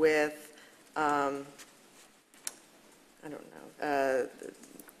available with, I don't know,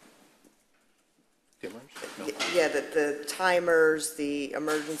 yeah, the timers, the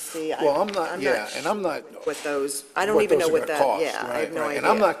emergency. Well, I'm not with those, I don't what even know those are what gonna that, cost, yeah, I right, have no right. idea. And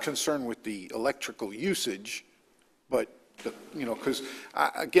I'm not concerned with the electrical usage, but, because,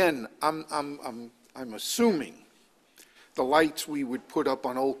 again, I'm assuming the lights we would put up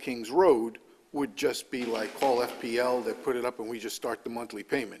on Old Kings Road would just be like, call FPL, they put it up and we just start the monthly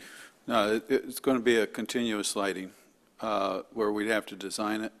payment. No, it's going to be a continuous lighting, where we'd have to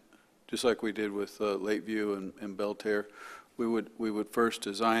design it, just like we did with Lakeview and Belterre. We would first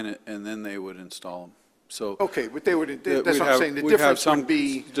design it, and then they would install them. So Okay, but they would, that's what I'm saying, the we'd have difference some would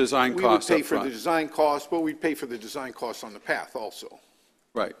be, design we would costs pay up for the front. design costs, but we'd pay for the design costs on the path also.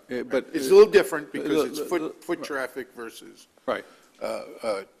 Right, but It's a little different because it's foot traffic versus right,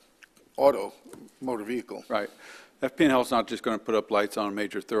 motor vehicle. right. FP&L is not just going to put up lights on a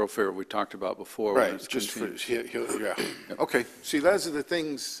major thoroughfare we talked about before. when Right, it's just for, continuous. yeah. Okay, see, those are the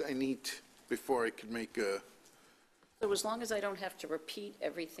things I need before I could make a, So as long as I don't have to repeat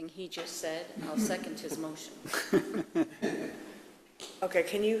everything he just said, I'll second his motion. Okay,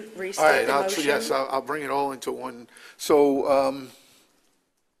 can you all restate right, the motion? yes, I'll bring it all into one. So,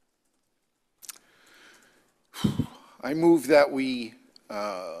 I move that we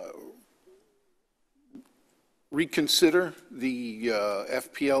reconsider the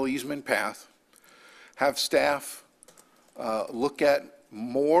FPL easement path, have staff look at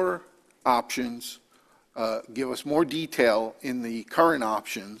more options, give us more detail in the current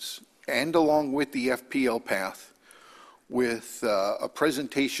options, and along with the FPL path, with a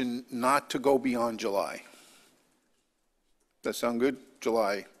presentation not to go beyond July. That sound good?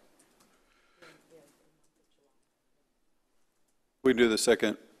 July. We do the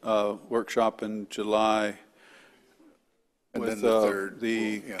second workshop in July And with then the third,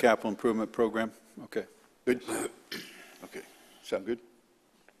 the yeah. capital improvement program. Okay. Good? Okay, sound good?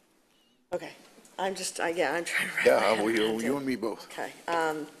 Okay, I'm just, I'm trying to write my Yeah, head well, around you it. and me both. Okay,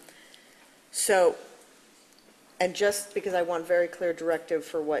 so, and just because I want very clear directive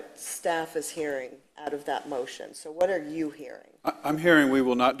for what staff is hearing out of that motion, so what are you hearing? I'm hearing we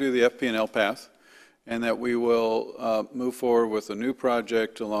will not do the FP&L path, and that we will move forward with a new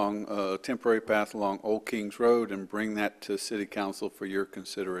project along a temporary path along Old Kings Road and bring that to City Council for your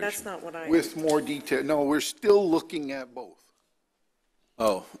consideration. That's not what I. With more detail, no, we're still looking at both.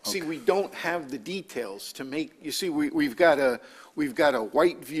 Oh, See, we don't have the details to make, you see, we've got a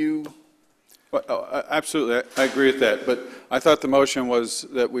white view. Absolutely, I agree with that, but I thought the motion was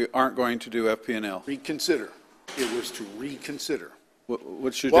that we aren't going to do FP&L. Reconsider. It was to reconsider.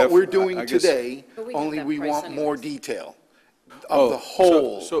 What's your What we're doing I guess- today, But we have only that we price want more anyways. detail Oh, of the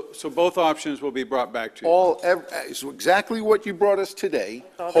whole. So both options will be brought back to you? It's exactly what you brought us today,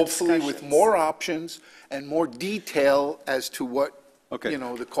 All the hopefully with discussions. more options and more detail as to what, Okay.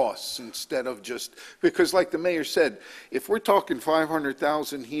 the costs, instead of just, because like the mayor said, if we're talking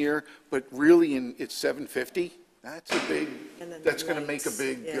 500,000 here, but really it's 750, that's a big, And then that's going to make a lights,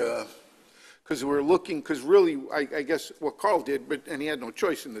 big, yeah. because we're looking, because really, I guess what Carl did, and he had no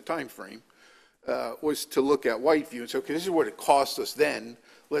choice in the time frame, was to look at Whiteview and say, okay, this is what it cost us then,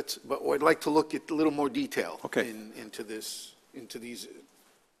 but I'd like to look at a little more detail Okay. into these.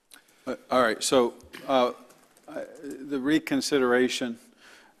 All right, so the reconsideration,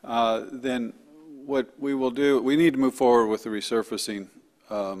 then what we will do, we need to move forward with the resurfacing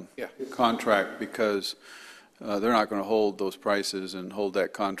Yeah. contract because they're not going to hold those prices and hold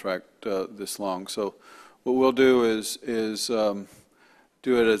that contract this long. So what we'll do is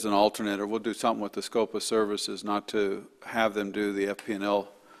do it as an alternate, or we'll do something with the scope of services, not to have them do the FP&L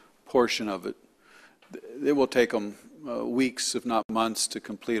portion of it. It will take them weeks, if not months, to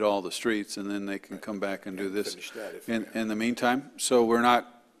complete all the streets, and then they can come back and do this Finish that if in the meantime. So we're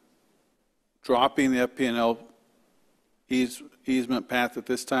not dropping the FP&L easement path at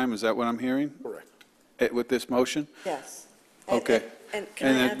this time, is that what I'm hearing? Correct. With this motion? Yes. Okay. And can I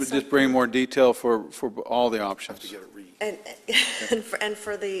And add then something? just bring more detail for all the options. And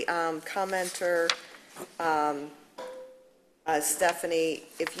for the commenter, Stephanie,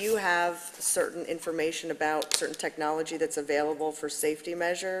 if you have certain information about certain technology that's available for safety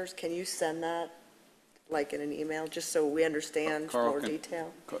measures, can you send that, like in an email, just so we understand Carl more can-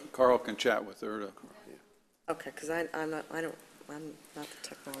 detail? Carl can chat with her. Okay, because I'm not the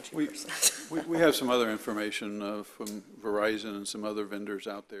technology We- person. We have some other information from Verizon and some other vendors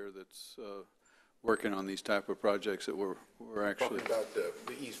out there that's working on these type of projects that we're actually. Talking about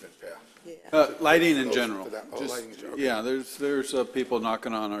the easement path. Lighting in general. Oh, lighting in general. Yeah, there's people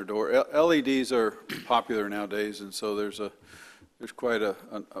knocking on our door. LEDs are popular nowadays, and so there's quite a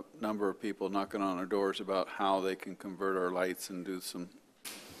number of people knocking on our doors about how they can convert our lights and do some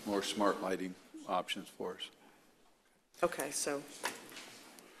more smart lighting options for us. Okay, so,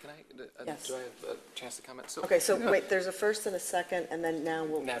 Can I, Yes. do I have a chance to comment? okay, so wait, there's a first and a second, and then now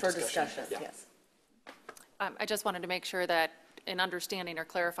Now for discussion, discussion, yeah. yes. I just wanted to make sure that in understanding or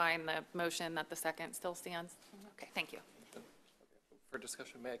clarifying the motion, that the second still stands. Okay, thank you. For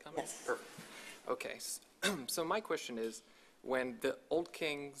discussion, may I comment? Yes. Perfect. Okay, so my question is, when the Old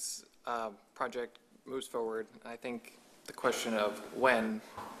Kings project moves forward, I think the question of when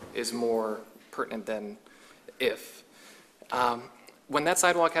is more pertinent than if. When that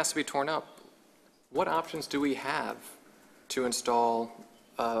sidewalk has to be torn up, what options do we have to install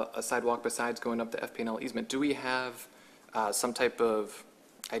a sidewalk besides going up the FP&L easement? Do we have some type of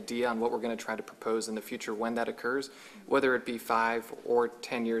idea on what we're going to try to propose in the future when that occurs, whether it be 5 or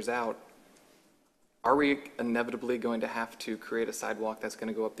 10 years out? Are we inevitably going to have to create a sidewalk that's going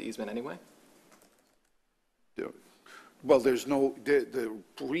to go up the easement anyway? Well, the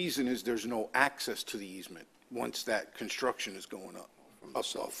reason is there's no access to the easement once that construction is going up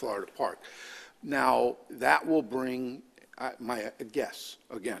Florida Park. Now, that will bring, my guess,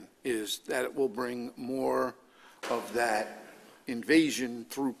 again, is that it will bring more of that invasion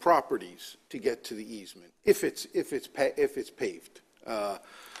through properties to get to the easement, if it's paved.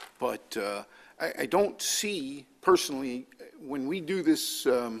 But I don't see, personally, when we do this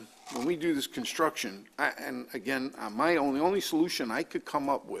construction, and again, my only solution I could come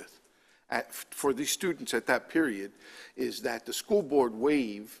up with for these students at that period is that the school board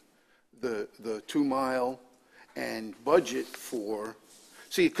waive the 2-mile and budget for,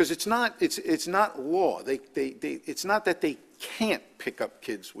 see, because it's not law. It's not that they can't pick up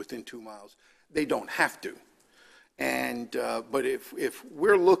kids within 2 miles. They don't have to. And, but if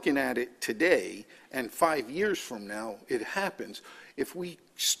we're looking at it today and 5 years from now, it happens, if we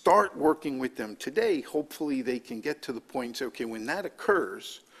start working with them today, hopefully they can get to the point and say, okay, when that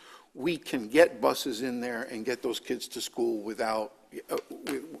occurs, we can get buses in there and get those kids to school without,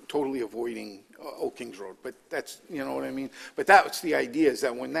 totally avoiding Old Kings Road. But that's, you know what I mean? But that's the idea, is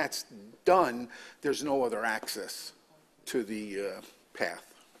that when that's done, there's no other access to the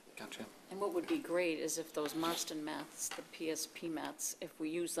path. Gotcha. And what would be great is if those Marston mats, the PSP mats, if we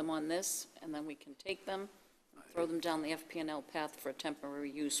use them on this, and then we can take them, throw them down the FP&L path for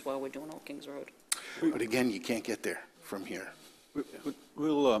temporary use while we're doing Old Kings Road. But again, you can't get there from here.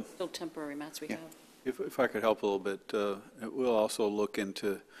 We'll, Still temporary mats we have. if I could help a little bit, we'll also look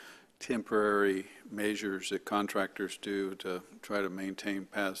into temporary measures that contractors do to try to maintain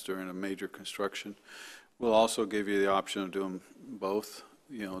paths during a major construction. We'll also give you the option of doing both,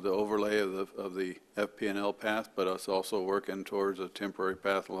 you know, the overlay of the FP&L path, but us also working towards a temporary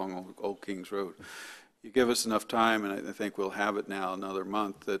path along Old Kings Road. You give us enough time, and I think we'll have it now another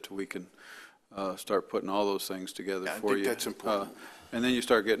month, that we can start putting all those things together for you. I think that's important. And then you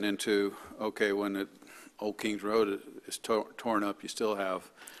start getting into, okay, when Old Kings Road is torn up, you still have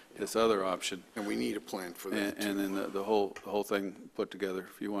this other option. And we need a plan for that. And then the whole thing put together,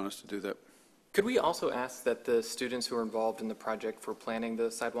 if you want us to do that. Could we also ask that the students who are involved in the project for planning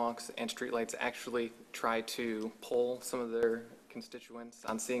the sidewalks and streetlights actually try to poll some of their constituents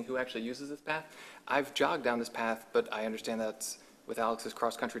on seeing who actually uses this path? I've jogged down this path, but I understand that's with Alex's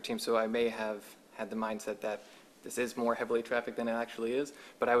cross-country team, so I may have had the mindset that this is more heavily trafficked than it actually is.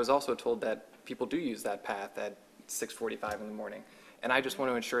 But I was also told that people do use that path at 6:45 in the morning. And I just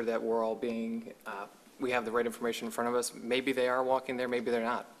want to ensure that we're all being, we have the right information in front of us. Maybe they are walking there, maybe they're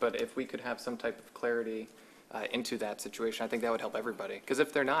not. But if we could have some type of clarity into that situation, I think that would help everybody. Because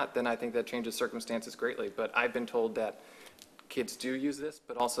if they're not, then I think that changes circumstances greatly. But I've been told that kids do use this,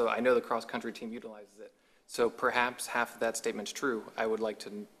 but also I know the cross-country team utilizes it. So perhaps half of that statement's true. I would like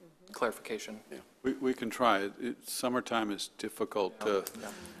to clarification. Yeah, we can try. Summertime is difficult to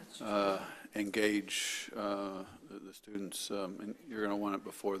engage the students, and you're going to want it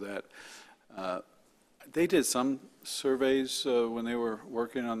before that. They did some surveys when they were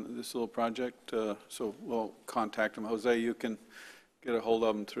working on this little project, so we'll contact them. Jose, you can get a hold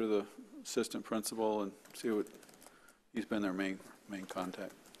of them through the assistant principal and see what, he's been their main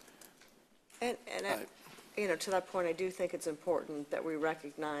contact. And you know, to that point, I do think it's important that we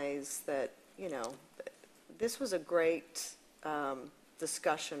recognize that, you know, this was a great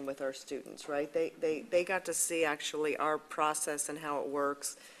discussion with our students, right? They got to see actually our process and how it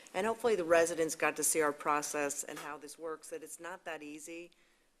works, and hopefully the residents got to see our process and how this works, that it's not that easy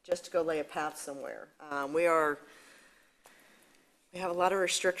just to go lay a path somewhere. We have a lot of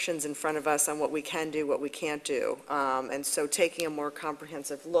restrictions in front of us on what we can do, what we can't do. And so taking a more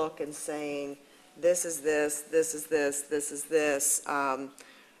comprehensive look and saying, this is this, this is this, this is this,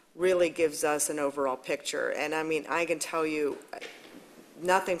 really gives us an overall picture. And I mean, I can tell you,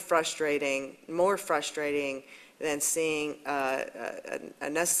 nothing more frustrating than seeing a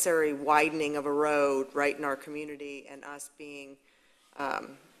necessary widening of a road right in our community and us being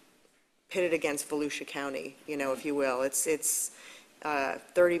pitted against Volusia County, if you will. It's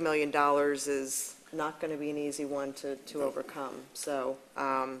 $30 million is not going to be an easy one to overcome. So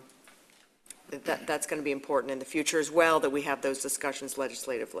that's going to be important in the future as well, that we have those discussions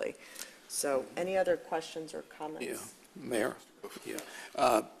legislatively. So any other questions or comments? Yeah, Mayor?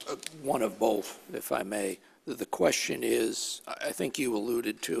 Yeah. One of both, if I may. The question is, I think you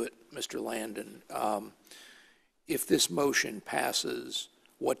alluded to it, Mr. Landon. If this motion passes,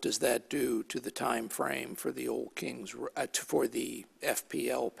 what does that do to the time frame for the Old Kings, for the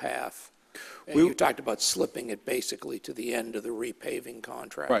FPL path? You talked about slipping it basically to the end of the repaving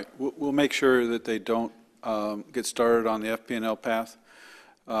contract. Right. We'll make sure that they don't get started on the FP&L path,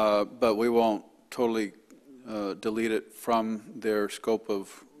 but we won't totally delete it from their scope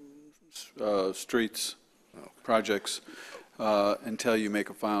of streets projects until you make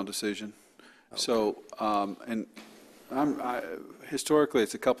a final decision. Okay. So, and historically,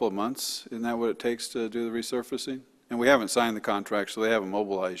 it's a couple of months. Isn't that what it takes to do the resurfacing? And we haven't signed the contract, so they haven't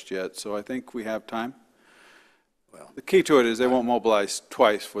mobilized yet. So I think we have time. Well, the key to it is they won't mobilize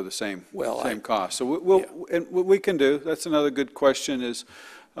twice for the same cost. So and what we can do, that's another good question, is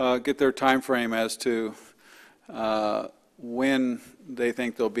get their time frame as to when they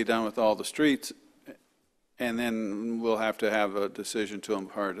think they'll be done with all the streets, and then we'll have to have a decision to them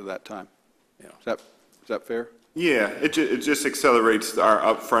prior to that time. Yeah. Is that fair? Yeah, it just accelerates our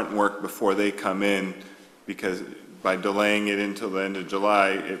upfront work before they come in, because by delaying it until the end of July,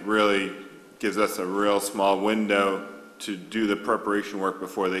 it really gives us a real small window to do the preparation work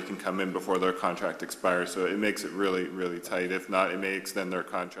before they can come in, before their contract expires. So it makes it really, really tight. If not, it may extend their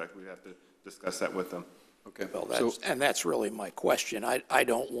contract. We have to discuss that with them. Okay. Well, that's really my question. I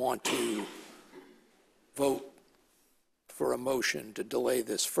don't want to vote for a motion to delay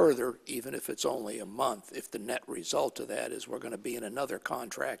this further, even if it's only a month, if the net result of that is we're going to be in another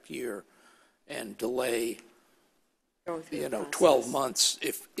contract year and delay 12 months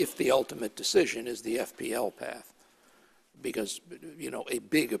if the ultimate decision is the FPL path. Because, a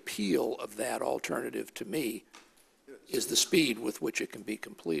big appeal of that alternative to me is the speed with which it can be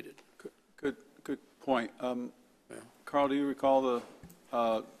completed. Good point. Carl, do you recall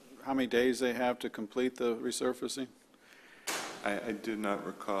how many days they have to complete the resurfacing? I did not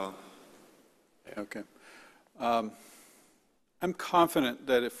recall. Okay. I'm confident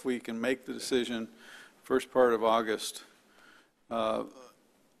that if we can make the decision first part of August,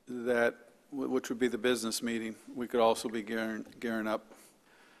 which would be the business meeting, we could also be gearing up.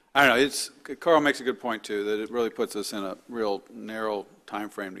 I don't know, Carl makes a good point too, that it really puts us in a real narrow time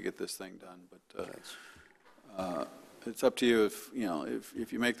frame to get this thing done. But it's up to you if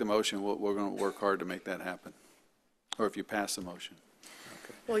you make the motion, we're going to work hard to make that happen. Or if you pass the motion.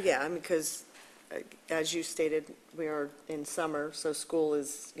 Okay. Well, yeah, because as you stated, we are in summer, so school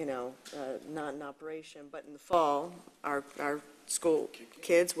is, not in operation. But in the fall, our school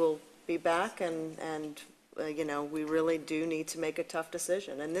kids will be back, and we really do need to make a tough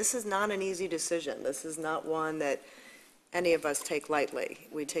decision. And this is not an easy decision. This is not one that any of us take lightly.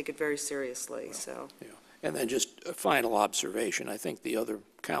 We take it very seriously. So. Yeah. And then just a final observation. I think the other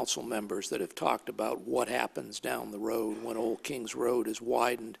council members that have talked about what happens down the road when Old Kings Road is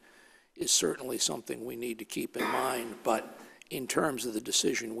widened is certainly something we need to keep in mind. But in terms of the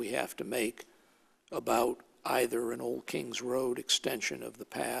decision we have to make about either an Old Kings Road extension of the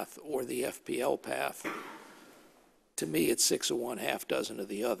path or the FPL path, to me it's 6 of one, half dozen of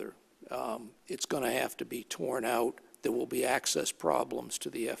the other. It's going to have to be torn out. There will be access problems to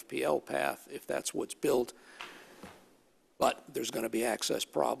the FPL path if that's what's built, but there's going to be access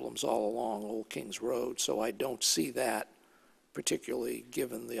problems all along Old Kings Road, so I don't see that, particularly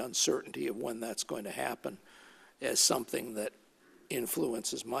given the uncertainty of when that's going to happen, as something that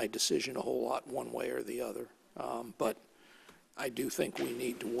influences my decision a whole lot one way or the other. But I do think we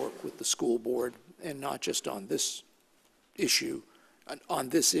need to work with the school board, and not just on this issue,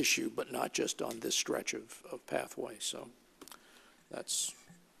 but not just on this stretch of pathway. So that's.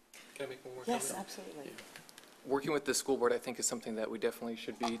 Can I make one more comment? Yes, comment? absolutely. Yeah. Working with the school board, I think, is something that we definitely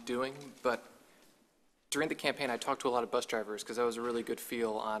should be doing. But during the campaign, I talked to a lot of bus drivers because that was a really good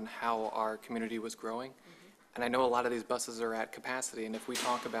feel on how our community was growing. And I know a lot of these buses are at capacity, and if we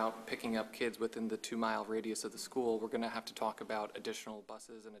talk about picking up kids within the 2-mile radius of the school, we're going to have to talk about additional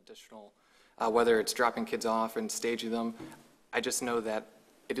buses and additional, whether it's dropping kids off and staging them. I just know that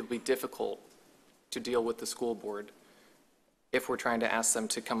it'll be difficult to deal with the school board if we're trying to ask them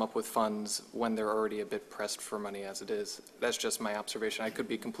to come up with funds when they're already a bit pressed for money as it is. That's just my observation. I could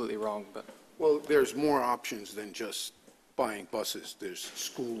be completely wrong, but. Well, there's more options than just buying buses. There's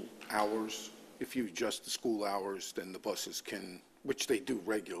school hours. If you adjust the school hours, then the buses can, which they do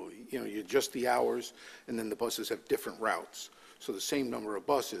regularly. You know, you adjust the hours, and then the buses have different routes. So the same number of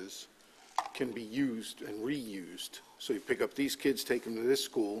buses can be used and reused. So you pick up these kids, take them to this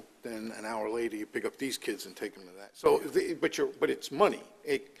school, then an hour later you pick up these kids and take them to that. So, but it's money.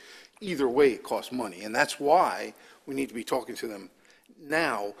 Either way, it costs money, and that's why we need to be talking to them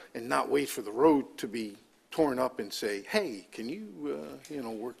now and not wait for the road to be torn up and say, hey, can you,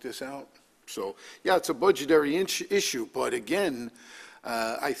 work this out? So, yeah, it's a budgetary issue, but again,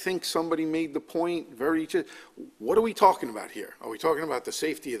 I think somebody made the point what are we talking about here? Are we talking about the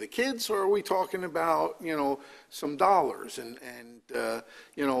safety of the kids, or are we talking about, some dollars?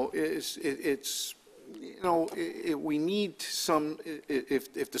 We need some,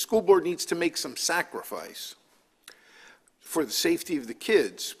 if the school board needs to make some sacrifice for the safety of the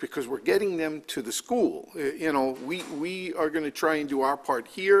kids, because we're getting them to the school, we are going to try and do our part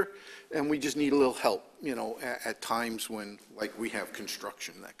here, and we just need a little help, at times when, like, we have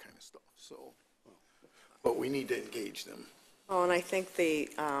construction, that kind of stuff. So, but we need to engage them. Oh, and I think the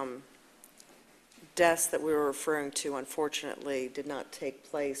deaths that we were referring to, unfortunately, did not take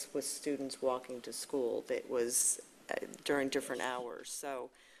place with students walking to school. It was during different hours. So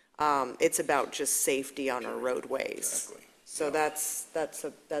it's about just safety on our roadways. Exactly. So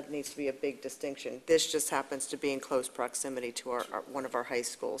that needs to be a big distinction. This just happens to be in close proximity to one of our high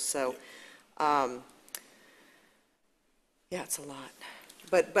schools. So, yeah, it's a lot.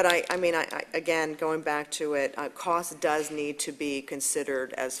 But I mean, again, going back to it, cost does need to be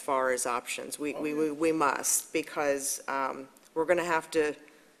considered as far as options. We must, because we're going to have to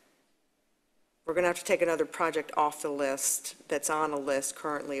take another project off the list that's on a list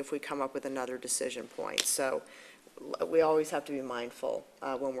currently if we come up with another decision point. So we always have to be mindful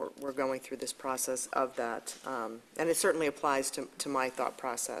when we're going through this process of that. And it certainly applies to my thought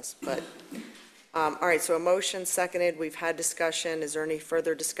process. But, all right, so a motion seconded. We've had discussion. Is there any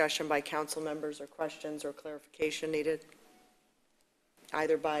further discussion by council members or questions or clarification needed?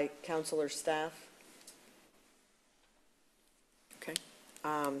 Either by council or staff? Okay.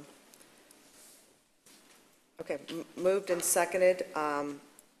 Okay, moved and seconded.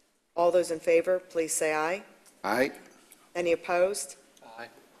 All those in favor, please say aye. Aye. Any opposed? Aye.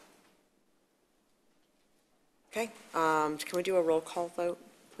 Okay, can we do a roll call vote,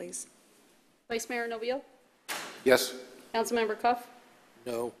 please? Vice Mayor Nobile? Yes. Councilmember Cuff?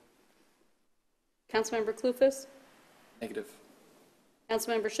 No. Councilmember Clufus? Negative.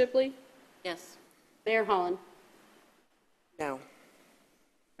 Councilmember Shipley? Yes. Mayor Holland? No.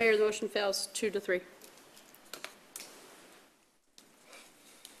 Mayor, the motion fails 2-3.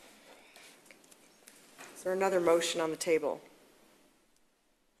 Is there another motion on the table?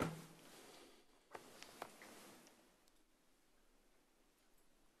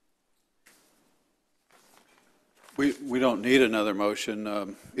 We don't need another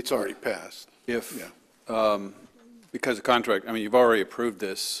motion. It's already passed. Because the contract, I mean, you've already approved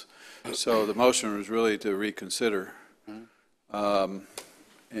this, so the motion was really to reconsider. And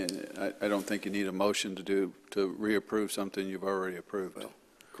I don't think you need a motion to reapprove something you've already approved. Well,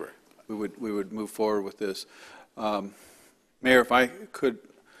 correct. We would move forward with this. Mayor, if I could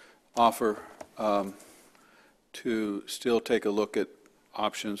offer to still take a look at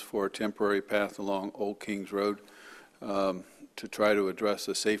options for a temporary path along Old Kings Road to try to address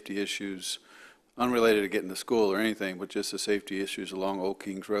the safety issues unrelated to getting to school or anything, but just the safety issues along Old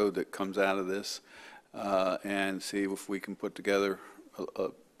Kings Road that comes out of this, and see if we can put together a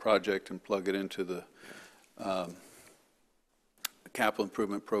project and plug it into the capital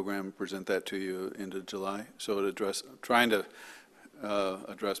improvement program and present that to you into July. So trying to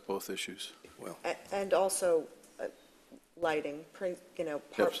address both issues. Well, and also lighting, part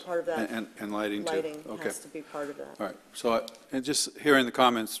of that. And lighting too. Lighting Okay. has to be part of that. All right, so, and just hearing the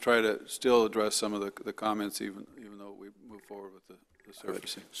comments, try to still address some of the comments, even though we move forward with the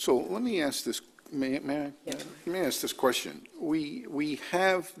surfacing. so let me ask this, may I? Yeah. Let me ask this question. We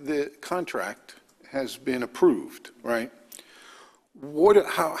have the contract has been approved, right?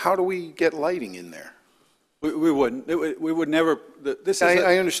 How do we get lighting in there? We wouldn't. We would never, this is.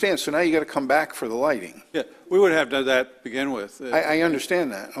 I understand, so now you got to come back for the lighting. Yeah, we would have done that to begin with. I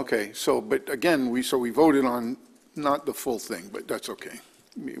understand that, okay, so, but again, we voted on not the full thing, but that's okay.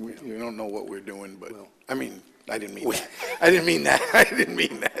 We don't know what we're doing, but, I mean, I didn't mean that. I didn't mean that. I didn't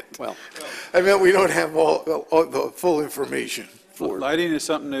mean that. Well, I meant we don't have all the full information for it. Lighting is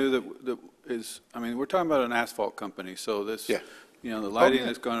something new that is, I mean, we're talking about an asphalt company, so this, Yeah. you know, the lighting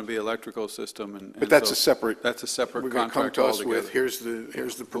is going to be electrical system and. But that's so a separate. That's a separate We're going to come contract to us altogether. with, here's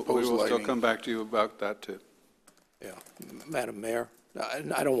the proposed We will still lighting. come back to you about that, too. yeah, Madam Mayor,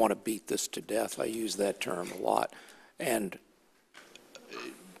 I don't want to beat this to death. I use that term a lot. And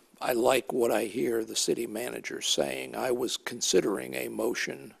I like what I hear the city manager saying. I was considering a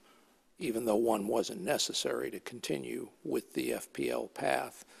motion, even though one wasn't necessary, to continue with the FPL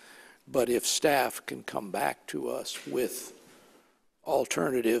path. But if staff can come back to us with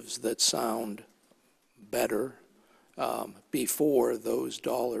alternatives that sound better before those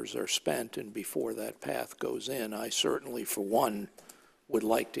dollars are spent and before that path goes in, I certainly, for one, would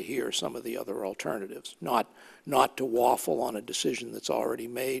like to hear some of the other alternatives. Not to waffle on a decision that's already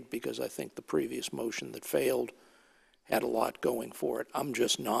made, because I think the previous motion that failed had a lot going for it. I'm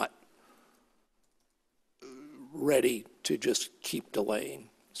just not ready to just keep delaying.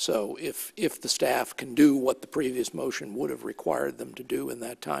 So if the staff can do what the previous motion would have required them to do in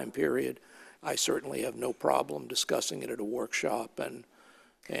that time period, I certainly have no problem discussing it at a workshop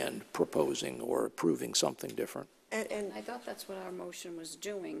and proposing or approving something different. And I thought that's what our motion was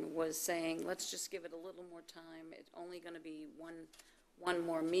doing, was saying, let's just give it a little more time. It's only going to be one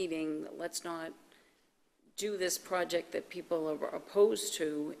more meeting. Let's not do this project that people are opposed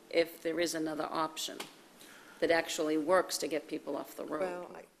to if there is another option that actually works to get people off the road.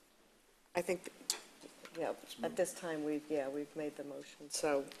 Well, I think, at this time, we've made the motion.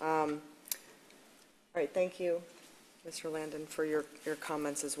 So, all right, thank you, Mr. Landon, for your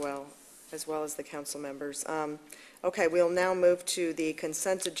comments as well as the council members. Okay, we'll now move to the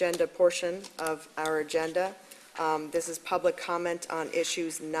consent agenda portion of our agenda. This is public comment on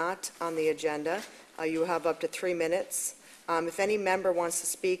issues not on the agenda. You have up to 3 minutes. If any member wants to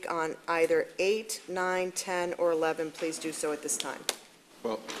speak on either 8, 9, 10, or 11, please do so at this time.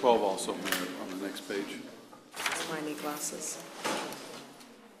 Well, 12 also, Mayor, on the next page. Oh, I need glasses.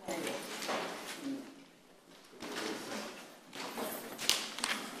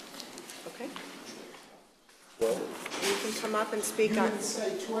 Okay. You can come up and speak on. You didn't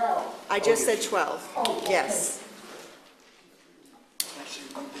say 12. I just said 12. Oh, okay. Yes.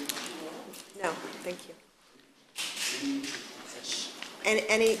 No, thank you.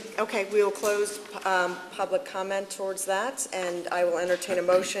 And okay, we will close public comment towards that, and I will entertain a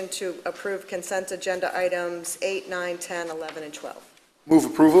motion to approve consent agenda items 8, 9, 10, 11, and 12. Move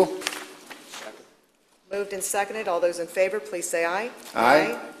approval? Moved and seconded. All those in favor, please say aye.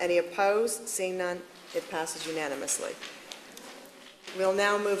 Aye. Any opposed? Seeing none, it passes unanimously. We'll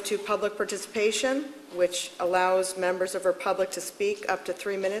now move to public participation, which allows members of our public to speak up to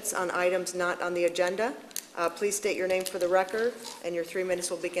 3 minutes on items not on the agenda. Please state your name for the record, and your 3 minutes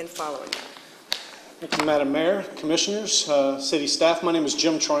will begin following that. Thank you, Madam Mayor, Commissioners, City staff. My name is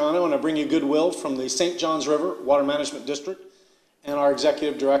Jim Troiano, and I bring you goodwill from the St. Johns River Water Management District and our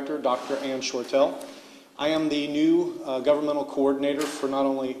Executive Director, Dr. Ann Shortell. I am the new governmental coordinator for not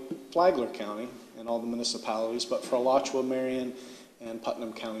only Flagler County and all the municipalities, but for Alachua, Marion, and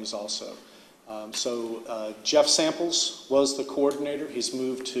Putnam counties also. Jeff Samples was the coordinator. He's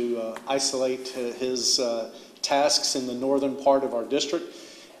moved to isolate his tasks in the northern part of our district,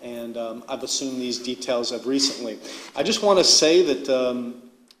 and I've assumed these details of recently. I just want to say that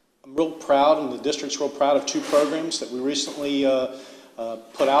I'm real proud, and the district's real proud of 2 programs that we recently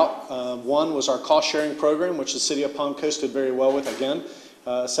put out. One was our cost-sharing program, which the City of Palm Coast did very well with. Again,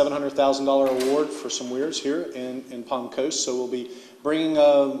 $700,000 award for some weirs here in Palm Coast, so we'll be bringing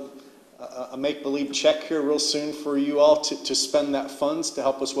a make-believe check here real soon for you all to spend that funds to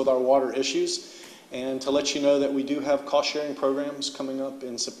help us with our water issues, and to let you know that we do have cost-sharing programs coming up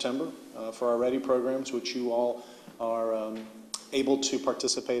in September for our READY programs, which you all are able to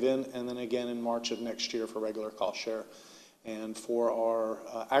participate in, and then again in March of next year for regular cost share. And for our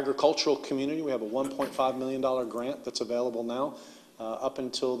agricultural community, we have a $1.5 million grant that's available now up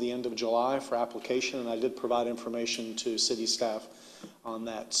until the end of July for application, and I did provide information to city staff on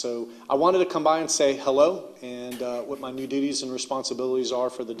that. So I wanted to come by and say hello and what my new duties and responsibilities are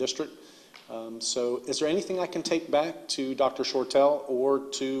for the district. So is there anything I can take back to Dr. Shortell or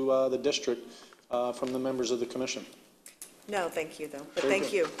to the district from the members of the commission? No, thank you, though. But Very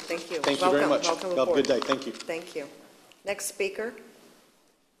thank good. you, thank you. Thank you very much. Welcome Have a aboard. good day. Thank you. Thank you. Next speaker.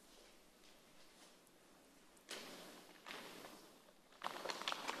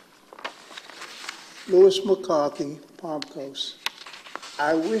 Louis McCarthy, Palm Coast.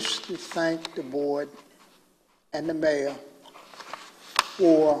 I wish to thank the board and the mayor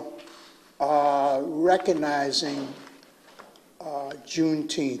for recognizing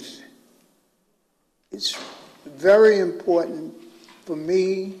Juneteenth. It's very important for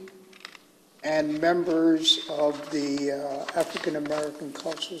me and members of the African American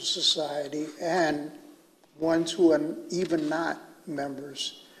Cultural Society and ones who are even not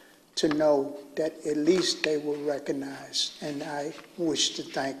members to know that at least they were recognized, and I wish to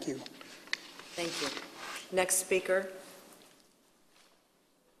thank you. Thank you. Next speaker.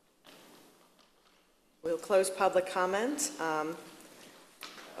 We'll close public comment.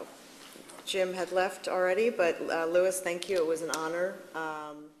 Jim had left already, but Louis, thank you. It was an honor.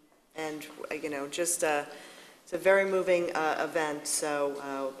 And, you know, just it's a very moving event.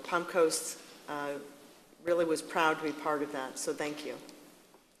 So Palm Coast really was proud to be part of that. So thank you.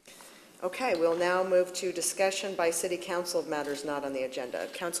 Okay, we'll now move to discussion by City Council of matters not on the agenda.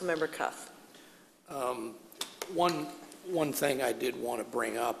 Councilmember Cuff. One thing I did want to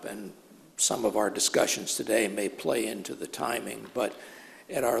bring up, and some of our discussions today may play into the timing, but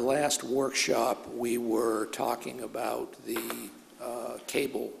at our last workshop, we were talking about the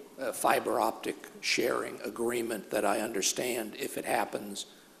cable fiber optic sharing agreement that I understand, if it happens,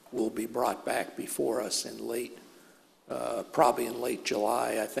 will be brought back before us in probably in late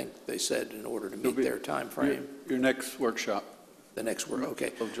July, I think they said, in order to meet their time frame. Your next workshop. The next work,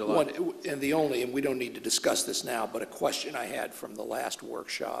 okay. Of July. And we don't need to discuss this now, but a question I had from the last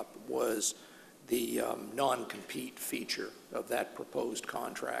workshop was the non-compete feature of that proposed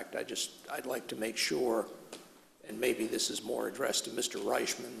contract. I'd like to make sure, and maybe this is more addressed to Mr.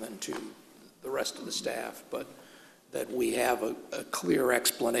 Reichman than to the rest of the staff, but that we have a clear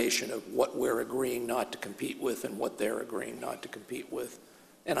explanation of what we're agreeing not to compete with and what they're agreeing not to compete with.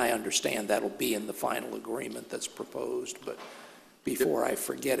 And I understand that'll be in the final agreement that's proposed, but before I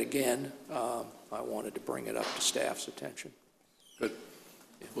forget again, I wanted to bring it up to staff's attention. Good.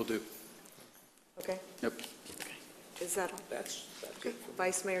 Will do. Okay. Yep. Okay. Is that all? That's okay.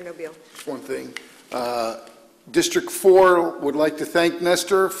 Vice Mayor Nobile. Just one thing. District 4 would like to thank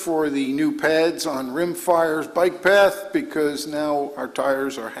Nestor for the new pads on Rimfire's bike path, because now our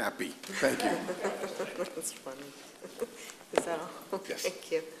tires are happy. Thank you. That's funny. Is that all? Yes.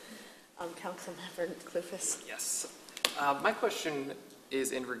 Thank you. Councilmember Clufus. Yes. My question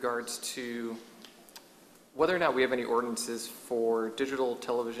is in regards to whether or not we have any ordinances for digital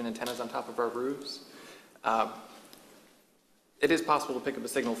television antennas on top of our roofs. It is possible to pick up a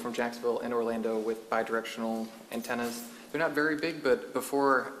signal from Jacksonville and Orlando with bidirectional antennas. They're not very big, but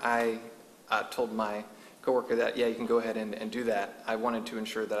before I told my coworker that, yeah, you can go ahead and do that, I wanted to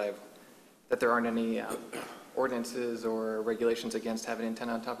ensure that there aren't any ordinances or regulations against having an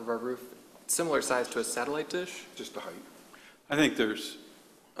antenna on top of our roof. Similar size to a satellite dish. Just the height. I think there's,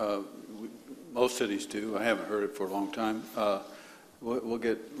 most cities do. I haven't heard it for a long time. We'll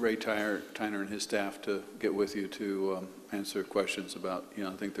get Ray Tyner and his staff to get with you to answer questions about,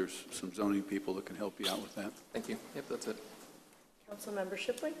 I think there's some zoning people that can help you out with that. Thank you. Yep, that's it. Councilmember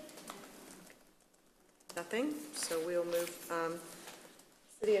Shipley? Nothing, so we'll move.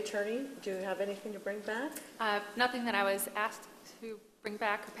 City Attorney, do you have anything to bring back? Nothing that I was asked to bring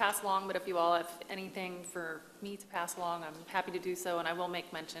back or pass along, but if you all have anything for me to pass along, I'm happy to do so, and I will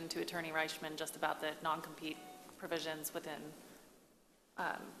make mention to Attorney Reichman just about the non-compete provisions within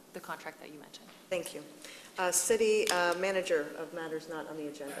the contract that you mentioned. Thank you. City Manager of matters not on the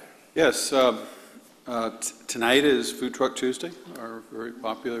agenda. Yes, tonight is Food Truck Tuesday, our very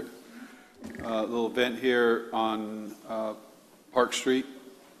popular little event here on Park Street,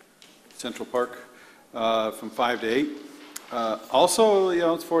 Central Park, from 5 to 8. Also,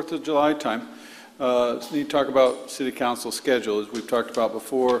 it's 4th of July time. Need to talk about City Council schedule. As we've talked about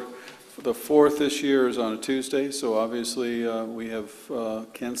before, the 4th this year is on a Tuesday, so obviously we have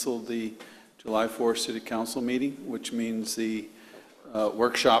canceled the July 4th City Council meeting, which means the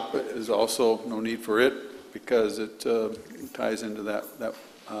workshop is also no need for it because it ties into that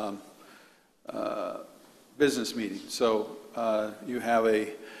business meeting. So you have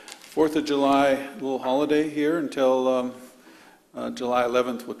a 4th of July little holiday here until July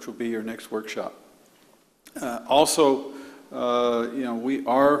 11th, which will be your next workshop. Also, we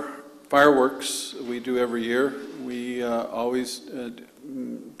are fireworks we do every year. We always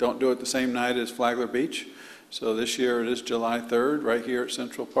don't do it the same night as Flagler Beach. So this year it is July 3rd right here at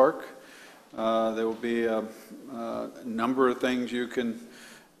Central Park. There will be a number of things you can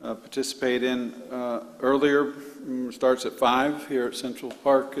participate in earlier. Starts at 5 here at Central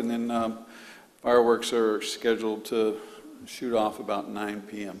Park, and then fireworks are scheduled to shoot off about 9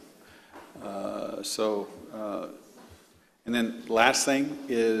 p.m. And then last thing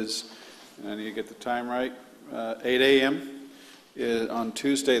is, and I need to get the time right, 8 a.m. On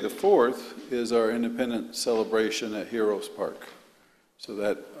Tuesday the 4th is our independence celebration at Heroes Park. So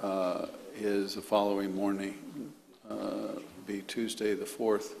that is the following morning, be Tuesday the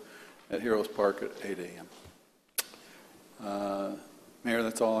 4th at Heroes Park at 8 a.m. Mayor,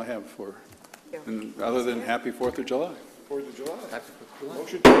 that's all I have for, and other than happy 4th of July. 4th of July. Happy 4th of July.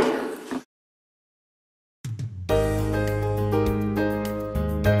 Motion to adjourn.